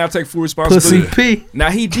inside, take full responsibility. Pussy P. Now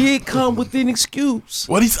he did come with an excuse.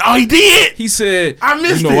 What he did? He said, I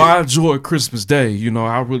missed you know, it. I enjoyed Christmas Day. You know,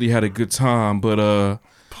 I really had a good time, but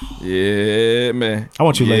yeah, man. I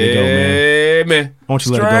want you to let it go, man. Yeah, man. I want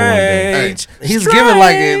you to let it go one day. Strange. He's giving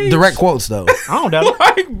like direct quotes though. I don't doubt it.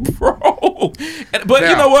 Like, bro. But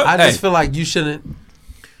you know what? I just Hey, feel like you shouldn't.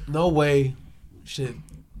 No way should.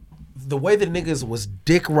 The way the niggas was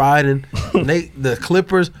dick riding, the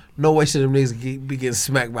Clippers. No way should them niggas be getting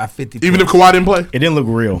smacked by 50. Even if points. Kawhi didn't play? It didn't look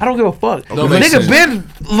real. I don't give a fuck. Don't The make nigga sense.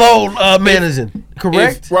 been low managing,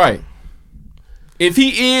 correct? Right. If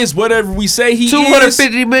he is whatever we say he is,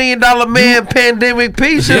 $250 million man, pandemic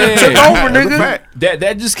P should have took over, nigga.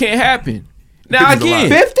 That just can't happen. Now 50's again,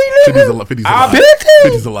 50, nigga.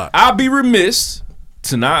 50's a lot. I'll be remiss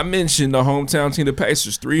to not mention the hometown team, the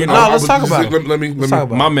Pacers. 3-0. No, let's talk about it. Let me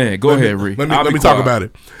My man, go ahead, Ree. Let me talk about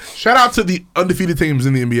it. Shout out to the undefeated teams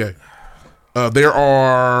in the NBA. There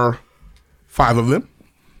are 5 of them.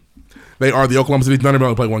 They are the Oklahoma City Thunder,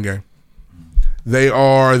 only played 1 game. They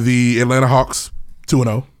are the Atlanta Hawks,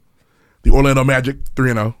 2-0. The Orlando Magic,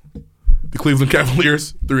 3-0. The Cleveland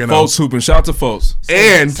Cavaliers, 3-0. Folks hooping. Shout out to folks.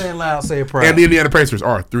 Say it loud, say it proud. And the Indiana Pacers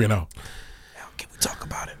are 3-0. Now, can we talk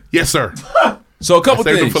about it? Yes, sir. So a couple I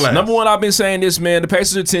saved them things. for last. Number one, I've been saying this, man. The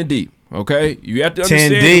Pacers are 10 deep. Okay, you have to 10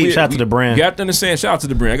 understand. deep. Shout out to the brand. You have to understand. Shout out to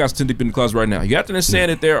the brand. I got 10 deep in the closet right now. You have to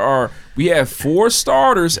understand that we have 4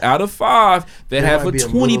 starters out of 5 that have a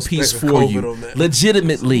 20-piece for you,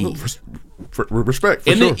 legitimately. Respect.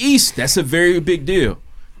 In the East, that's a very big deal.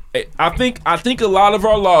 I think a lot of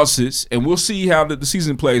our losses, and we'll see how the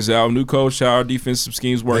season plays out. New coach, how our defensive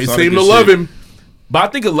schemes work. They seem to love him. But I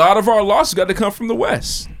think a lot of our losses got to come from the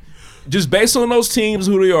West. Just based on those teams,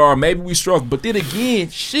 who they are, maybe we struggle. But then again,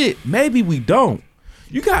 maybe we don't.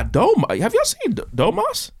 You got Domas. Have y'all seen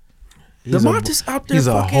Domas? DeMontis out there. He's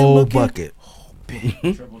a whole bucket.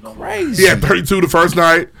 Crazy. He had 32 the first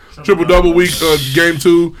night. Triple-double week, game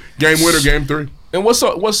 2, game winner, game 3. And what's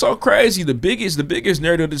so crazy? The biggest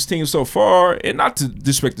narrative of this team so far, and not to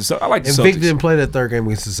disrespect the Celtics. I like the And Celtics. Vic didn't play that 3rd game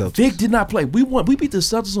against the Celtics. Vic did not play. We beat the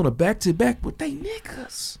Celtics on a back-to-back, but they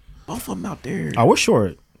niggas. Both of them out there. Oh, we're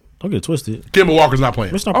short. Don't get it twisted. Kemba Walker's not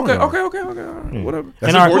playing. Okay. All right, whatever.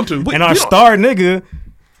 That's and important too. And our star nigga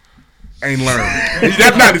ain't learned.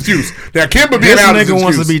 That's not an excuse. Now Kemba being this out is an nigga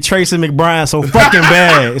wants to excuse. be Tracy McBride so fucking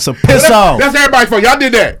bad. It's a piss off. That's everybody's fault. Y'all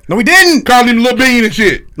did that. No, we didn't. Called him Lil Bean and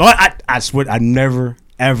shit. No, I swear I never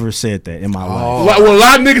ever said that in my life. Well, a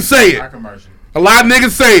lot of niggas say it. A lot of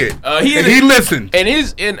niggas say it. He listened.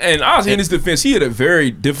 And honestly, in his defense, he had a very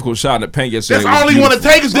difficult shot in the paint yesterday. That's all he want to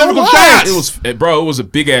take is difficult shots. It was a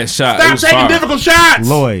big ass shot. Stop taking difficult shots.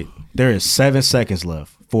 Lloyd, there is 7 seconds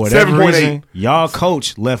left. For whatever reason, y'all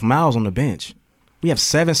coach left Miles on the bench. We have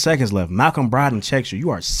 7 seconds left. Malcolm Brogdon checks you. You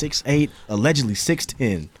are 6'8", allegedly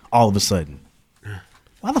 6'10", all of a sudden.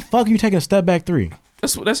 Why the fuck are you taking a step back 3?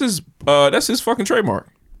 That's his fucking trademark.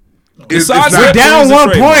 We're down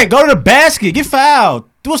 1 point. Go to the basket. Get fouled.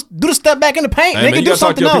 Do the step back in the paint. Hey, nigga, man, do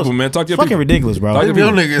something else. People, man. Talk to your fucking people. ridiculous, bro. Talk to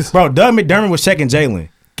your niggas. Bro, Doug McDermott was checking Jalen.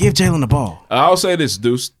 Give Jalen the ball. I'll say this,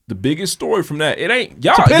 Deuce. The biggest story from that, it ain't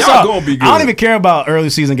y'all Piss off. gonna be good. I don't even care about early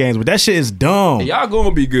season games, but that shit is dumb. Y'all gonna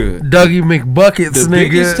be good. Dougie McBuckets, The nigga.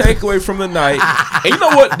 biggest takeaway from the night. And you know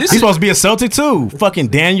what? He's supposed to be a Celtic too. Fucking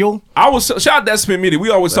Daniel. Shout out that Spin Media. We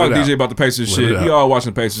always talk DJ about the Pacers shit. We all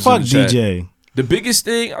watching Pacers. Fuck in the chat. DJ. The biggest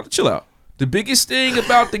thing, chill out. The biggest thing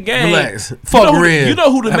about the game. Relax. Fuck Ren. You know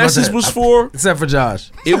who the How about message that? was for? Except for Josh.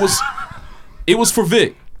 It was for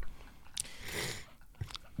Vic.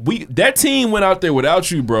 That team went out there without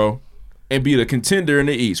you, bro, and beat a contender in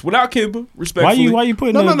the East without Kemba. Respectfully, Why you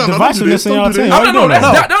putting No, divisiveness in y'all team? No.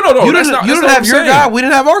 You didn't have your guy. We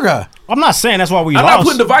didn't have our guy. I'm not saying that's why we I'm lost. not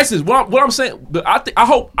putting devices. What I'm saying, but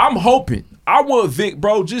I'm hoping. I want Vic,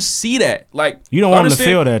 bro, just see that. Like, You don't want him to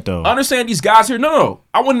feel that, though. Understand these guys here. No.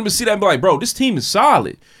 I want him to see that and be like, bro, this team is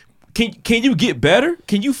solid. Can you get better?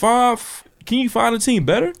 Can you find a team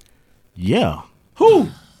better? Yeah. Who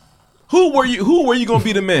were you gonna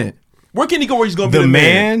be the man? Where can he go where he's gonna be The the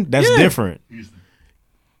man? man? That's different.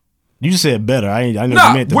 You just said better. I never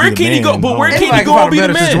Nah, meant to where be the can he man. go? But where It's can like he go and be the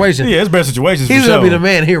better man? situation. Yeah, it's better situations He's for gonna sure. be the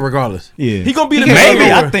man here regardless. Yeah, He gonna be the Maybe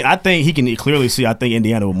man. I think he can clearly see. I think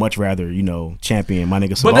Indiana would much rather champion my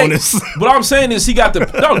nigga But Sabonis. what I'm saying is he got the.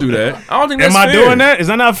 Don't do that. I don't think that's Am I fair. doing that? Is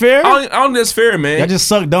that not fair? I don't think that's fair, man. I just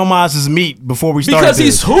sucked Domas's meat before we started. Because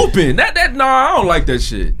he's this. hooping. No, I don't like that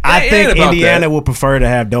shit. I It think ain't about Indiana that. would prefer to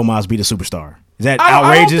have Domas be the superstar. Is that I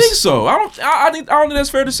outrageous? don't think so. I don't think that's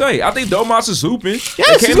fair to say. I think Domas is hooping. Yes, They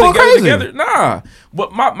he's came going crazy. together. Nah.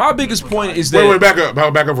 But my biggest point is that. Wait, back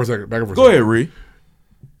up for a second. Go ahead, Ree.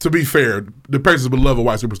 To be fair, the Pacers would love a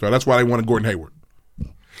white superstar. That's why they wanted Gordon Hayward.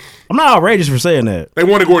 I'm not outrageous for saying that. They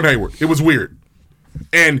wanted Gordon Hayward. It was weird.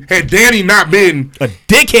 And had Danny not been a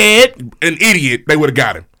dickhead, an idiot, they would have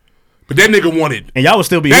got him. But that nigga wanted. And y'all would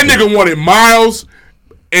still be. That nigga wanted Miles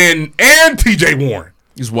and TJ Warren.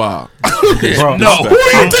 He's wild. Bro, Who do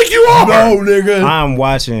you think you are? No, nigga. I'm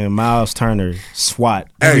watching Miles Turner swat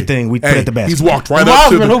everything we put at the basket. He's walked right Miles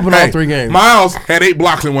up to been the hooping all 3 games. Miles had 8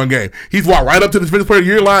 blocks in one game. He's walked right up to the defensive player of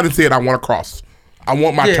the year line and said, I want to cross. I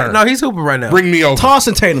want my turn. No, he's hooping right now. Bring me over. Toss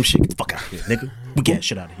and Tatum shit. Get the fuck out of here, nigga. We get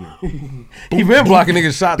shit out of here. He been blocking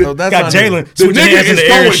niggas' shot though. That's got not Jalen nigga. switching hands in is the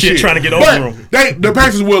air and throwing shit, trying to get But over him. The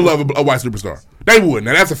Pacers would love a white superstar. They would.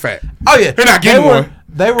 Now that's a fact. Oh yeah, They're not getting one.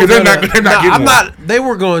 They were. 'Cause they're not getting I'm one. not. They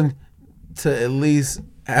were going to at least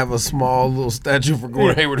have a small little statue for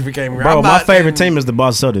Gordon Hayward if he came here. Bro, I'm my not- favorite team is the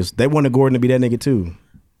Boston Celtics. They wanted Gordon to be that nigga too.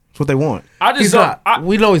 That's what they want. I just He's don't. not.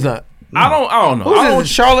 We know he's not. I don't know. I Who's don't, in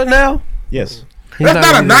Charlotte now? Yes. That's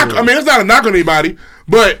not a knock. I mean, it's not a knock on anybody,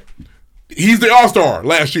 but he's the All-Star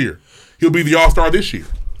last year. He'll be the All-Star this year.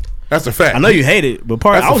 That's a fact. I know you hate it, but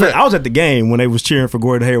That's a fact. I was at the game when they was cheering for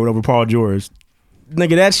Gordon Hayward over Paul George.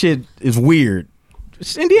 Nigga, that shit is weird.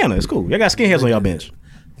 It's Indiana. It's cool. Y'all got skinheads on y'all bench.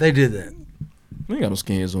 They did that. We ain't got no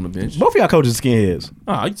skinheads on the bench. Both of y'all coaches are skinheads.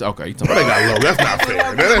 Oh, okay. You talking They got low. That's not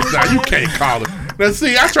fair. That's not. You can't call it. Now,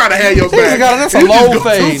 see, I try to have your Niggas back. got- that's a You just low go too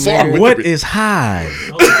fade, far nigga. with What it. is high?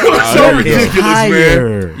 So ridiculous,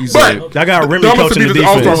 higher. man. You But said- Y'all got Remy Thomas coaching the Embiid is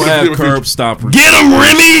All-Star defense. for the have foreseeable curb stopper. Get him,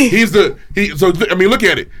 Remy! So I mean, look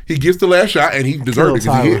at it. He gets the last shot, and he deserved it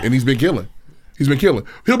because he hit, and he's been killing. He's been killing.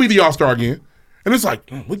 He'll be the All-Star again, and it's like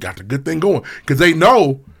we got the good thing going because they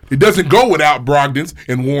know it doesn't go without Brogdons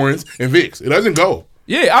and Warrens and Vicks. It doesn't go.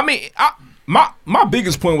 Yeah, I mean, my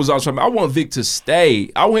biggest point was I want Vic to stay.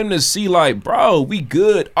 I want him to see like, bro, we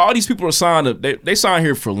good. All these people are signed up. They signed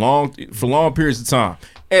here for long periods of time,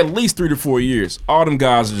 at least 3 to 4 years. All them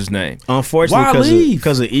guys are just named. Why Unfortunately, leave?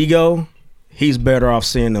 because of ego, he's better off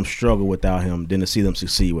seeing them struggle without him than to see them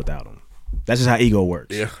succeed without him. That's just how ego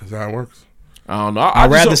works. Yeah, that's how it works. I don't know. I'd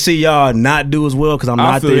rather see y'all not do as well because I'm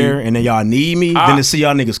I not feel there, you. and then y'all need me, than to see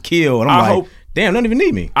y'all niggas kill. And I'm I like, hope- damn, they don't even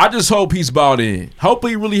need me. I just hope he's bought in. Hope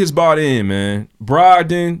he really has bought in, man.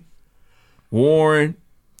 Brogdon, Warren,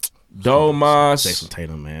 Domas, Jason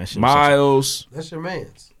Tatum, man. That shit was Miles. That's your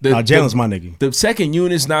man's. Jalen's my nigga. The second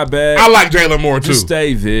unit's not bad. I like Jalen more too. Just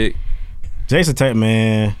stay, Vic. Jason Tatum,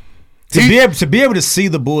 man. To be able to see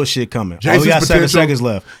the bullshit coming. Jason's We got 7 potential- seconds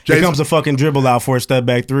left. Here Jason- comes a fucking dribble out for a step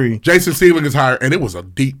back three. Jason's ceiling is higher, and it was a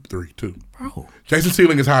deep three too. Bro. Jason's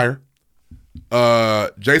ceiling is higher.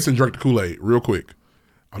 Jason drank the Kool-Aid real quick.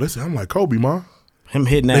 Oh, listen, I'm like Kobe, ma. Him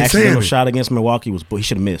hitting that They accidental saying it. shot against Milwaukee was, he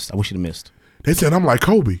should have missed. I wish he'd have missed. They said I'm like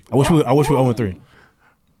Kobe. I wish we were 0-3.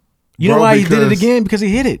 You know Bro, why he did it because- again? Because he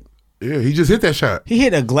hit it. Yeah, he just hit that shot. He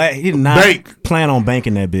hit he did not Bank. plan on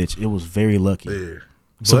banking that bitch. It was very lucky. Yeah.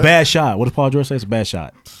 It's a But- bad shot. What does Paul George say? It's a bad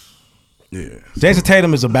shot. Yeah. Jason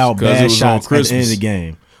Tatum is about 'Cause it bad was on shots at the end of Christmas. the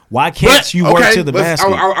game. Why can't you work to the basket?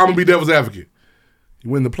 I'm gonna be devil's advocate. You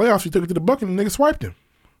win the playoffs, you took it to the bucket, and the nigga swiped him.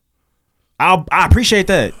 I appreciate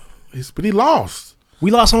that. But he lost. We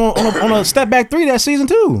lost on a step back three that season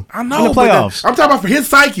too. I know. in the but playoffs. I'm talking about for his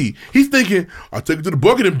psyche. He's thinking, I took it to the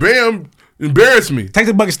bucket and bam, embarrassed me. Take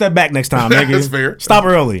the bucket step back next time, nigga. That's fair. Stop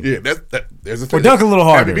early. Yeah, there's a Or dunk a little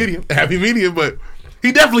harder. Happy medium, but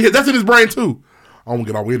he definitely that's in his brain too. I won't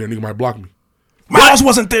get all the way there. Nigga might block me. Miles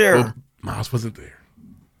wasn't there. Well, Miles wasn't there.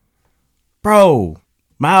 Bro,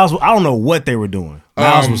 Miles, I don't know what they were doing.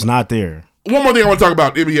 Miles was not there. One more thing I want to talk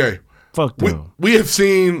about, NBA. Fuck them. We have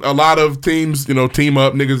seen a lot of teams, team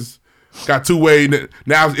up. Niggas got two-way.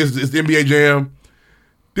 Now it's the NBA Jam.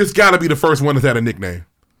 This got to be the first one that's had a nickname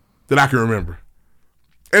that I can remember.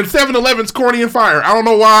 And 7-Eleven's corny and fire. I don't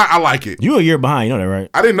know why. I like it. You a year behind, you know that, right?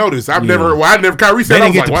 I didn't know this. I've never. Kyrie said They I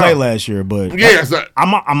didn't was get to like, play wow. last year, but Yes,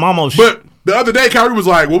 I'm almost. But the other day, Kyrie was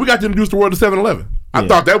like, "Well, we got to introduce the world to 7-Eleven." I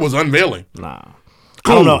thought that was unveiling. Nah,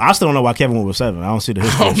 I don't know. I still don't know why Kevin went with 7. I don't see the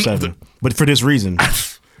history of 7, but for this reason,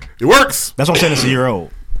 it works. That's what I'm saying. It's a year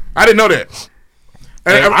old. I didn't know that.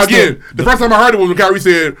 And Hey, again, the first time I heard it was when Kyrie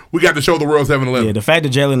said, "We got to show the world 7-Eleven." Yeah, the fact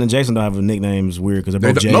that Jalen and Jason don't have a nickname is weird because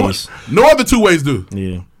they're both Jays. No other two ways do.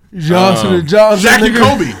 Yeah, Johnson and Johnson, Shaq and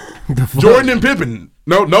nigga. Kobe, Jordan and Pippen.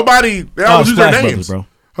 No, nobody. They always use their Splash names, Brothers, bro.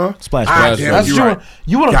 Huh? Splash Ah, Brothers. damn, That's you're true. right.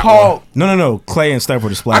 You want to Got call? one. No. Clay and Steph were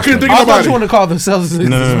the Splash. I couldn't think Brothers. of I thought nobody. you want to call the Celtics.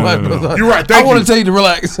 No. You're right. I Thank want you. to tell you to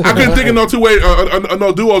relax. I couldn't think of no two-way,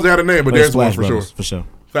 no duos that had a name, but But there's one Splash for sure. Brothers, for sure.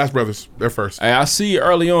 Splash Brothers, they're first. Hey, I see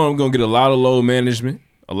early on I'm gonna get a lot of load management.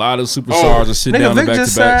 A lot of superstars will sit down the back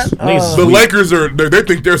to backs. The Lakers they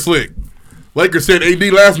think they're slick. Lakers said AD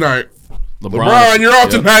last night. LeBron, you're off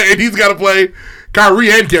tonight. AD's got to play. Kyrie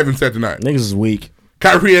and Kevin said tonight. Niggas is weak.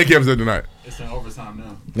 Kyrie and Kevin said tonight. It's in overtime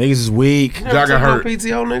now. Niggas is weak. Y'all got hurt.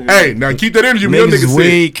 PTO, nigga. Hey, now keep that energy. When your Niggas niggas is sit.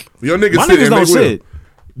 weak. When your niggas My sit. niggas and don't they will. sit.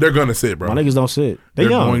 They're gonna sit, bro. My niggas don't sit. They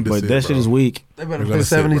They're young, going to but sit, that shit bro. is weak. They better They're play gonna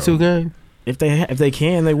sit, 72 bro. game. If they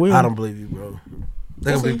can, they will. I don't believe you, bro.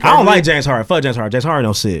 They gonna be I don't like James Harden. Fuck James Harden. James Harden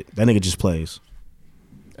don't sit. That nigga just plays.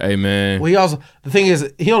 Hey man. Well, he also the thing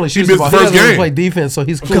is he only shoots missed the ball. the He first doesn't really game. play defense, so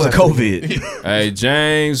he's cool Because of after COVID. Hey,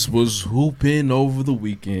 James was hooping over the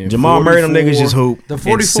weekend. Jamal Murray, them niggas just hoop. The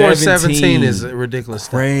 44-17 is ridiculous.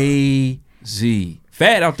 Crazy.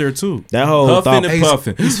 Fat out there too. That whole Huffing and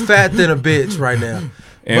puffing. He's fat than a bitch right now.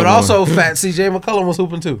 And But also fat CJ McCollum was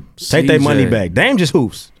hooping too. Take their money back. Dame just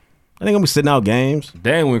hoops. I think I'm gonna be sitting out games.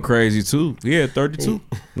 Dame went crazy too. He had 32.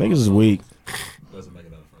 Niggas is weak.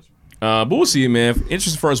 But we'll see, man.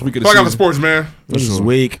 Interesting first week of the Fuck season. out the sports, man. This is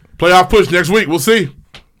weak. Playoff push next week. We'll see.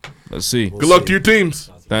 Let's see. Good luck to your teams.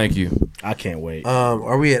 Thank you. I can't wait.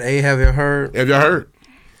 Are we at A? Have you heard? Have y'all heard?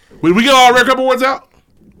 Did we get all our Red Cup awards out?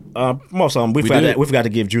 Most of them. We did. forgot to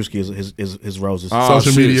give Drewski his roses.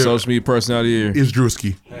 Social media personality of the year is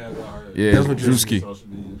Drewski. Yeah, That's what Drewski.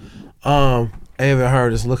 A have you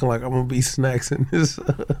heard? It's looking like I'm gonna be snacks in this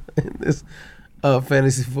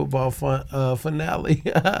fantasy football finale.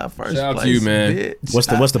 First Shout out place, to you, man.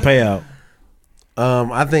 bitch. What's the payout?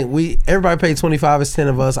 I think everybody paid 25. It's 10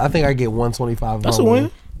 of us. I think I get 125. That's a win.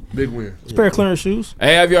 Big win. It's a pair of clearance shoes.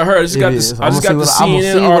 Hey, have y'all heard? I just got this. I just got the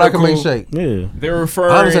CNN what I can article. make shake. Yeah, They're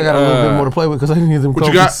referring. Honestly, I got a little bit more to play with because I didn't get them. What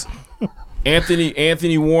you got?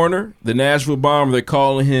 Anthony Warner, the Nashville Bomber. They're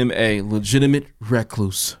calling him a legitimate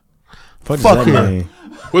recluse. Fuck Fuck that him. mean?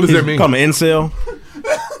 What does that mean? Call him an incel.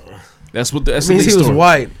 That's what. That's It means the he was story.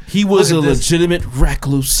 white. He was a Look at this. legitimate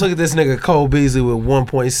recluse. Look at this nigga Cole Beasley with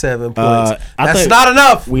 1.7 points. I That's think not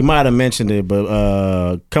enough. We might have mentioned it,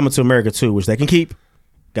 but Coming to America 2, which they can keep,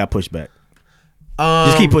 got pushed back.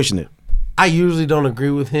 Just keep pushing it. I usually don't agree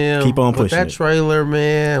with him. Keep on but pushing that it. trailer,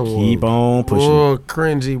 man. Keep on pushing Oh,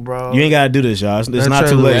 cringy, bro. You ain't gotta do this, y'all. It's That not too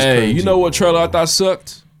trailer late. is Hey, cringy. you know what trailer I thought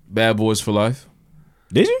sucked? Bad Boys for Life.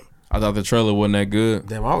 Did you? I thought the trailer wasn't that good.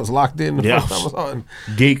 Damn, I was locked in the Yeah. first time I saw it.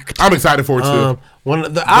 Geek. I'm excited for it too.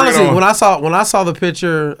 Honestly, on. when I saw the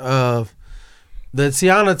picture of the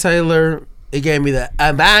Tiana Taylor, it gave me that.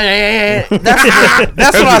 That's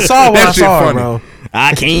what I saw when That I shit saw it, funny. bro.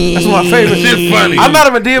 I can't. That's my favorite Shit funny. I'm not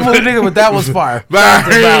a Madea movie nigga, but that was fire.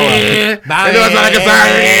 That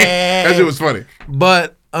shit was funny.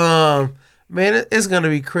 But man, it's gonna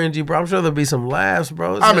be cringy, bro. I'm sure there'll be some laughs,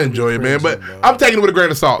 bro. It's I'm gonna be enjoying it, man. cringy, But bro. I'm taking it with a grain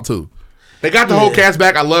of salt too. They got the whole cast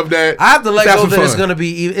back. I love that. I have to let Let's go have that some it's fun. gonna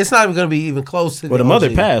be. It's not even gonna be even close to. Well, the mother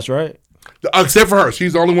passed, right? Except for her.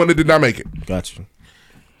 She's the only one that did not make it. Gotcha.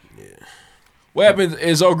 What happened?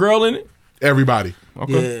 Is old girl in it? Everybody.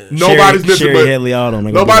 Okay. Yeah. Nobody's missing, Sherry but Headley Autumn.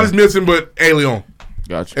 nobody's missing, but A. Leon.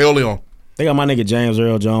 Gotcha. A. Leon. They got my nigga James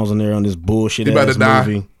Earl Jones in there on this bullshit He about ass to die.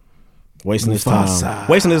 movie. Wasting his Mufasa. time.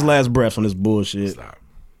 Wasting his last breath on this bullshit.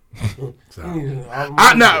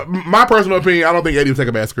 Now, my personal opinion, I don't think Eddie would take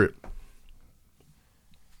a bad script.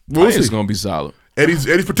 We'll It's see. gonna be solid. Eddie's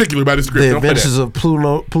particular about his script. The Don't play that. Adventures of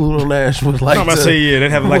Pluto Nash would like I'm about to to say, yeah,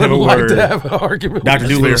 they'd have like have a would like word. to have an argument. Dr. with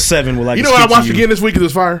Doolittle us. 7 would like You to know what I speak to watched you. again this week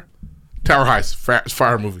is fire? Tower Heist.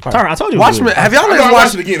 Fire movie. Tyra, I told you. Watchmen. Have y'all I know, niggas I watched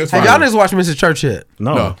watched it again, it's Have fine. y'all niggas watched Mr. Church yet?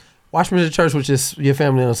 No. Watch Mr. Church with your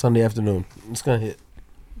family on a Sunday afternoon. It's gonna hit.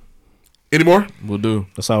 Any more? We'll do.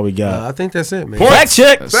 That's all we got. I think that's it, man. Fact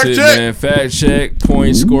check. That's Fact it, check. man. Fact check.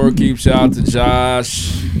 Point score. Keep shout out to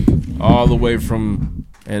Josh, all the way from,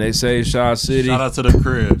 and they say Shaw City. Shout out to the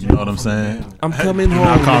crib. You know what I'm saying? I'm coming Do home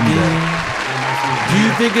not call me again. that. Do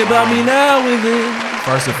you think about me now and then?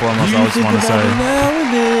 First and foremost, Do I you just think want to about me say now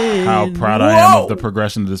and then? how proud I am of the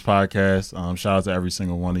progression of this podcast. Shout out to every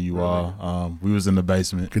single one of you all. We was in the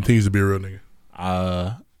basement. Continues to be a real nigga.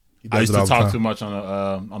 I used it all to the talk time. too much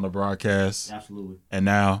on the broadcast. Absolutely. And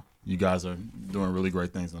now you guys are doing really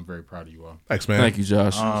great things. I'm very proud of you all. Thanks, man. Thank you,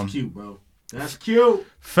 Josh. That's cute, bro. That's cute.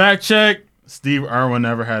 Fact check. Steve Irwin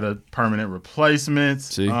never had a permanent replacement.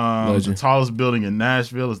 See, the legend. tallest building in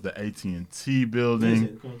Nashville is the AT&T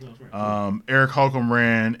building. Eric Holcomb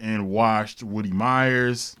ran and washed Woody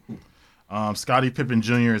Myers. Scottie Pippen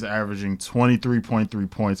Jr. is averaging 23.3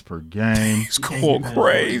 points per game. He's going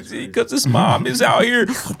crazy because his mom is out here.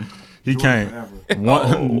 He can't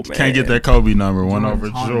can't get that Kobe number. One over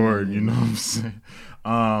Jordan. You know what I'm saying?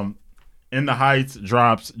 In the Heights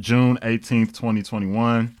drops June 18th,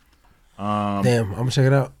 2021. Damn, I'm gonna check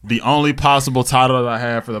it out. The only possible title that I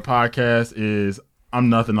have for the podcast is I'm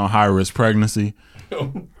Nothing on High Risk Pregnancy.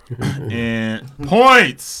 And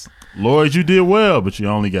points. Lloyd, you did well, but you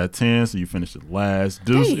only got 10, so you finished it last.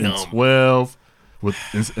 Deuce in 12,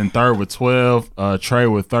 in third with 12. Trey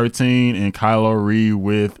with 13, and Kylo Reed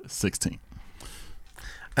with 16.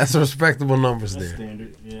 That's respectable numbers there.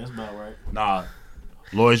 Standard. Yeah, that's about right. Nah,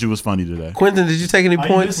 Lloyd, you was funny today. Quentin, did you take any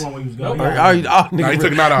points? Nah, he took a night off. Nigga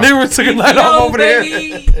took a night off over there.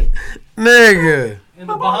 Nigga. In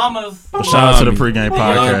the Bahamas. Well, shout out to the pregame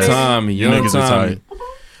podcast. Tommy, You young niggas are Tommy. tight.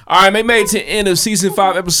 All right, we made it to the end of season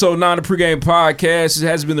 5, episode 9 of the Pregame Podcast. It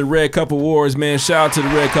has been the Red Cup Awards, man. Shout out to the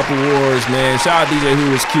Red Cup Awards, man. Shout out DJ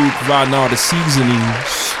Who Was Cute providing all the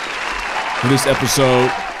seasonings for this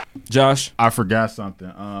episode. Josh? I forgot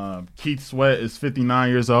something. Keith Sweat is 59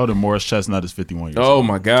 years old and Morris Chestnut is 51 years old. Oh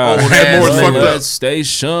my God! Oh, that Morris fucked up.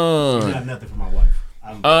 Station. I got nothing for my wife.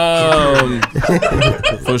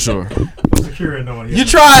 For sure. You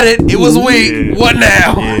tried it. It was weak. Yeah. What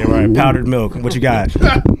now? Yeah, right. Powdered milk. What you got?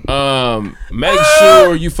 Make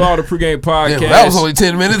sure you follow the pregame podcast. Yeah, that was only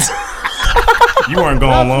 10 minutes. You weren't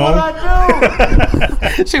going long.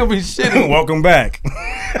 She gonna be shitty. Welcome back.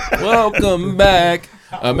 Welcome back.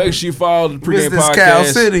 Make sure you follow the pregame Business podcast Cow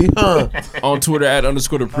City, huh? on Twitter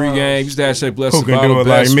 @_the pregame. Use the hashtag blessed Who can do it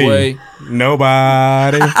best like me? way.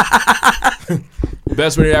 Nobody.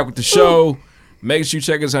 Best way to interact with the show. Make sure you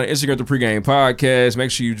check us out on Instagram, the pregame podcast. Make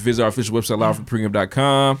sure you visit our official website,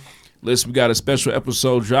 livefrompregame.com. Listen, we got a special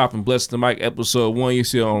episode dropping, Bless the Mic episode 1. You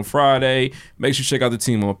see it on Friday. Make sure you check out the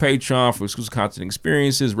team on Patreon for exclusive content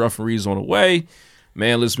experiences. Rough and Reads on the way.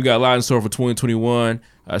 Man, listen, we got a lot in store for 2021.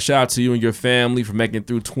 Shout out to you and your family for making it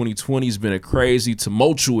through 2020. It's been a crazy,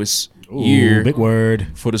 tumultuous year. Big word.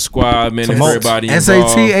 For the squad, man, and for everybody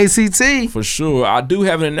involved. SAT, ACT. For sure. I do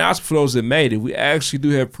have an announcement for those that made it. We actually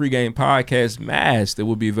do have pregame podcast masks that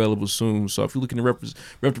will be available soon. So if you're looking to rep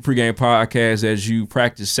the pregame podcast as you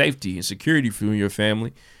practice safety and security for you and your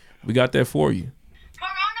family, we got that for you.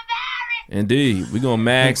 Indeed. We're going to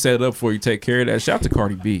mask that up for you. Take care of that. Shout out to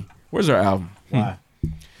Cardi B. Where's our album? Why?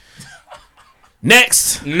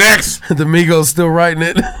 Next. The Migos still writing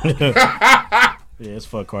it. Yeah, it's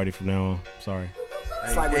fuck Cardi from now on. Sorry.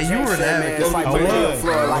 It's like Hey, you were an advocate. It's like radio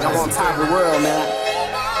floor, like I'm on top of the world, man.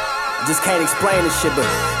 I just can't explain this shit, but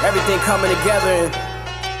everything coming together, and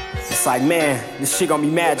it's like, man, this shit gonna be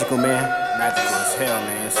magical, man. Magical as hell,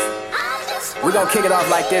 man. We're gonna kick it off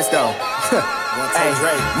like this, though. Hey,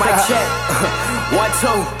 mic check. 1,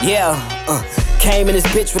 2, yeah. Came in this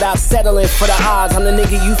bitch without settling for the odds. I'm the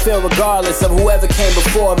nigga you feel regardless of whoever came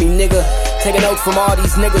before me, nigga. Taking notes from all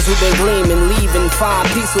these niggas who been gleaming, leaving, find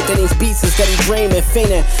peace within these beats instead of dreaming,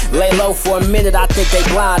 fiending. Lay low for a minute, I think they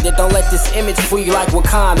blinded. Don't let this image fool you like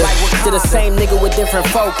Wakanda. To the same nigga with different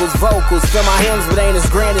vocals. Fill my hymns, but ain't as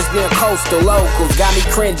grand as being coastal locals. Got me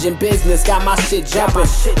cringing, business, got my shit jumping.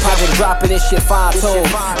 Project dropping, this shit fine-tuned.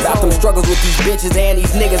 Got them struggles with these bitches and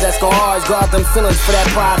these niggas that's gon' always guard them feelings for that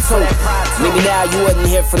pride too. Maybe now you wasn't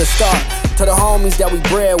here for the start. To the homies that we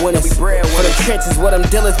breadwinners. For the trenches, where them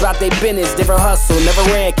dealers about they business. Different hustle, never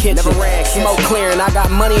ran kitchen. Smoke clearing, I got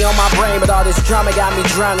money on my brain, but all this drama got me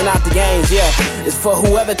drowning out the games, yeah. It's for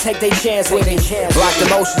whoever take their chance with me. Block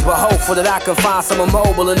emotions, but hopeful that I can find someone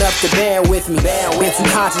mobile enough to band with me. Been too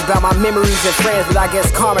conscious about my memories and friends, but I guess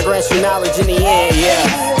karma grants you knowledge in the end, yeah.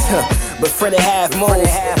 But friend and half moves.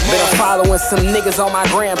 Been following some niggas on my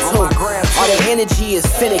gram too. All their energy is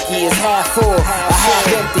finicky, it's half full, or half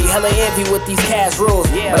empty. Hella envy with these cash rules.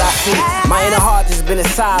 But I see my inner heart just been in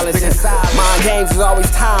silence. Mind games is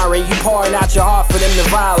always tiring. You pouring out your heart for them to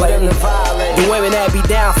violate. The women that be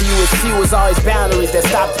down for you is few, as always boundaries that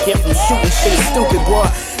stop the kid from shooting. Shit is stupid, boy.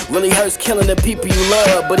 Really hurts killing the people you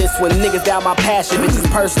love, but it's when niggas doubt my passion, bitches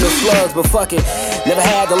personal slugs. But fuck it, never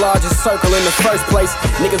had the largest circle in the first place.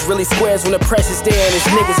 Niggas really squares when the pressure's there, and it's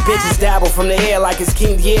niggas bitches dabble from the air like it's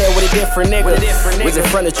King Dier with a different nigga. Was in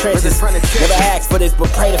front of trenches, never asked for this,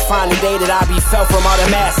 but pray to find the day that I be felt from all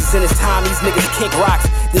the masses. And it's time these niggas kick rocks.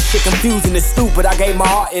 This shit confusing, it's stupid. I gave my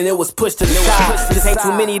heart and it was pushed to the side. This ain't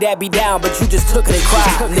too many that be down, but you just took it and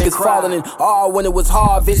cried. Niggas falling in all when it was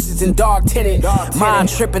hard, visions and dark tinted. Mind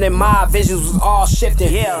tripping and my visions was all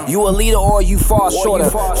shifting. You a leader or you fall shorter.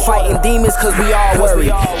 Fighting demons cause we all worry.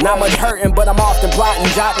 Not much hurting, but I'm often plotting,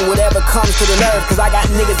 jotting whatever comes to the nerve. Cause I got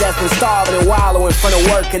niggas that's been starving and wallow in front of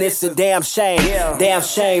work, and it's a damn shame. Damn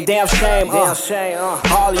shame, damn shame.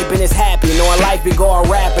 Hardly been as happy, knowing life be going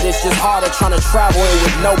rap, but it's just harder trying to travel in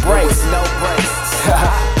with no breaks.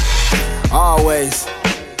 Always.